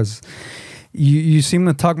as well. Is you seem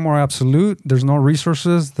to talk more absolute. There's no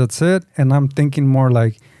resources. That's it. And I'm thinking more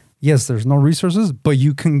like, yes, there's no resources, but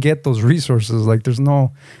you can get those resources. Like there's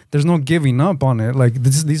no giving up on it. Like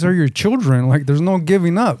these are your children. Like there's no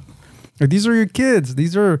giving up. Like these are your kids.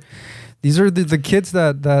 These are the kids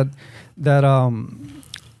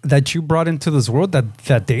that you brought into this world that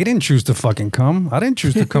they didn't choose to fucking come. I didn't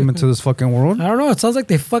choose to come into this fucking world. I don't know. It sounds like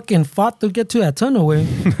they fucking fought to get to that tunnel way.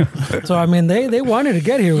 So I mean, they wanted to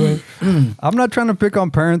get here way. I'm not trying to pick on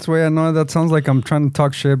parents way. I know that sounds like I'm trying to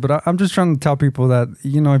talk shit, but I'm just trying to tell people that,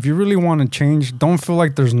 you know, if you really want to change, don't feel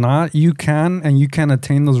like there's not. You can, and you can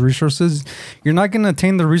attain those resources. You're not going to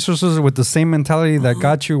attain the resources with the same mentality that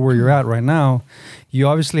got you where you're at right now. You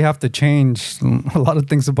obviously have to change a lot of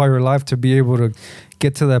things about your life to be able to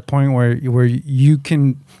get to that point where you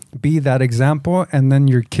can be that example, and then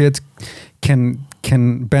your kids can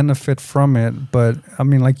benefit from it. But I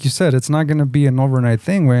mean, like you said, it's not going to be an overnight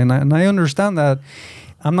thing. And I understand that.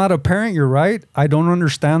 I'm not a parent. You're right. I don't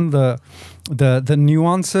understand the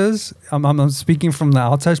nuances. I'm speaking from the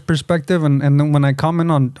outside perspective, and then when I comment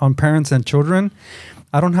on parents and children,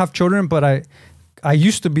 I don't have children, but I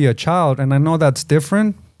used to be a child, and I know that's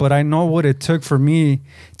different, but I know what it took for me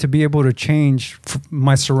to be able to change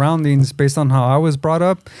my surroundings based on how I was brought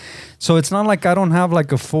up. So it's not like I don't have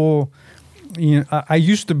like a full, you know, I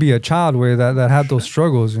used to be a child where that had those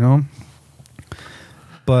struggles, you know.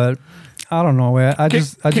 But I don't know.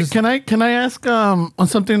 Can I ask on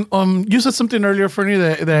something? You said something earlier, Fernie,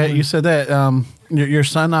 that you said that your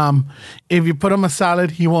son, if you put him a salad,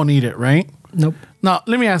 he won't eat it, right? Nope. Now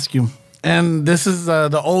let me ask you. And this is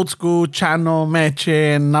the old school Chano Meche,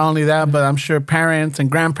 and not only that, but I'm sure parents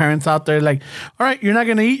and grandparents out there like, all right, you're not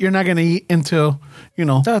gonna eat until, you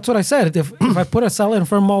know. That's what I said. If I put a salad in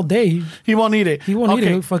front of him all day, he won't eat it. He won't eat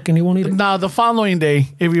it. He won't eat it. Now the following day,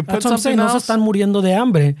 if you put something else, no se están muriendo de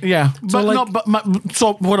hambre. Yeah, So but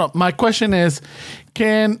hold up. My question is,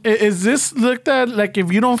 Is this looked at like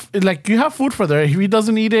if you don't like you have food for there? If he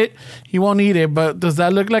doesn't eat it, he won't eat it. But does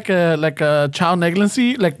that look like a child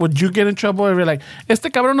negligency? Like, would you get in trouble if you're like, este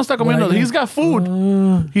cabrón no está comiendo? Right. He's got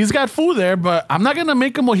food. He's got food there, but I'm not gonna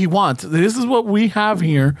make him what he wants. This is what we have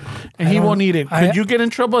here, and he won't eat it. Could you get in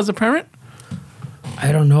trouble as a parent?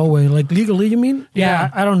 I don't know, way. Like legally, you mean? Yeah.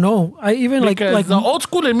 I don't know. I even Because like the old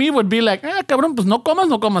school in me would be like, cabrón, pues no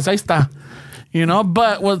comas, ahí está. You know,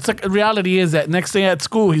 but what's the reality is that next day at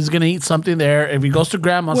school, he's going to eat something there. If he goes to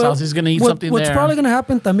grandma's house, he's going to eat something what's there. What's probably going to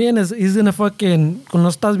happen también is he's going to fucking, cuando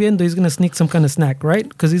estás viendo, he's going to sneak some kind of snack, right?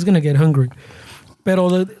 Because he's going to get hungry.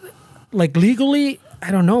 Pero, like, legally,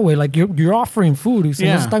 I don't know, way. Like, you're offering food. Y si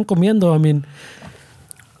no están comiendo, I mean...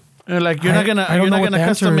 Like you're not gonna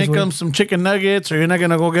custom make them some chicken nuggets, or you're not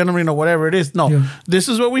gonna go get them, whatever it is. No, this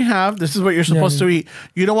is what we have. This is what you're supposed to eat.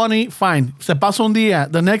 You don't want to eat, fine. Se pasa un día.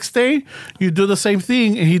 The next day, you do the same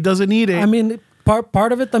thing, and he doesn't eat it. I mean,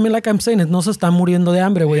 part of it, I mean, like I'm saying, is no se están muriendo de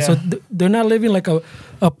hambre, way. So they're not living like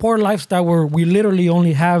a poor lifestyle where we literally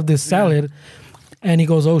only have this salad, and he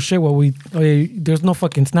goes, oh shit, well there's no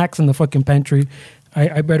fucking snacks in the fucking pantry.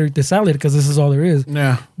 I better eat the salad because this is all there is.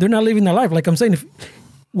 Yeah, they're not living their life. Like I'm saying,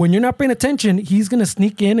 when you're not paying attention, he's going to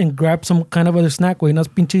sneak in and grab some kind of other snack, güey, unas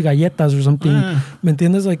pinche galletas or something. ¿Me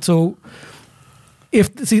entiendes? Like, so,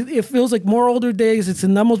 it feels like more older days, it's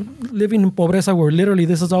andamos living in pobreza where literally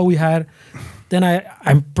this is all we had, then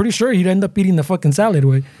I'm pretty sure he'd end up eating the fucking salad,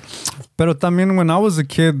 güey. Pero también when I was a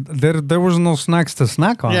kid, there was no snacks to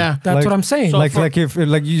snack on. Yeah, that's what I'm saying. So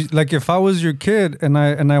if I was your kid and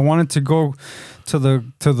I wanted to go to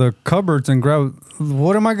the cupboards and grab,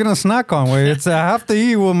 what am I gonna snack on? Wait, I have to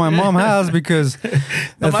eat what my mom has because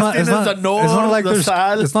it's not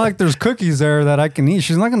like there's cookies there that I can eat.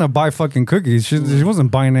 She's not gonna buy fucking cookies. She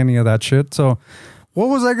wasn't buying any of that shit. So what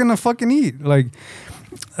was I gonna fucking eat? Like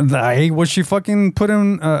I ate what she fucking put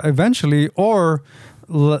in eventually, or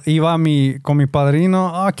iba con mi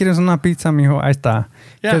padrino. Oh, ¿quieres una pizza, mijo? Ahí está.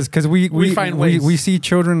 Because we see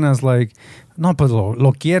children as like, no, pues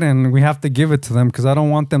lo quieren. We have to give it to them because I don't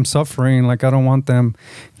want them suffering. Like, I don't want them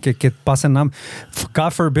que pasen hambre.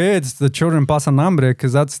 God forbids the children pasan hambre,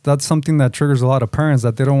 because that's something that triggers a lot of parents,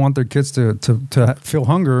 that they don't want their kids to feel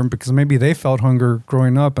hunger because maybe they felt hunger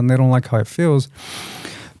growing up and they don't like how it feels.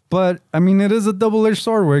 But, I mean, it is a double-edged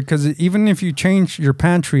sword, way, because even if you change your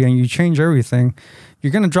pantry and you change everything,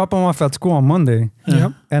 you're going to drop them off at school on Monday.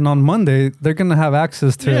 Yep. And on Monday, they're going to have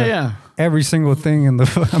access to every single thing in the...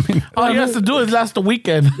 I mean, all he has to do is last the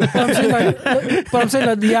weekend. But I'm saying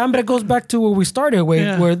like the hambre goes back to where we started,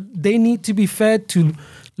 where they need to be fed to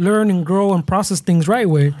learn and grow and process things right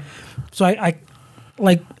way. So I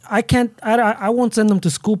won't send them to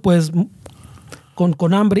school, pues...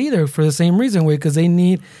 Con hambre either, for the same reason, way, because they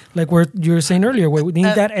need, like where you were saying earlier, we need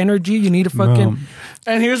that energy. You need to fucking.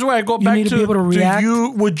 And here's where I go back to be able to react.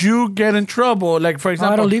 Would you get in trouble? Like, for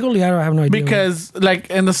example, legally, I have no idea. Because,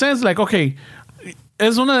 like, in the sense, like, okay,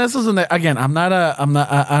 it's one of those. Again,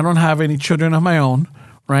 I don't have any children of my own,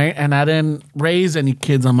 right? And I didn't raise any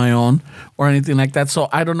kids on my own or anything like that. So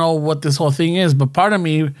I don't know what this whole thing is. But part of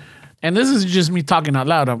me. And this is just me talking out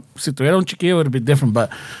loud. Si tuviera un chiquillo, it would be different. But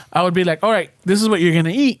I would be like, all right, this is what you're going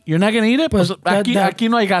to eat. You're not going to eat it? Pues aquí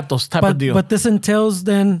no hay gatos type of deal. But this entails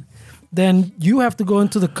then you have to go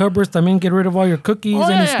into the cupboards también, get rid of all your cookies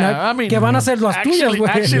and snack. I mean, que van a ser las tuyas, güey.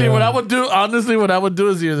 Actually, what I would do, honestly,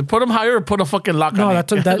 is either put them higher or put a fucking lock on it.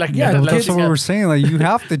 That's what we were saying. Like, you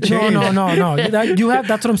have to change. No. That's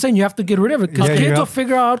what I'm saying. You have to get rid of it. Because kids will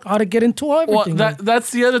figure out how to get into everything. Well,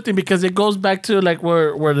 that's the other thing, because it goes back to, like,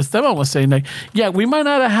 where the Esteban was saying, like, yeah, we might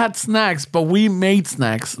not have had snacks, but we made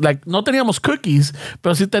snacks. Like, no teníamos cookies,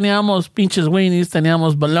 pero sí teníamos pinches weenies,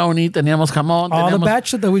 teníamos bologna, teníamos jamón. All the bad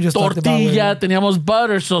shit that we just talked about. Tortilla, teníamos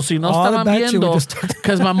butter, so si no estaban viendo,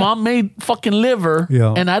 because my mom made fucking liver,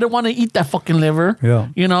 and I didn't want to eat that fucking liver,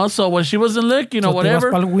 you know, so when she wasn't lick, so whatever,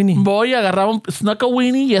 voy, agarraba, snuck a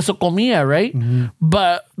weenie, y eso comía, right? Mm-hmm.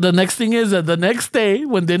 But the next thing is that the next day,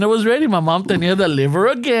 when dinner was ready, my mom tenía the liver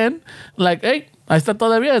again, like, hey, ahí está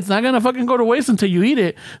todavía. It's not gonna fucking go to waste until you eat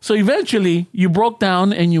it. So eventually, you broke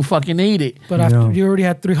down and you fucking ate it. But after you already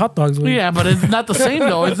had 3 hot dogs. Yeah, but it's not the same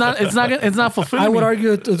though. It's not fulfilling. I would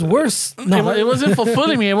argue it's worse. No, it wasn't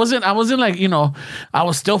fulfilling me. I wasn't like, I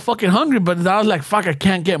was still fucking hungry, but I was like, fuck, I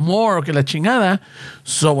can't get more. Okay, la chingada.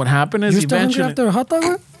 So what happened is you still hungry after a hot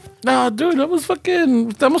dog? No, dude, that was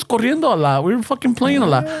fucking... Estamos corriendo a lot. We were fucking playing a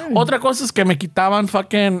lot. Otra cosa es que me quitaban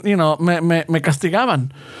fucking, me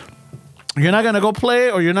castigaban. You're not going to go play,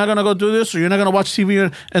 or you're not going to go do this, or you're not going to watch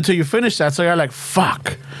TV until you finish that. So you're like,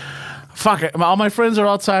 fuck, fuck it. All my friends are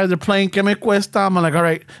outside. They're playing Que Me Cuesta. I'm like, all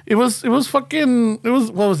right. It was what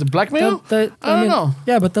was it? Blackmail? I don't know.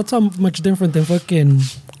 Yeah, but that's how much different than fucking.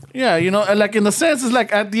 Yeah, like in the sense, it's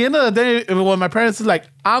like at the end of the day, when my parents is like,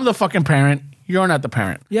 I'm the fucking parent. You're not the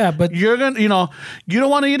parent. Yeah, but you're gonna, you don't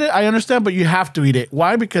want to eat it. I understand, but you have to eat it.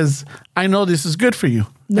 Why? Because I know this is good for you,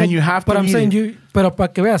 and you have to. But I'm saying But para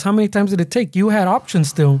que veas, how many times did it take? You had options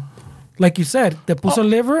still. Like you said, te puso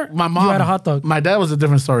liver, my mom, you had a hot dog. My dad was a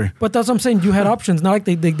different story. But that's what I'm saying. You had options. Not like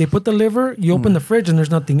they put the liver, you open the fridge, and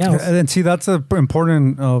there's nothing else. And see, that's an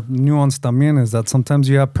important nuance también, is that sometimes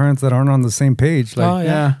you have parents that aren't on the same page.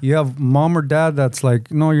 Like, you have mom or dad that's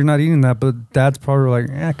like, no, you're not eating that. But dad's probably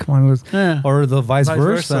like, come on. Or the vice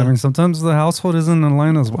versa. I mean, sometimes the household isn't in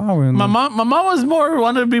line as well. My mom was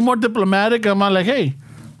wanted to be more diplomatic. I'm like, hey,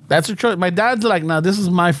 that's your choice. My dad's like, nah, this is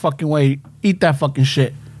my fucking way. Eat that fucking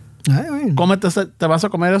shit. Cómete, te vas a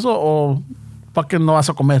comer eso o fucking no vas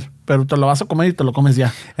a comer, pero te lo vas a comer y te lo comes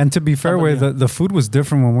ya. And to be fair, way the food was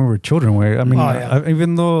different when we were children. Way I mean,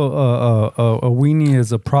 even though a weenie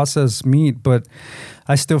is a processed meat, but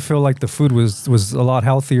I still feel like the food was a lot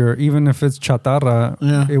healthier. Even if it's chatarra,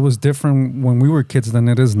 it was different when we were kids than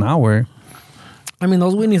it is now. Way. I mean,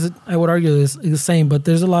 those weenies, I would argue, is the same, but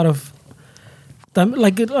there's a lot of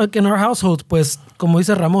like in our households, pues, como dice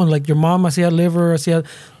Ramon, like your mom hacía liver, hacía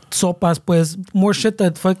sopas, pues, more shit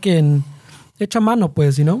that fucking hecha mano,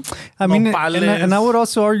 pues, I mean, and I would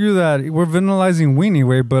also argue that we're vanillizing weenie,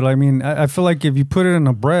 way, but I mean, I feel like if you put it in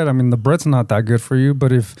a bread, I mean, the bread's not that good for you,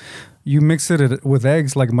 but if you mix it with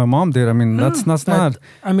eggs like my mom did, I mean, that's not.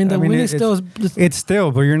 I mean, the weenie still it's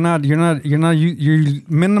still, but you're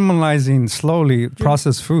minimalizing slowly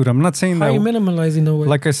processed food. I'm not saying that. How are you minimalizing the way?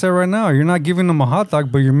 Like I said right now, you're not giving them a hot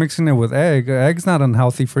dog, but you're mixing it with egg. Egg's not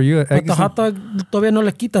unhealthy for you. But the hot dog todavía no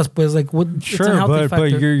le quitas, pues, like what? Sure, but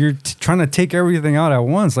you're trying to take everything out at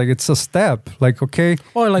once. Like it's a step. Like okay,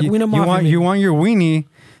 like you want your weenie.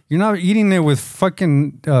 You're not eating it with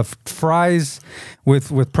fucking fries,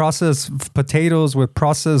 with processed potatoes, with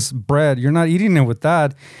processed bread. You're not eating it with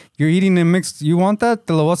that. You're eating it mixed. You want that?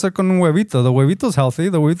 Te lo vas a hacer con un huevito. The huevito's healthy.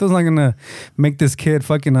 The huevito's not gonna make this kid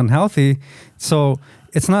fucking unhealthy. So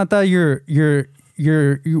it's not that we're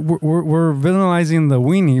villainizing the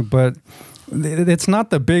weenie, but it's not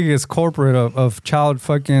the biggest corporate of child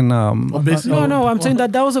fucking. No, I'm saying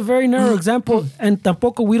that was a very narrow example, and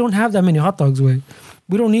tampoco we don't have that many hot dogs, way.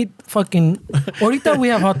 We don't eat fucking. Ahorita we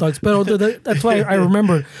have hot dogs, but that's why I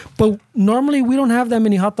remember. But normally we don't have that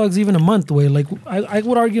many hot dogs even a month. Way like I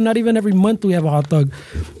would argue not even every month we have a hot dog.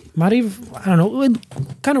 Not even, I don't know. We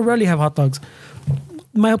kind of rarely have hot dogs.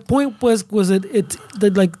 My point was it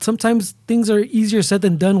that like sometimes things are easier said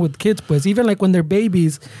than done with kids. Pues even like when they're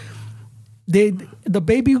babies, the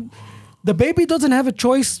baby doesn't have a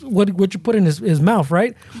choice what you put in his mouth,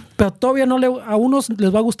 right? Pero todavía a unos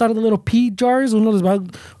les va a gustar the little pea jars, unos les va a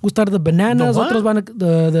gustar the bananas, otros van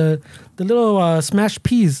the little smashed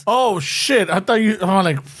peas. Oh shit! I thought I'm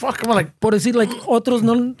like fuck. I'm like, por decir like otros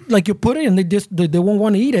no, like you put it and they won't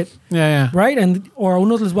want to eat it. Yeah. Right, or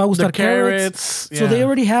unos les va a gustar the carrots. So they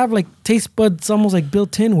already have like taste buds almost like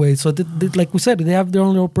built in way. So like we said, they have their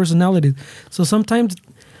own little personalities. So sometimes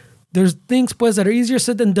there's things pues that are easier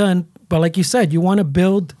said than done. But like you said, you want to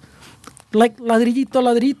build like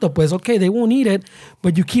ladrillito, pues okay, they won't eat it,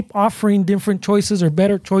 but you keep offering different choices or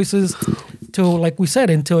better choices till, like we said,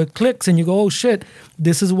 until it clicks and you go, oh shit,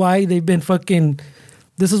 this is why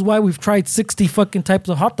we've tried 60 fucking types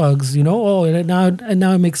of hot dogs, and now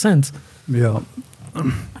it makes sense. Yeah.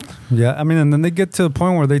 Yeah, I mean, and then they get to the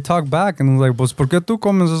point where they talk back and like, pues, ¿por qué tú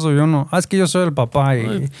comes eso? Yo no. Es que yo soy el papá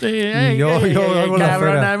y yo hago la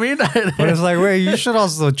fera. But it's like, wait, you should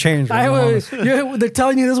also change. They're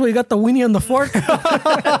telling you this when you got the weenie on the fork.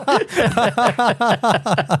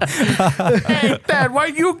 Hey, Dad, why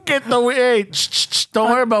you get the hey? Don't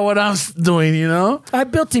worry about what I'm doing, I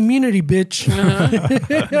built immunity, bitch.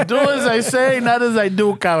 Do as I say, not as I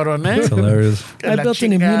do, cabrón, eh? It's hilarious. I built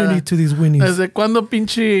an immunity to these weenies. ¿Desde cuándo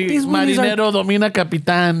pinche marinero domina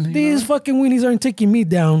capitán? These fucking weenies aren't taking me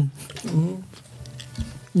down. Mm-hmm.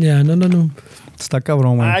 Yeah, no. Está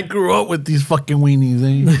cabrón, güey. I grew up with these fucking weenies,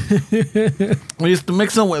 eh? We used to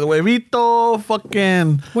mix them with huevito,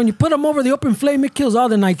 fucking... When you put them over the open flame, it kills all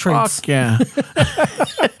the nitrates. Fuck yeah.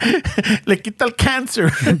 Le quita el cancer.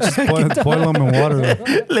 Just boil them in water.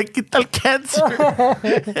 Le quita el cancer.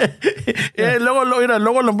 Luego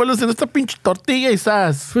lo envuelves en esta pinche tortilla y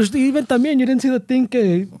sas. Even también, you didn't see the thing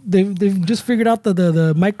que they've just figured out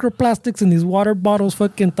the microplastics in these water bottles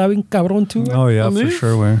fucking está bien cabrón too. Oh yeah, for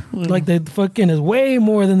sure, güey. Like they fucking is way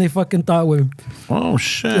more than they fucking thought, güey. Oh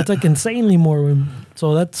shit. It's like insanely more, güey.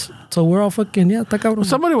 So we're all fucking, está cabrón.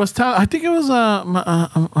 Somebody was telling, I think it was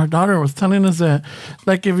our daughter was telling us that,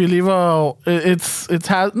 like, if you leave it's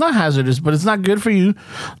not hazardous, but it's not good for you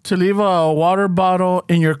to leave a water bottle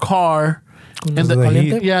in your car. And the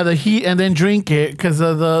heat. Yeah, the heat, and then drink it because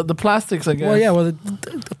of the plastics, I guess. Well, yeah,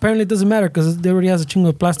 apparently it doesn't matter because there already has a chingo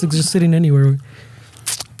of plastics just sitting anywhere.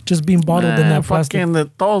 Just being bottled in that plastic.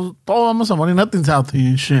 Todo vamos a morir. Nothing's healthy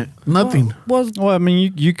and shit. Nothing. Well, I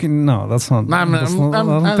mean, you can. No, that's not. I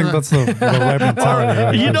don't think that's the right mentality.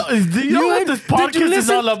 Right? You know what this podcast is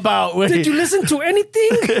all about. Wait. Did you listen to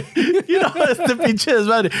anything? You know, este pinche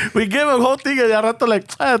desmadre. We give a whole thing and de rato like,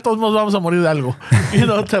 todos nos vamos a morir de algo. You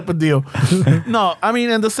know, type of deal. No, I mean,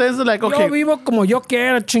 in the sense that like, okay. Yo vivo como yo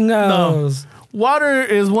quiera, chingados. No. Water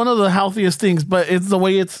is one of the healthiest things, but it's the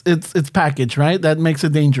way it's packaged, right? That makes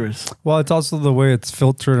it dangerous. Well, it's also the way it's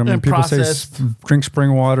filtered. I mean, and people processed. say drink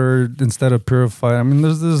spring water instead of purified. I mean,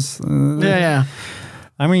 there's this. Yeah.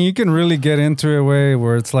 I mean, you can really get into a way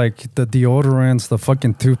where it's like the deodorants, the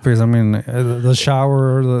fucking toothpaste. I mean, the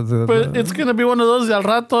shower. But it's going to be one of those. Al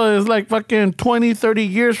rato is like fucking 20, 30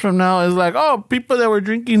 years from now. Is like, oh, people that were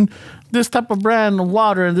drinking this type of brand of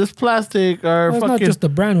water and this plastic are it's fucking. Not just the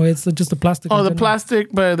brand, it's just the plastic. Oh, the plastic,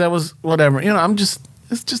 but that was whatever. You know, it's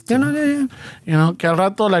just. Yeah. You know, que al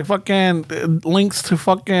rato like fucking links to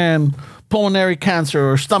fucking pulmonary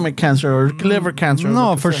cancer or stomach cancer or liver cancer.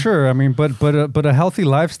 No, for sure. I mean, but a healthy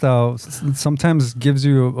lifestyle sometimes gives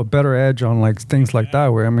you a better edge on like things like that.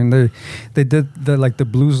 Where I mean, they did the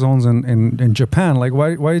blue zones in Japan. Like,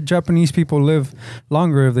 why Japanese people live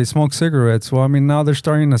longer if they smoke cigarettes? Well, I mean, now they're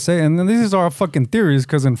starting to say, and these are all fucking theories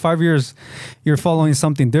because in 5 years you're following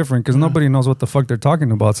something different because nobody knows what the fuck they're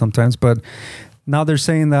talking about sometimes, but. Now they're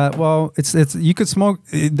saying that, well, it's you could smoke.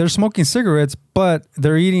 They're smoking cigarettes, but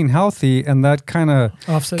they're eating healthy, and that kind of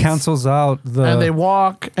cancels out the. And they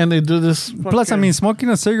walk and they do this. Plus, I mean, smoking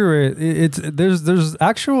a cigarette, there's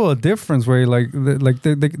actual difference where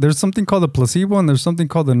there's something called the placebo and there's something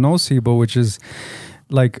called the nocebo, which is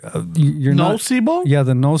like you're nocebo? Yeah,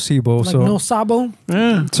 the nocebo. Like so nocebo.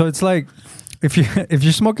 Yeah. So it's like. If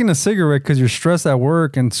you're smoking a cigarette because you're stressed at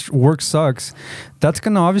work and work sucks, that's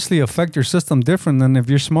going to obviously affect your system different than if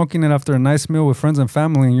you're smoking it after a nice meal with friends and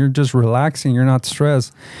family and you're just relaxing, you're not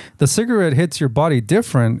stressed. The cigarette hits your body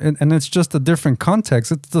different, and it's just a different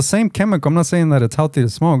context. It's the same chemical. I'm not saying that it's healthy to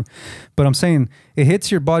smoke, but I'm saying it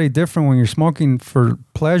hits your body different when you're smoking for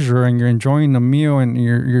pleasure and you're enjoying a meal and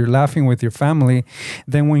you're laughing with your family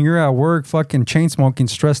than when you're at work fucking chain smoking,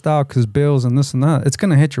 stressed out because bills and this and that. It's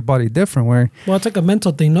going to hit your body different way. Well, it's like a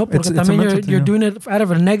mental thing, no? Porque también you're doing it out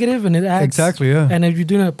of a negative and it adds. Exactly, yeah. And if you're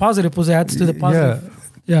doing it positive, it adds to the positive.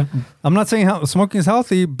 Yeah. I'm not saying smoking is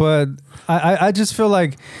healthy, but I just feel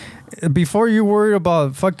like before you worry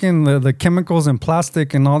about fucking the chemicals and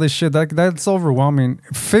plastic and all this shit, that's overwhelming.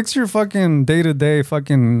 Fix your fucking day-to-day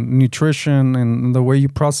fucking nutrition and the way you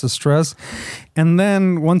process stress. And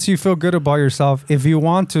then once you feel good about yourself, if you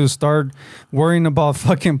want to start worrying about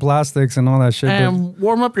fucking plastics and all that shit. And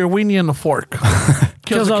warm up your weenie in the fork.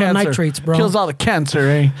 Kills all the nitrates, bro. Kills all the cancer,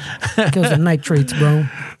 eh? Kills the nitrates, bro.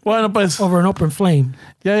 Bueno, pues. Over an open flame.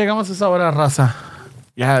 Ya llegamos a esa hora, raza.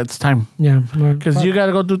 Yeah, it's time. Yeah. Because you got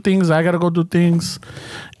to go do things. I got to go do things.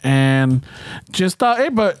 And just thought, hey,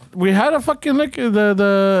 but we had a fucking, like,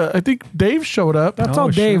 I think Dave showed up. That's all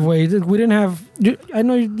Dave, wait. We didn't have, I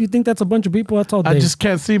know you think that's a bunch of people. That's all Dave. I just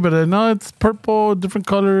can't see, but I know it's purple, different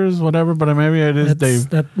colors, whatever, but maybe it is Dave.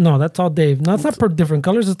 That's all Dave. No, it's not per different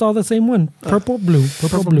colors. It's all the same one. Purple, blue.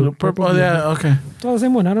 Purple, blue. Purple, blue. Yeah, okay. It's all the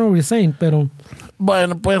same one. I don't know what you're saying, pero...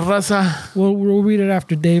 Bueno, pues, raza. We'll read it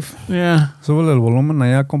after, Dave. Yeah. Súbele el volumen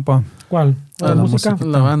allá, compa. ¿Cuál? La música.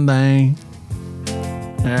 La banda, eh.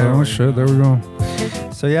 Oh, shit. There we go.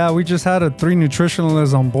 So, yeah, we just had 3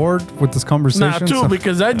 nutritionalists on board with this conversation. 2,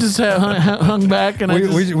 because I just hung back and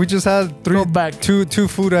we just had 3 two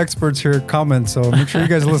food experts here comment. So make sure you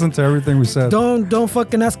guys listen to everything we said. Don't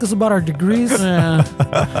fucking ask us about our degrees. Yeah.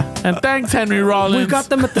 And thanks, Henry Rollins. We got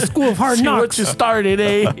them at the School of Hard Knocks. What you started,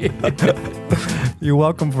 eh? You're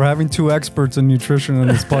welcome for having 2 experts in nutrition in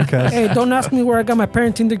this podcast. Hey, don't ask me where I got my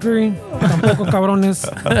parenting degree. Tampoco cabrones.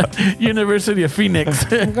 University of Phoenix.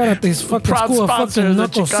 I got at this fucking Proud School of fucking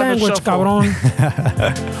knuckle sandwich, cabrón.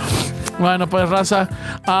 Bueno, pues, raza.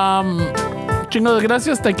 Chingo de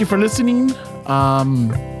gracias. Thank you for listening.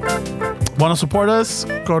 Want to support us?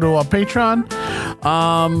 Go to our Patreon.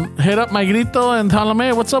 Hit up my grito and tell them,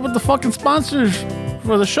 hey, what's up with the fucking sponsors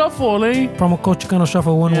for the shuffle, eh? Promo code Chicano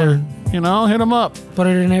Shuffle, one word. You know, hit them up. Put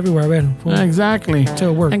it in everywhere, man. Exactly.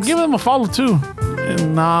 Until it works. And give them a follow, too.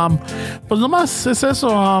 And, pues nomás, es eso.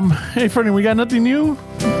 Hey, Fernie, we got nothing new?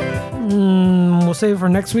 We'll save it for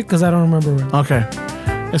next week because I don't remember. Okay.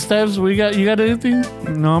 Esteves, you got anything?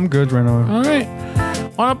 No, I'm good right now. All right.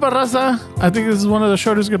 Bueno, pues, raza, I think this is one of the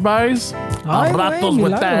shortest goodbyes. Ay, A güey, ratos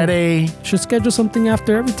with milagro. that, eh? Should schedule something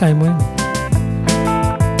after every time, güey.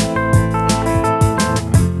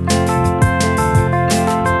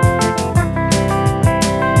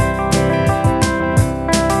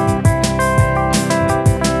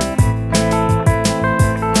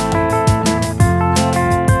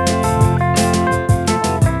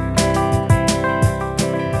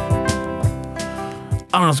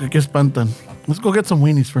 Vámonos, que aquí espantan. Let's go get some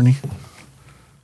weenies, Fernie.